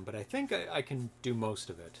 But I think I can do most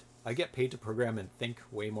of it. I get paid to program and think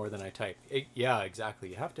way more than I type. Yeah, exactly.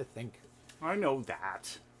 You have to think. I know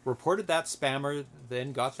that. Reported that spammer,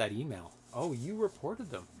 then got that email. Oh, you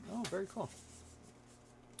reported them. Oh, very cool.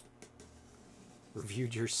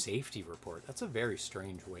 Reviewed your safety report. That's a very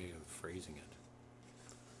strange way of phrasing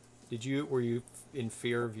it. Were you in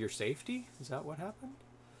fear of your safety? Is that what happened?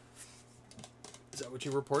 Is that what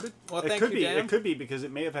you reported? Well, thank you, Dan. It could be because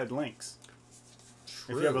it may have had links.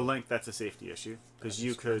 True. If you have a link, that's a safety issue because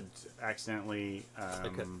you could accidentally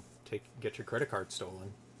get your credit card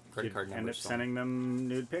stolen. Credit card number end up stolen. sending them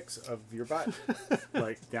nude pics of your butt,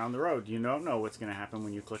 like down the road. You don't know what's going to happen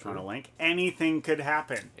when you click on a link. Anything could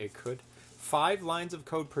happen. It could. 5 lines of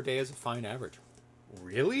code per day is a fine average.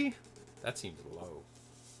 Really? That seems low.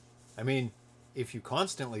 I mean, if you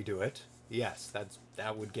constantly do it, yes,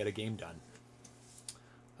 that would get a game done.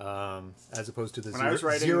 As opposed to the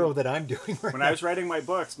zero that I'm doing right When now. I was writing my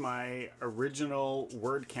books, my original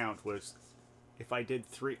word count was, if I did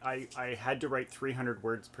I had to write 300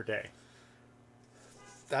 words per day.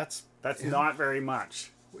 That's not very much.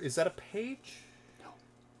 Is that a page? No.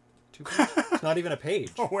 2 pages? It's not even a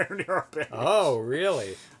page. Nowhere near a page. Oh,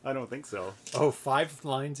 really? I don't think so. Oh, 5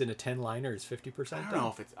 lines in a 10-liner is 50% I don't know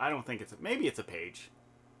if it's. I don't think it's. Maybe it's a page.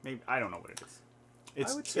 Maybe I don't know what it is.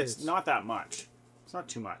 It's not that much. It's not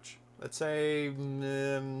too much. Let's say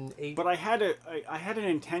 8. But I had an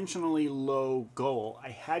intentionally low goal. I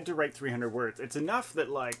had to write 300 words. It's enough that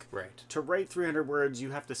to write 300 words,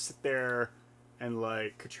 you have to sit there and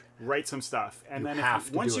write some stuff. And then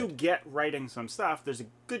once you get writing some stuff, there's a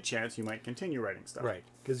good chance you might continue writing stuff. Right,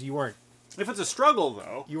 because you weren't. If it's a struggle,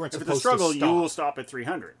 though, if it's a struggle, you will stop at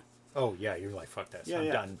 300. Oh yeah, you're like, fuck this. I'm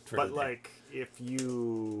done. But if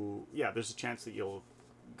you, there's a chance that you'll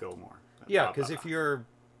go more. Yeah, because if you're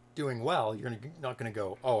doing well, you're not going to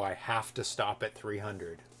go, oh, I have to stop at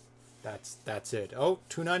 300. That's it. Oh,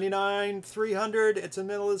 299, 300. It's in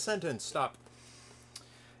the middle of the sentence. Stop.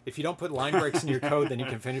 If you don't put line breaks in your code, then you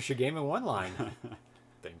can finish your game in 1 line.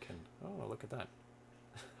 Thinking, oh, look at that.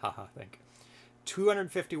 Haha, think.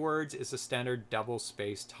 250 words is a standard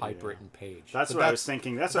double-spaced typewritten page. That's what I was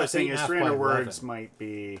thinking. That's what I was thinking. Is 300 words might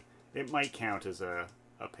count as a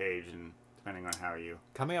page, and depending on how you...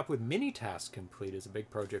 Coming up with mini tasks complete is a big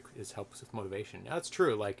project. It helps with motivation. That's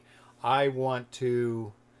true. Like, I want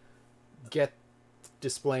to get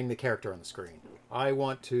displaying the character on the screen. I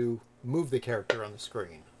want to move the character on the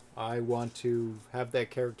screen. I want to have that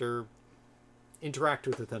character interact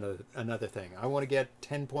with another thing. I want to get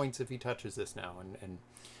 10 points if he touches this now and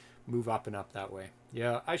move up and up that way.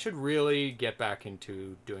 Yeah, I should really get back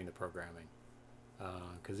into doing the programming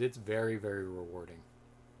because it's very, very rewarding.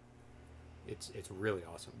 It's really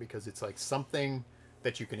awesome because it's like something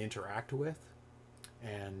that you can interact with,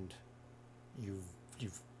 and you've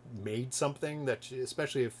made something that,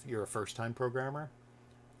 especially if you're a first-time programmer,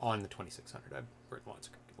 on the 2600. I've written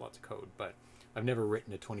lots of code, but I've never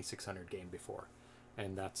written a 2600 game before,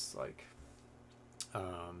 and that's like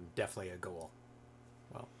definitely a goal.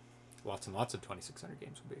 Well, lots and lots of 2600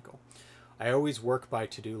 games would be a goal. I always work by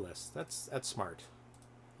to-do lists. That's smart.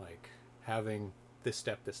 Like having this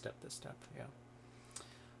step, this step, this step. Yeah.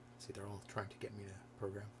 See, they're all trying to get me to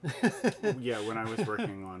program. Yeah, when I was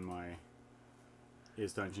working on my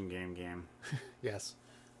Is Dungeon Game. Yes.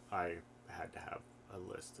 I had to have a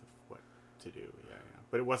list of what to do. Yeah.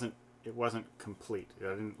 But it wasn't complete.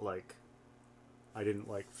 I didn't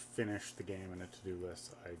finish the game in a to-do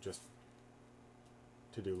list. I just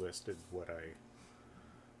to-do listed what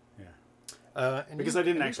because I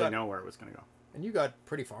didn't actually know where it was going to go. And you got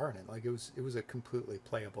pretty far in it. Like it was a completely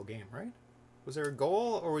playable game, right? Was there a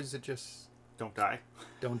goal, or was it just Don't die.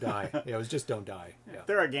 Don't die. Yeah, it was just don't die. Yeah.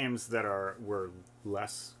 There are games that were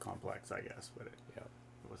less complex, I guess, but it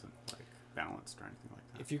wasn't like balanced or anything like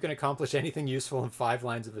that. If you can accomplish anything useful in 5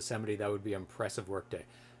 lines of assembly, that would be an impressive workday.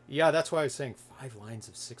 Yeah, that's why I was saying 5 lines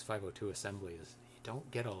of 6502 assembly is, you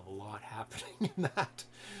don't get a lot happening in that.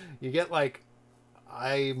 You get like,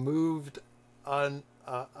 I moved on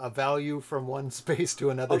a value from one space to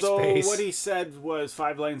another space. What he said was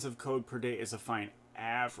 5 lines of code per day is a fine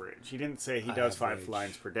average. He didn't say he does 5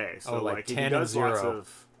 lines per day. So like 10 he does and 0. lots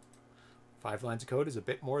of 5 lines of code is a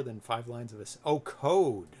bit more than 5 lines of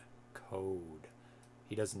code.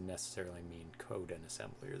 He doesn't necessarily mean code and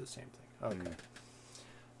assembly are the same thing.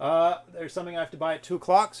 Okay. There's something I have to buy at 2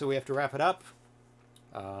 o'clock, so we have to wrap it up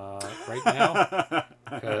right now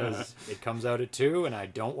because it comes out at 2 and I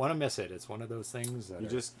don't want to miss it. It's one of those things that you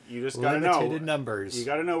just gotta know limited numbers. You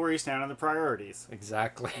gotta know where you stand on the priorities.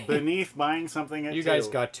 Exactly. Beneath buying something at 2. You guys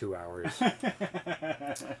got 2 hours.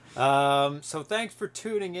 So thanks for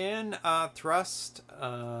tuning in. Thrust,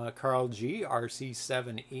 Carl G,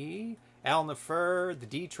 RC7E, Al Nefer, the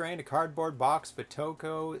D Train, a cardboard box,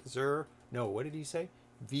 Vitoko, no, what did he say?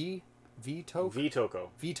 Vitoko.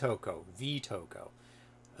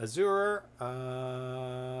 Azure,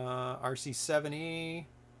 RC7E,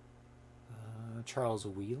 Charles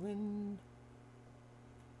Whelan,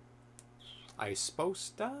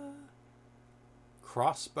 Isposta,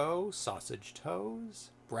 Crossbow, Sausage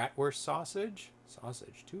Toes, Bratwurst Sausage,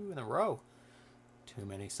 2 in a row. Too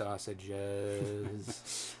many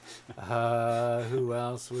sausages. Who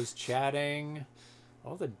else was chatting?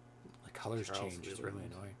 All the colors changed. It's really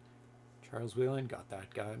annoying. Charles Whelan, got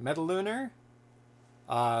that guy. Metalunar.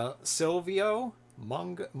 Silvio.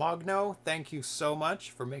 Mogno, thank you so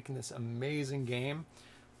much for making this amazing game.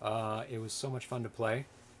 It was so much fun to play.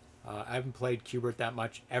 I haven't played Qbert that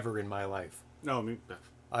much ever in my life. No,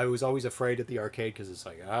 I was always afraid at the arcade because it's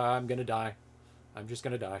like, I'm going to die. I'm just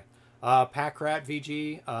going to die. Packrat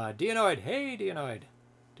VG. Dianoid. Hey, Dianoid.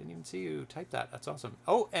 Didn't even see you type that. That's awesome.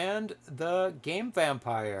 Oh, and the Game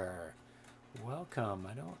Vampire. Welcome.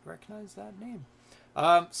 I don't recognize that name.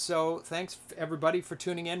 So thanks everybody for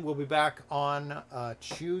tuning in. We'll be back on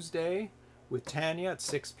Tuesday with Tanya at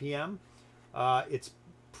 6 p.m. It's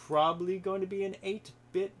probably going to be an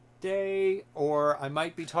 8-bit day, or I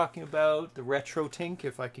might be talking about the Retro Tink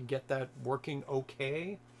if I can get that working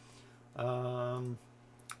okay.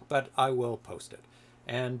 But I will post it.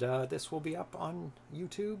 And this will be up on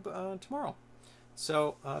YouTube tomorrow.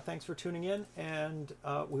 So thanks for tuning in, and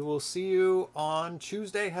we will see you on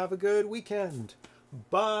Tuesday. Have a good weekend.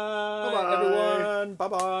 Bye, everyone.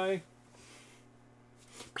 Bye-bye.